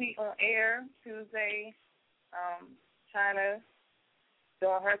 Again, we'll be on air Tuesday. Chyna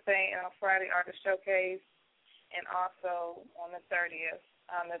doing her thing, and on Friday, Artist Showcase, and also on the 30th,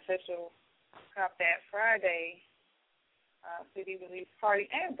 the official Cop That Friday CD release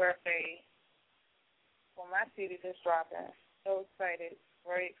party and birthday for my CD that's dropping. So excited,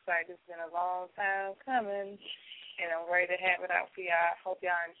 very excited. It's been a long time coming, and I'm ready to have it out for y'all. Hope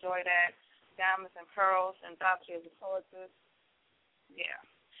y'all enjoy that. Diamonds and Pearls and Dr. the Poetess. Yeah.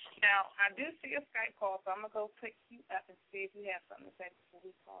 Now, I do see a Skype call, so I'm going to go pick you up and see if you have something to say before we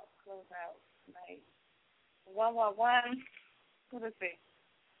close out tonight. 111, what is it?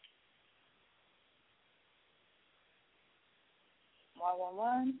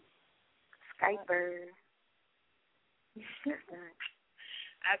 111? Skyper.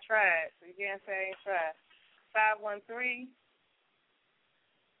 I tried, so you can't say I ain't tried. 513?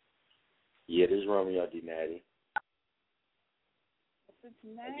 Yeah, this is Romeo D. Natty. I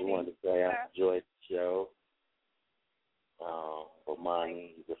just wanted to say I enjoyed the show.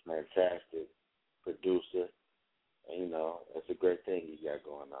 Bomani, he's a fantastic producer. And, it's a great thing you got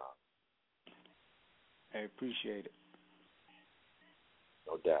going on. I appreciate it.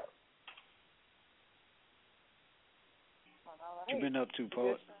 No doubt. What you been up to,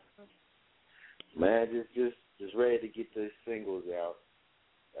 poet? Man, just ready to get the singles out.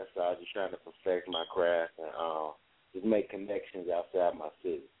 That's all. Just trying to perfect my craft and just make connections outside my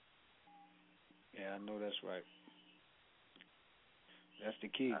city. Yeah, I know that's right. That's the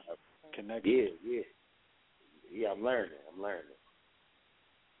key. Connection. Yeah, I'm learning.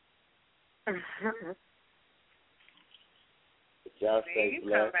 But y'all stay you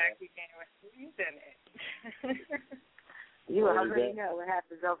blessed. come back, you did it. You already know what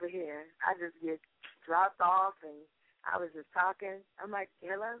happens over here. I just get dropped off, and I was just talking. I'm like,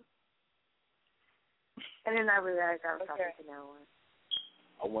 hello? And then I realized I was talking to no one.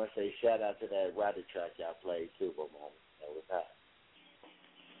 I want to say shout out to that writer track y'all played too, Bomani. That was hot.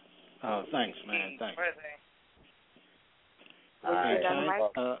 Oh, thanks, man. Thanks.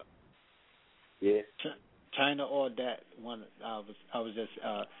 Yeah. Chyna or DAT one. I was just.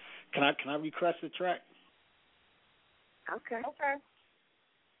 Can I request a track? Okay.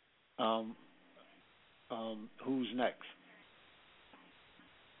 Who's next?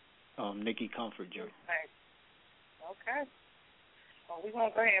 Nikki Comfort Joe. Okay. Well, we're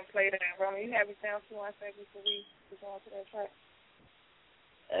going to go ahead and play that. Ramon, you have your sound you want to say before we go on to that track?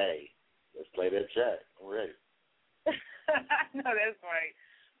 Hey, let's play that track. I'm ready. No, that's right.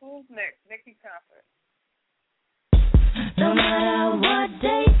 Who's next? Nikki Comfort. No matter what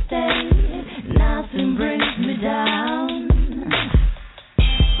they say, nothing brings me down.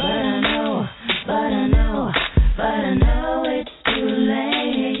 But I know it's too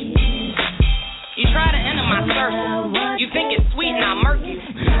late. You try to enter my circle. You think it's sweet and I murk you.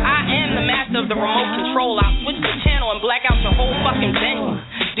 I am the master of the remote control. I'll switch the channel and black out your whole fucking venue.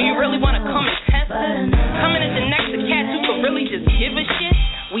 Do you really want to come and test us? Coming at the next to cats who could really just give a shit?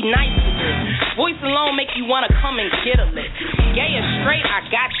 We nice to this. Voice alone make you want to come and get a lick. Gay or straight, I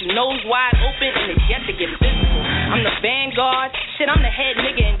got you. Nose wide open and it's yet to get physical. I'm the vanguard. Shit, I'm the head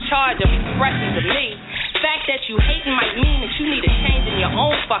nigga in charge of expressions of me. Fact that you hating might mean that you need a change in your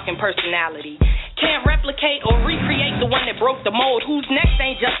own fucking personality. Can't replicate or recreate the one that broke the mold. Who's next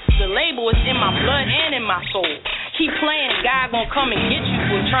ain't just the label, it's in my blood and in my soul. Keep playing, God gon' come and get you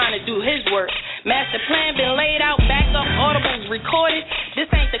for trying to do his work. Master plan been laid out, backup audibles recorded. This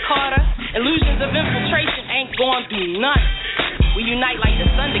ain't the Carter. Illusions of infiltration ain't gon' do nothing. We unite like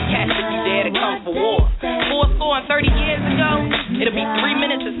the Thundercats if you dare to come for war. 430 years ago, it'll be 3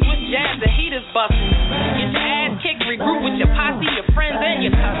 minutes of Swiss jazz and heaters busting. Get your ass kicked, regroup with your posse, your friends, and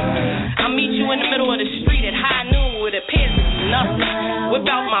your cousins. I'll meet you in the middle of the street at high noon where it appears to be nothing. Whip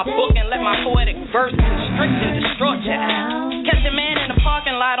out my book and let my poetic verse constrict and distort your ass. Catch a man in the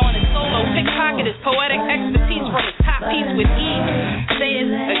parking lot on his solo, pickpocket his poetic expertise from his top piece with ease. Say it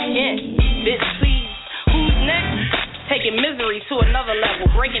again, bitch, please. Who's next? Taking misery to another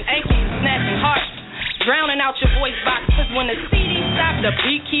level, breaking ankles and snatching hearts, drowning out your voice box, cause when the CD stops, the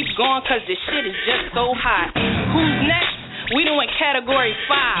beat keeps going, cause this shit is just so hot. Who's next? We doing category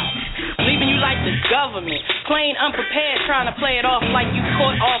 5, leaving you like the government, plain unprepared, trying to play it off like you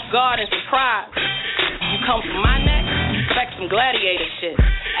caught off guard and surprised. You come from my neck, expect some gladiator shit.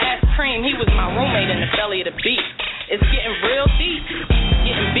 Ask Cream, he was my roommate in the belly of the beast. It's getting real deep,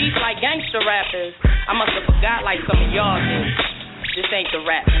 getting beef like gangster rappers. I must have forgot like some of y'all did. This ain't the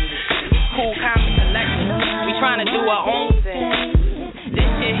rap industry. It's cool, calm, and collected. We trying to do our own thing. This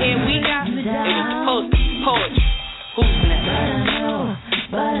shit here we got, it was supposed to be poetry. Who's next?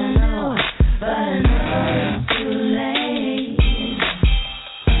 But I know it's too late.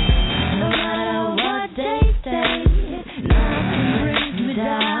 No matter what they say, nothing brings me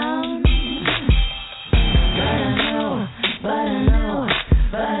down. But I know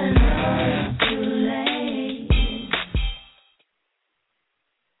it's too late.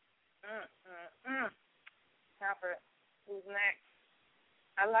 Comfort. Who's next?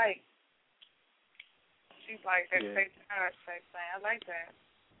 I like. She's like that fake type thing. I like that.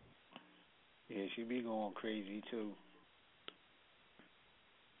 Yeah, she be going crazy too.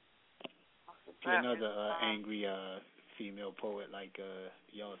 Get another angry female poet like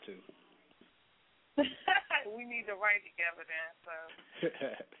y'all too. We need to write together then. So,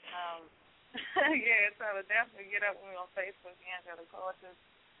 yeah, so we'll definitely get up when we're on Facebook, the AngelicPoetess.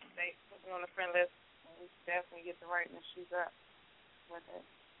 They put me on the friend list, and we definitely get to writing and shoot up with it.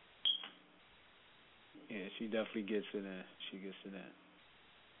 Yeah, she definitely gets it in. She gets it in.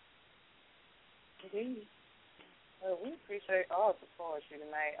 Indeed. Well, we appreciate all the poetry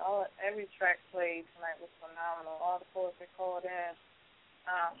tonight. Every track played tonight was phenomenal. All the poets that called in.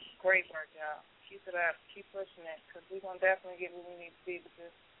 Great work, y'all. Keep it up. Keep pushing it, because we're going to definitely get where we need to be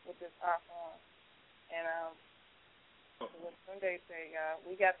with this art form. And what Sunday say, y'all,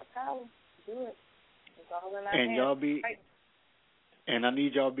 we got the power to do it. It's all in our hands. And I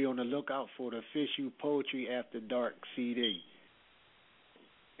need y'all to be on the lookout for the Official Poetry After Dark CD.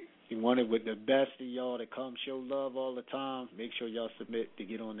 You want it with the best of y'all that come show love all the time. Make sure y'all submit to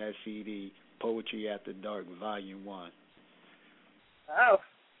get on that CD, Poetry After Dark, Volume 1. Oh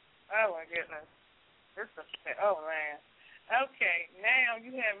my goodness. Oh, man. Okay, now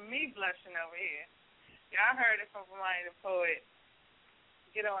you have me blushing over here. Y'all heard it from Bomani Da Poet.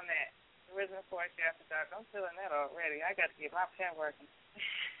 Get on that. Original Poetry After Dark. I'm feeling that already. I got to get my pen working.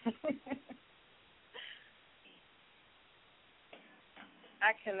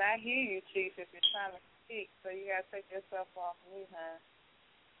 I cannot hear you, Chief, if you're trying to speak, so you got to take yourself off mute, huh?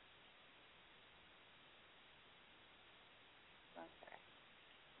 Okay.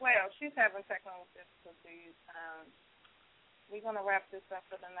 Well, she's having technical difficulties. We're going to wrap this up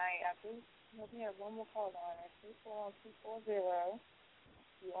for the night. I do. We have one more call on it. 240.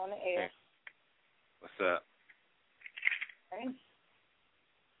 You on the air. Hey. What's up? Hey.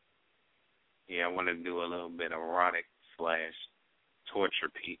 Yeah, I want to do a little bit of erotic /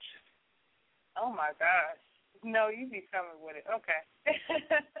 torture piece. Oh, my gosh. No, you be coming with it. Okay.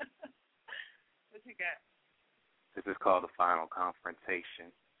 What you got? This is called The Final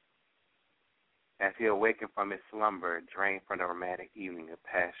Confrontation. As he awakened from his slumber, drained from the romantic evening of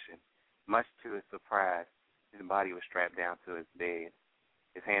passion, much to his surprise, his body was strapped down to his bed.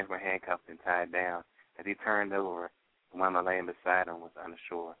 His hands were handcuffed and tied down. As he turned over, the woman laying beside him was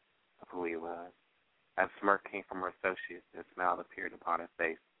unsure of who he was. A smirk came from her associates, and a smile appeared upon her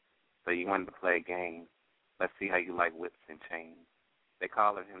face. So you wanted to play a game. Let's see how you like whips and chains. They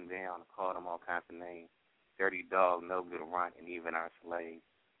collared him down and called him all kinds of names. Dirty dog, no good runt, and even our slave.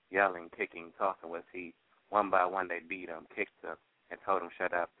 Yelling, kicking, tossing was he. One by one they beat him, kicked him, and told him,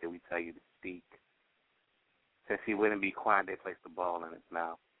 shut up till we tell you to speak. Since he wouldn't be quiet, they placed the ball in his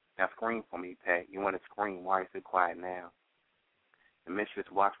mouth. Now scream for me, pet. You want to scream. Why are you so quiet now? The mistress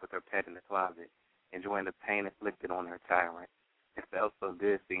watched with her pet in the closet, enjoying the pain inflicted on her tyrant. It felt so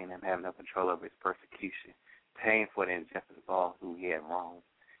good seeing him have no control over his persecution, pain for the injustice of all who he had wronged,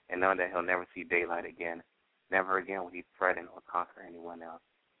 and knowing that he'll never see daylight again. Never again will he threaten or conquer anyone else.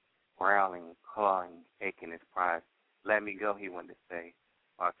 Growling, clawing, aching his pride. Let me go, he wanted to say,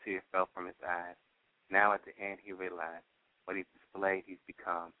 while tears fell from his eyes. Now at the end he realized what he displayed he's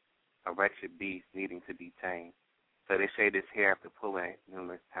become, a wretched beast needing to be tamed. So they shaved his hair after pulling it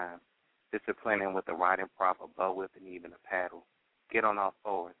numerous times, disciplining him with a riding prop, a bow whip, and even a paddle. Get on all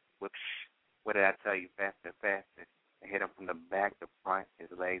fours. Whip, what did I tell you? Faster, faster. And hit him from the back, the front,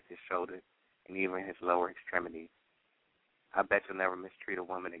 his legs, his shoulders, and even his lower extremities. I bet you'll never mistreat a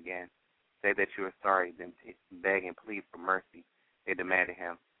woman again. Say that you are sorry, then beg and plead for mercy. They demanded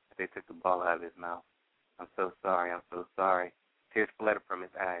him as they took the ball out of his mouth. I'm so sorry, I'm so sorry. Tears fluttered from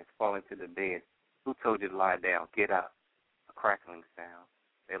his eyes, falling to the bed. Who told you to lie down? Get up. A crackling sound.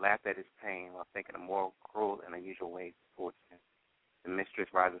 They laughed at his pain while thinking of more cruel and unusual ways to torture him. The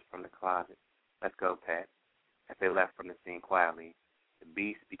mistress rises from the closet. Let's go, Pat. As they left from the scene quietly, the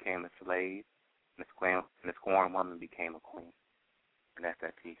beast became a slave, and the scorned woman became a queen. And that's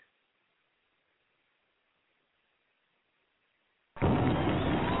that piece.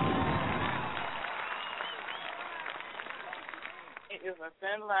 It is a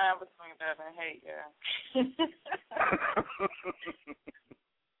thin line between love and hate, yeah.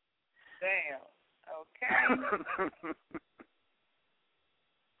 Damn. Okay.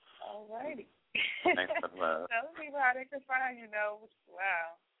 All righty. Thanks for the love. Tell people how they can find you, though.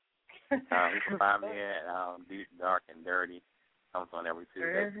 Wow. You can find me at Deep, Dark, and Dirty. Comes on every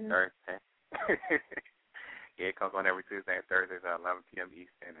Tuesday and Thursday. Yeah, it comes on every Tuesday and Thursday at 11 p.m.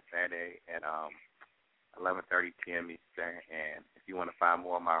 Eastern, and Saturday at 11:30 p.m. Eastern. And if you want to find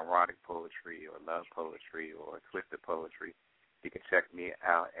more of my erotic poetry or love poetry or twisted poetry, you can check me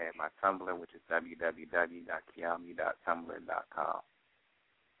out at my Tumblr, which is www.kiami.tumblr.com.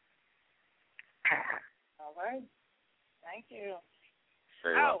 All right. Thank you.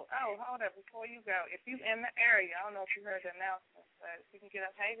 Very hold up. Before you go, if you're in the area, I don't know if you heard the announcement, but if you can get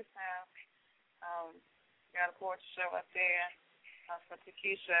up Hagerstown, got a poetry show up there for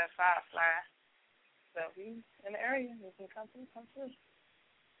Takesha at Firefly. So if you're in the area, you can come through.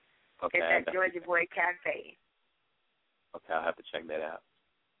 Okay. It's at Georgia Boy Cafe. Okay, I'll have to check that out.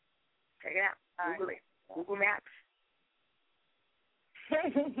 Check it out. Google it. Google Maps.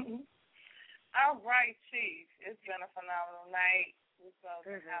 All right, Chief. It's been a phenomenal night. We're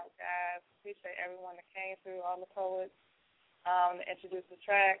closing out, guys. Appreciate everyone that came through, all the poets, to introduce the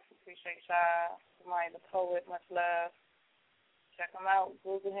tracks. Appreciate y'all. Bomani Da Poet, much love. Check him out.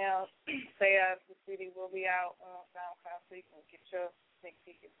 Google him. Say us. The CD will be out on SoundCloud so you can get your sneak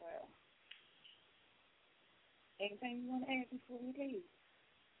peek as well. Anything you want to add before we leave?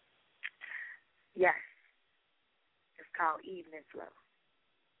 Yes. It's called Evening Flow.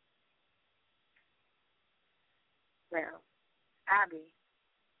 Well, I be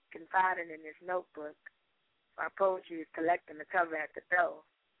confiding in this notebook. My poetry is collecting the cover at the door.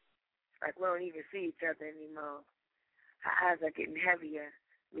 It's like we don't even see each other anymore. Her eyes are getting heavier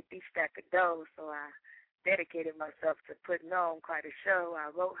with each stack of dough, so I dedicated myself to putting on quite a show.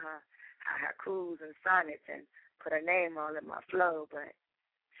 I wrote her haikus and sonnets and put her name all in my flow, but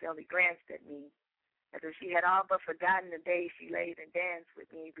she only glanced at me as if she had all but forgotten the day she laid and danced with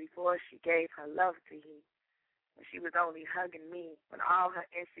me before she gave her love to he. When she was only hugging me, when all her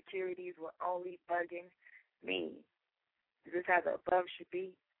insecurities were only bugging me. Is this how the above should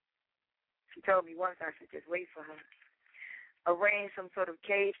be? She told me once I should just wait for her. Arrange some sort of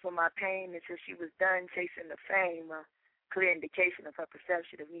cage for my pain until she was done chasing the fame, a clear indication of her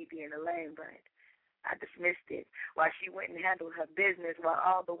perception of me being a lame, but I dismissed it while she went and handled her business, while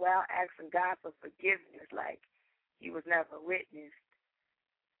all the while asking God for forgiveness like he was never witnessed.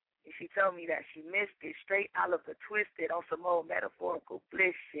 And she told me that she missed it straight out of the twisted on some old metaphorical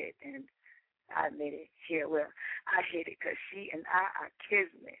bliss shit, and I admit it. Yeah, well, I hit it because she and I are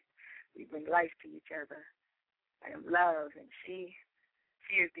kismet. We bring life to each other. I am love, and she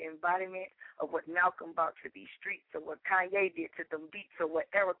is the embodiment of what Malcolm brought to these streets, or what Kanye did to them beats, or what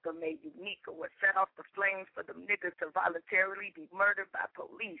Erica made unique, or what set off the flames for them niggas to voluntarily be murdered by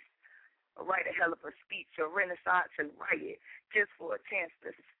police, or write a hell of a speech, or renaissance and riot, just for a chance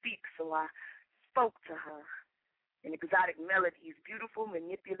to speak. So I spoke to her in exotic melodies, beautiful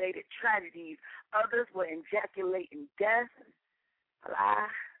manipulated tragedies. Others were ejaculating death. Well,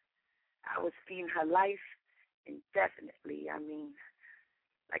 I was feeding her life indefinitely. I mean,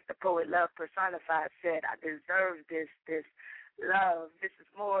 like the poet Love Personified said, I deserve this love. This is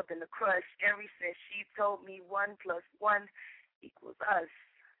more than a crush. Ever since she told me 1 + 1 equals us.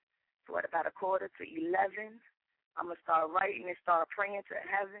 So at about 11:15, I'm going to start writing and start praying to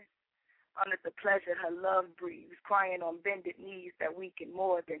heaven. Under the pleasure her love breathes, crying on bended knees that we can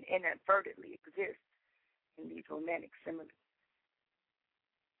more than inadvertently exist in these romantic similes.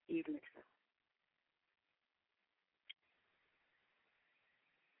 Even so.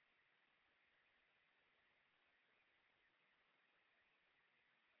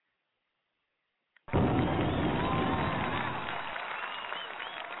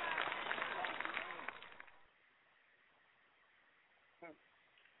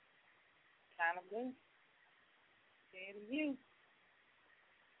 Chyna Blue. Say to you.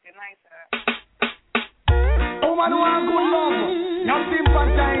 Good night, sir. Woman want good love. Now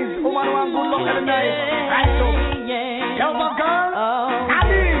sympathize. Woman want good love every night. Right so. Yo, my girl.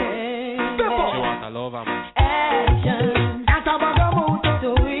 Step up. She want a lover, man. Action. That's a bag of mood.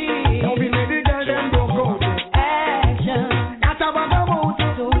 So we. Don't be made the girl them broke out. Action. That's a bag of mood.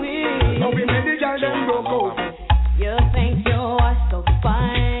 So we. Don't be made the girl them broke out. You think you are so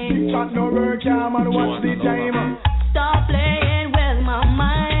fine. Chat no work, yeah, man, what's the time? Stop playing with my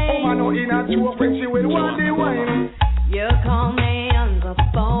mind. Oh, man, no, in a joke when she will want the wine. You call me on the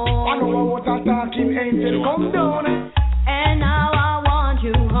phone. I know what a talking angel come down. And now I want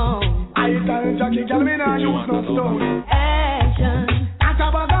you home. I tell Jackie, girl, me nah use no stone. Action. That's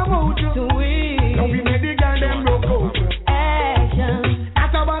a bag of mood. Sweet. Don't be made the girl them broke out. Action.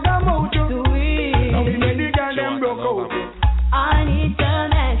 That's a bag of mood. Sweet. Don't be made the girl them broke out. I need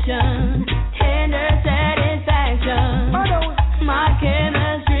some action, tender satisfaction. My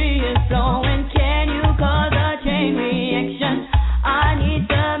chemistry is flowing. Can you cause a chain reaction? I need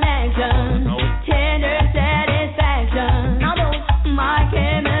some action, tender satisfaction. My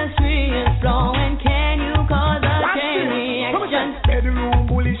chemistry is flowing. Can you cause a chain reaction? Bedroom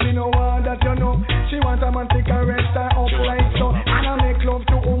bully, she no want that you know. She want a man to caress her up like so. And I make love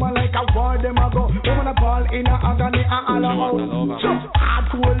to woman like a war them a go. Woman a ball in a agony and all out.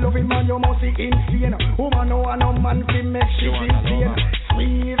 Hardcore loving man, you must be insane. Woman no want no man to make she feel pain.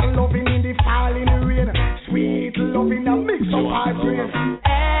 Sweet loving in the falling rain. Sweet loving a mix of hard brain.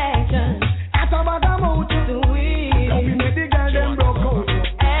 Action. That's a bag of mood. Sweet. Don't be made the girl them broke out.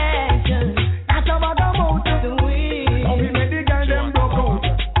 Action. That's a bag of mood. Sweet. Don't be made the girl them broke out.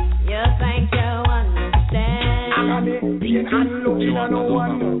 You think you understand? Agony, pain and love in a no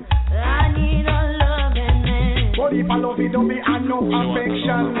one. I need a loving man. But if I love it, don't be a no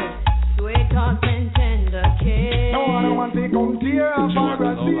affection. Sweet talks and tender kiss. No, I don't want to come tear up for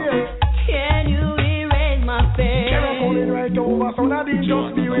Brazil. Can you erase my face? Never calling right over, so that it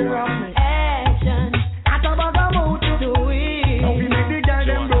just be where I'm at. Action. That's a bag of mood. Sweet. Don't be make the girl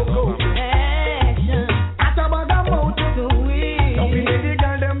them broke out. Action. That's a bag of mood. Sweet. Don't be make the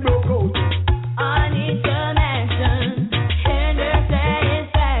girl them broke out. I need some action, tender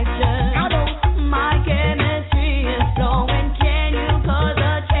satisfaction. My chemistry is flowing. Can you cause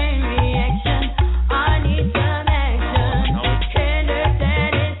a chain reaction? I need some action, tender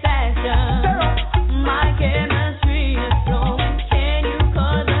satisfaction. My chemistry is flowing. Can you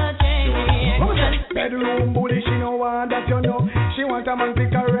cause a chain reaction? Bedroom bully, she no want that you know. She want a man to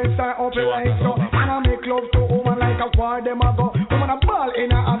caress her up like so. And I make love to woman like a war them a go. Woman a ball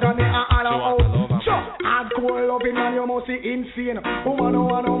in a agony and all out. Hardcore loving man, you must be insane. Woman no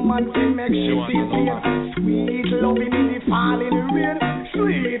want no man woman to make she feel pain. Sweet loving in the falling rain.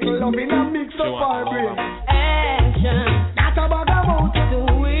 Sweet loving a mix up our brain. Action. That's a bag of mouth to do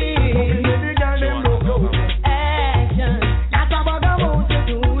it. Loving the girl them look out. Action. That's a bag of mouth to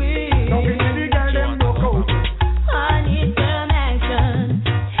do it. Loving the girl them look out. I need some action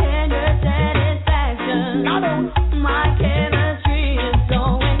and your satisfaction. My chemistry is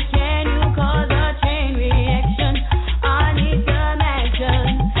going. Can you cause a chain reaction? I need some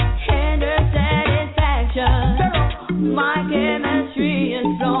action and your satisfaction. My chemistry.